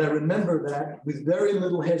 And I remember that with very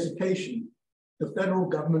little hesitation, the federal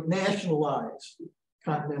government nationalized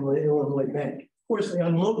Continental Illinois Bank. Of course, they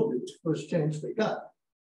unloaded it the first chance they got,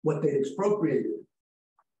 what they expropriated.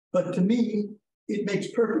 But to me, it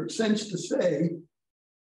makes perfect sense to say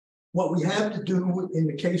what we have to do in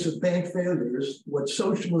the case of bank failures, what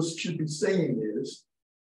socialists should be saying is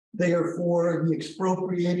they are for the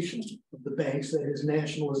expropriation of the banks, that is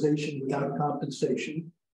nationalization without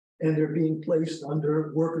compensation, and they're being placed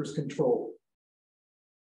under workers' control.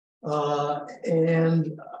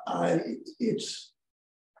 It's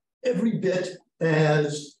every bit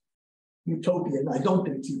as utopian. I don't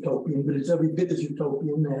think it's utopian, but it's every bit as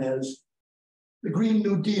utopian as the Green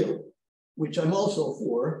New Deal, which I'm also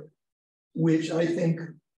for, which I think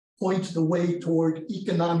points the way toward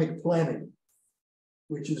economic planning,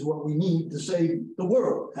 which is what we need to save the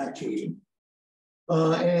world, actually.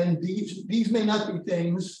 And these may not be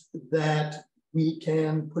things that we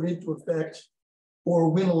can put into effect or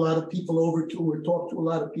win a lot of people over to or talk to a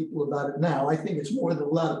lot of people about it now. I think it's more than a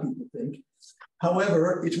lot of people think.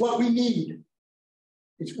 However, it's what we need.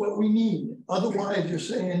 It's what we need. Otherwise, you're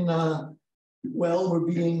saying, well, we're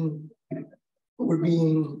being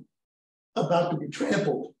about to be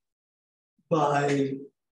trampled by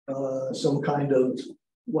some kind of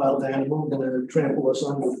wild animal going to trample us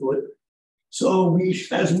underfoot. So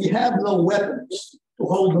as we have no weapons to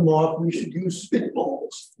hold them off, we should use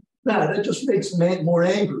spitballs. Now, that just makes men more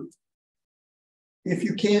angry. If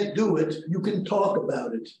you can't do it, you can talk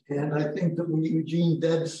about it. And I think that what Eugene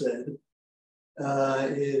Debs said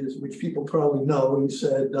which people probably know, he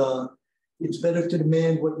said, it's better to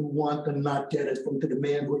demand what you want than not get it than to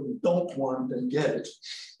demand what you don't want and get it.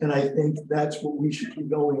 And I think that's what we should be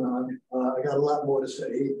going on. I got a lot more to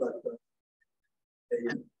say, but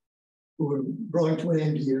we're drawing to an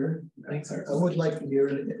end here. Thanks, I would like to hear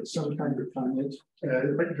some kind of comment.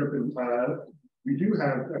 If I can jump in, we do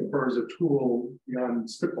have, as far as a tool beyond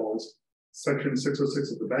spitballs, Section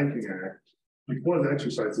 606 of the Banking Act, which was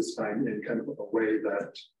exercised this time in kind of a way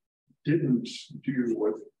that didn't do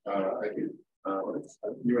what I think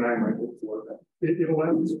you and I might look for. It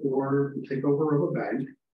allows for the takeover of a bank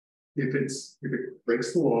if it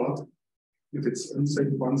breaks the law, if it's unsafe,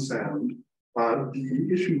 unsound. The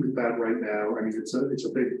issue with that right now, I mean, it's a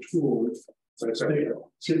big tool. It's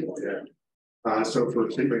so for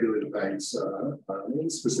state regulated banks,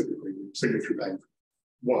 specifically Signature Bank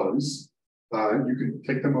was, you can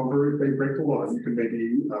take them over if they break the law. You can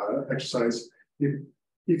maybe exercise,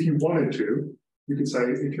 if you wanted to, you can say,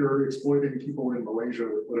 if you're exploiting people in Malaysia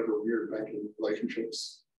with whatever weird banking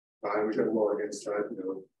relationships, we've got a law against that,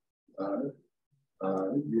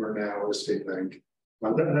 you are now a state bank.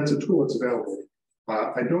 That's a tool that's available.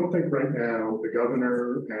 I don't think right now the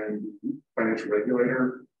governor and financial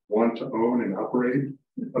regulator want to own and operate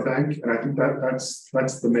a bank. And I think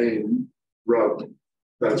that's the main rub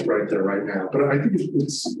that's right there right now. But I think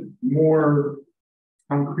it's more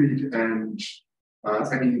concrete and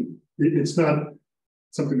I mean, it's not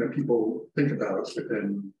something that people think about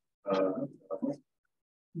within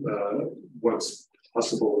what's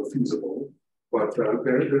possible or feasible, but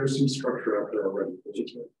there's some structure out there already.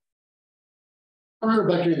 I remember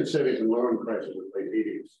back during the savings and loan crisis in the late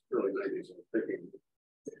 80s, early 90s, I was thinking,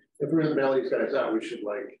 if we're going to bail these guys out, we should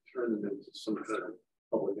like turn them into some kind of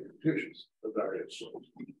public institutions of various sorts.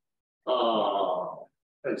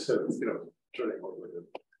 Instead of, turning over to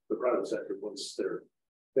the private sector once they're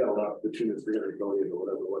bailed out the 200 to 300 billion or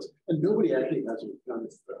whatever it was. And nobody actually has an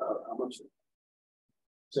account for how much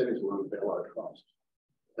savings and loan bailout cost.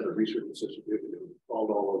 And a research assistant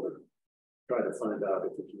crawled all over, trying to find out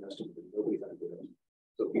if it's an estimate. Nobody had it.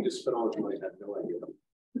 So he just spent all his money, had no idea.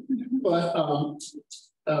 But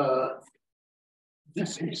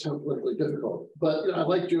this seems so politically difficult. But I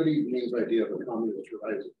like Jody Bean's idea of a communist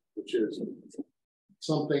horizon, which is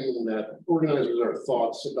something that organizes our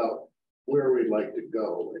thoughts about where we'd like to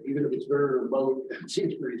go. And even if it's very remote, it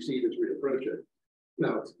seems pretty easy as we approach it.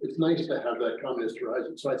 Now, it's nice to have that communist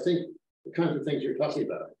horizon. So I think the kinds of things you're talking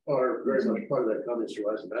about are very much part of that communist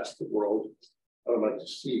horizon. That's the world I would like to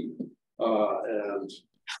see. And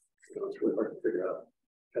it's really hard to figure out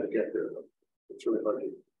how to get there. It's really hard to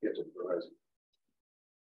get to the horizon.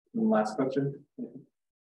 Last question.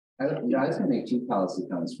 I was going to make two policy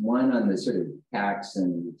comments. One on the sort of tax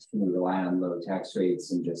and rely on low tax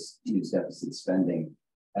rates and just use deficit spending.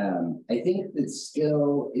 I think that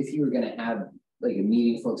still, if you were going to have like a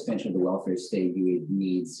meaningful expansion of the welfare state, you would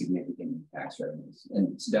need significant tax revenues.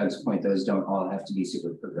 And to Doug's point, those don't all have to be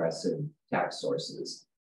super progressive tax sources.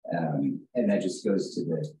 And that just goes to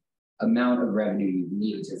the amount of revenue you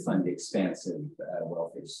need to fund expansive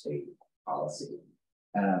welfare state policy.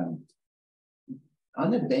 On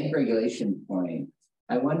the bank regulation point,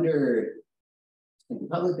 I wonder, the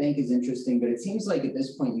public bank is interesting, but it seems like at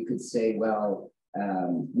this point you could say, well,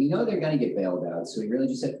 we know they're going to get bailed out, so we really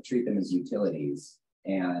just have to treat them as utilities.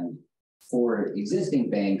 And for existing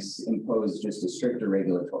banks, impose just a stricter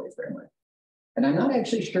regulatory framework. And I'm not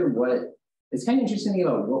actually sure what, it's kind of interesting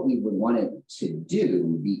about what we would want it to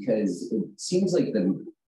do, because it seems like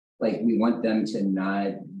we want them to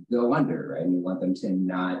not go under, right? And we want them to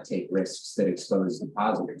not take risks that expose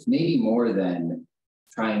depositors, maybe more than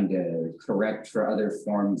trying to correct for other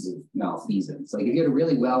forms of malfeasance. Like if you had a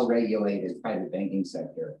really well-regulated private banking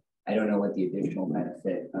sector, I don't know what the additional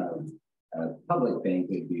benefit of a public bank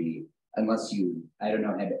would be, unless you, I don't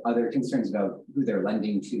know, had other concerns about who they're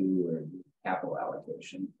lending to or capital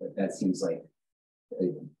allocation. But that seems like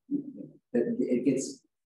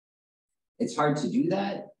it's hard to do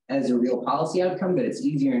that as a real policy outcome, but it's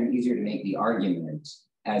easier and easier to make the argument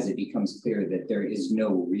as it becomes clear that there is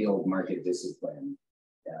no real market discipline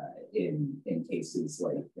in cases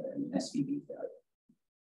like an SVB failure.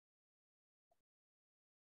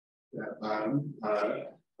 I'm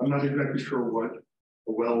not exactly sure what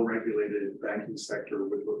a well-regulated banking sector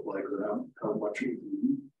would look like, or how much it would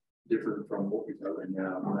be different from what we've got right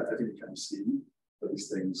now. I think we kind of see how these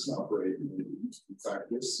things operate in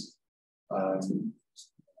practice.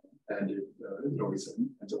 And it always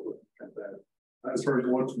ends up looking kind of bad. As far as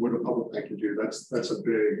what would a public bank can do, that's a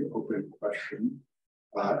big open question.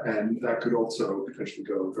 And that could also potentially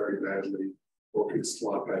go very badly, or could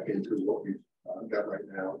slot back into what we've got right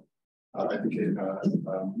now. I think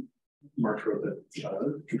Mark wrote that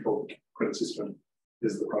controlled credit system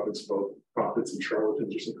is the profits and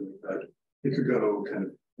charlatans or something like that. It could go kind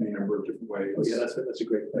of any number of different ways. Oh, yeah, that's a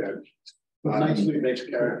great point. Nicely makes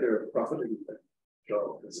character of profiting.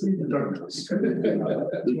 There's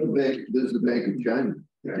the Bank of China.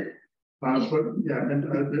 Yeah. But yeah, and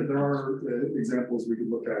there are examples we could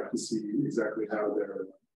look at to see exactly how they're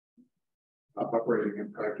operating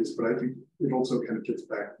in practice. But I think it also kind of gets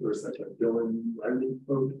back, there's that Bill and Riley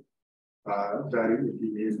quote, that it would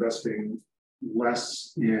be investing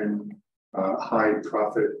less in high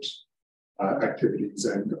profit activities.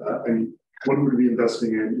 And what we would be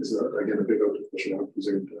investing in is, again, a big open question. I'm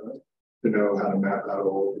presumed to know how to map out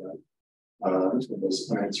all of that,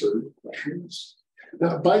 those unanswered questions.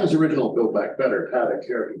 Now, Biden's original Build Back Better had a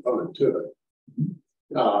care component to it.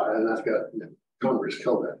 And that's got, Congress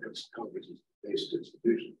killed that because Congress is a based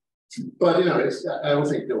institution. But, I don't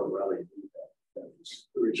think Bill and Riley knew that was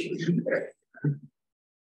originally there.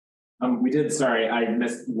 We did, sorry, I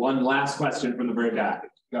missed one last question from the very back.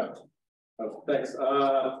 Go. Oh, thanks.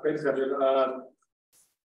 Great discussion.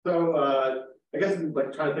 I guess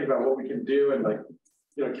like trying to think about what we can do, and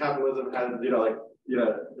capitalism has,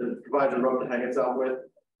 it provides a rope to hang itself with.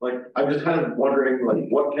 I'm just kind of wondering,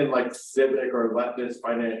 what can civic or leftist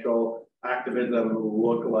financial activism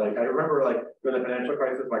look like? I remember during the financial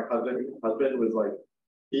crisis, my husband was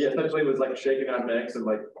he essentially was shaking on banks and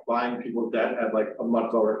buying people's debt at a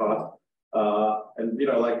much lower cost. And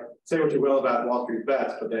say what you will about Wall Street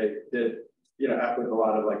bets, but they did act with a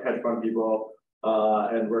lot of hedge fund people,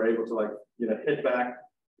 and were able to hit back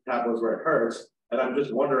capitalism where it hurts. And I'm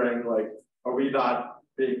just wondering, are we not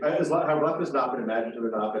being, have leftists not been imaginative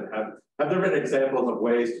enough, and have there been examples of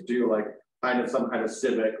ways to do some kind of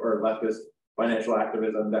civic or leftist financial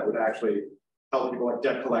activism that would actually help people,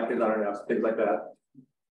 debt collectors, I don't know, things like that?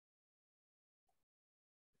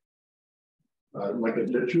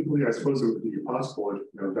 Objectively, I suppose it would be possible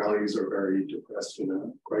if values are very depressed in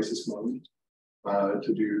a crisis moment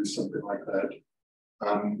to do something like that.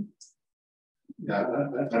 Yeah,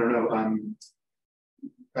 I don't know.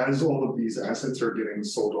 As all of these assets are getting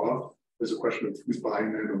sold off, there's a question of who's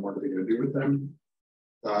buying them and what are they going to do with them.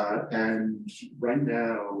 And right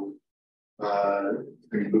now,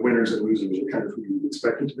 the winners and losers are kind of who you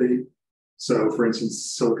expect it to be. So, for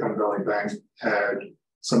instance, Silicon Valley Bank had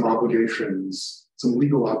some obligations, some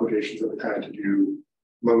legal obligations that it had to do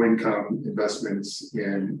low-income investments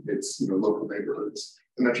in its local neighborhoods,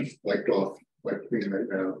 and that's just off clean right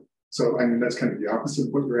now. So that's kind of the opposite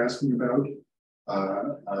of what you're asking about.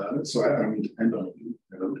 So I don't mean to end on it,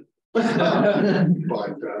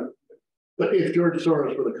 but if George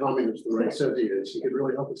Soros were the communist the right says he is, he could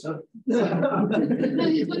really help us out.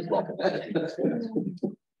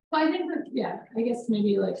 Well, I think that, yeah, I guess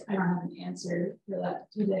maybe I don't have an answer for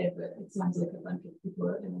that today, but it sounds like a bunch of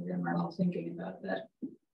people in the room are all thinking about that,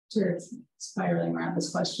 sort of spiraling around this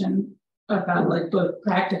question about both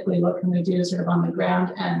practically what can we do sort of on the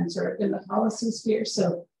ground and sort of in the policy sphere.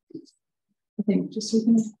 So I think just we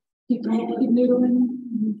can keep noodling.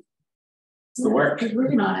 It's the work. Keep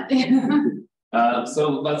working on it. So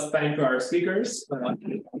let's thank our speakers.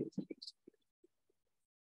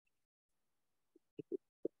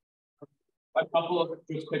 A couple of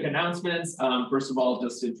just quick announcements. First of all,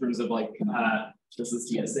 just in terms of this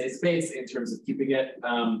is DSA space, in terms of keeping it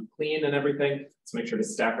clean and everything, let's make sure to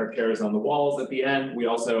stack our chairs on the walls at the end. We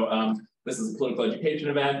also, this is a political education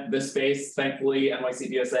event. This space, thankfully,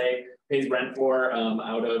 NYC-DSA pays rent for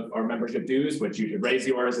out of our membership dues, which you should raise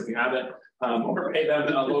yours if you haven't, or pay them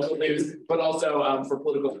local dues. But also for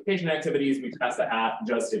political education activities, we pass the hat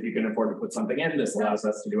just if you can afford to put something in. This allows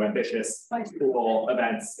us to do ambitious, cool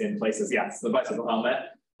events in places. Yes, the bicycle helmet.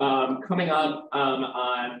 Coming up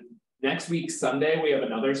on next week, Sunday, we have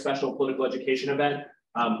another special political education event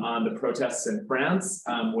on the protests in France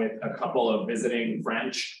with a couple of visiting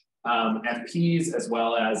French MPs, as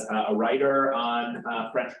well as a writer on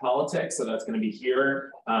French politics. So that's going to be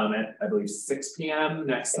here at, I believe, 6 p.m.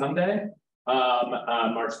 next Sunday.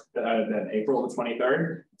 then April the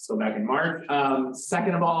 23rd, still back in March.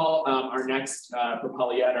 Second of all, our next, for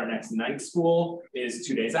Polyed, our next night school is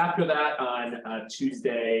 2 days after that on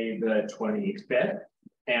Tuesday, the 25th.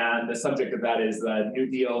 And the subject of that is the New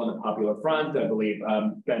Deal and the Popular Front. I believe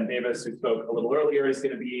Ben Davis, who spoke a little earlier, is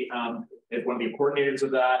going to be is one of the coordinators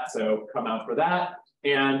of that. So come out for that.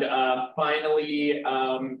 And finally,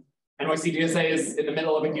 NYC-DSA is in the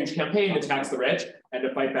middle of a huge campaign to tax the rich and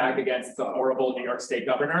to fight back against the horrible New York State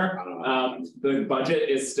governor. The budget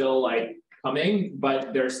is still like coming,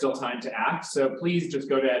 but there's still time to act. So please just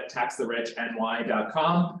go to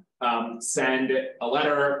taxtherich.ny.com. Send a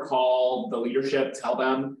letter, call the leadership, tell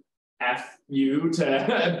them F you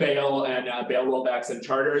to bail and bail rollbacks and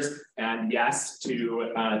charters, and yes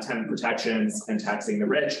to tenant protections and taxing the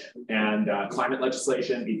rich and climate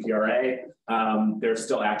legislation, BPRA. There's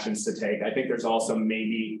still actions to take. I think there's also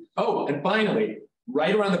maybe, oh, and finally,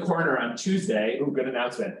 right around the corner on Tuesday, oh, good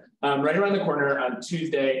announcement. Right around the corner on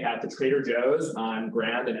Tuesday at the Trader Joe's on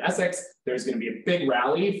Grand and Essex, there's going to be a big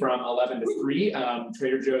rally from 11 to 3.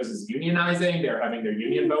 Trader Joe's is unionizing. They're having their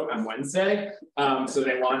union vote on Wednesday. So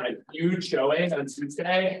they want a huge showing on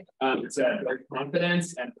Tuesday to build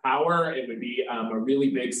confidence and power. It would be a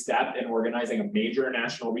really big step in organizing a major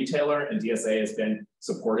national retailer, and DSA has been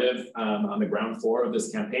supportive on the ground floor of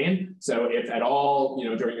this campaign. So if at all,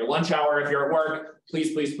 during your lunch hour, if you're at work,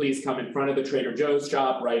 please, please, please come in front of the Trader Joe's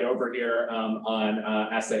shop right over here on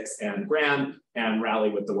Essex and Grand and rally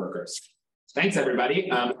with the workers. Thanks, everybody.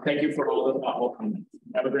 Thank you for all the thoughtful comments.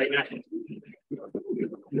 Have a great night.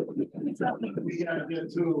 We gotta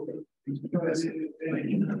get to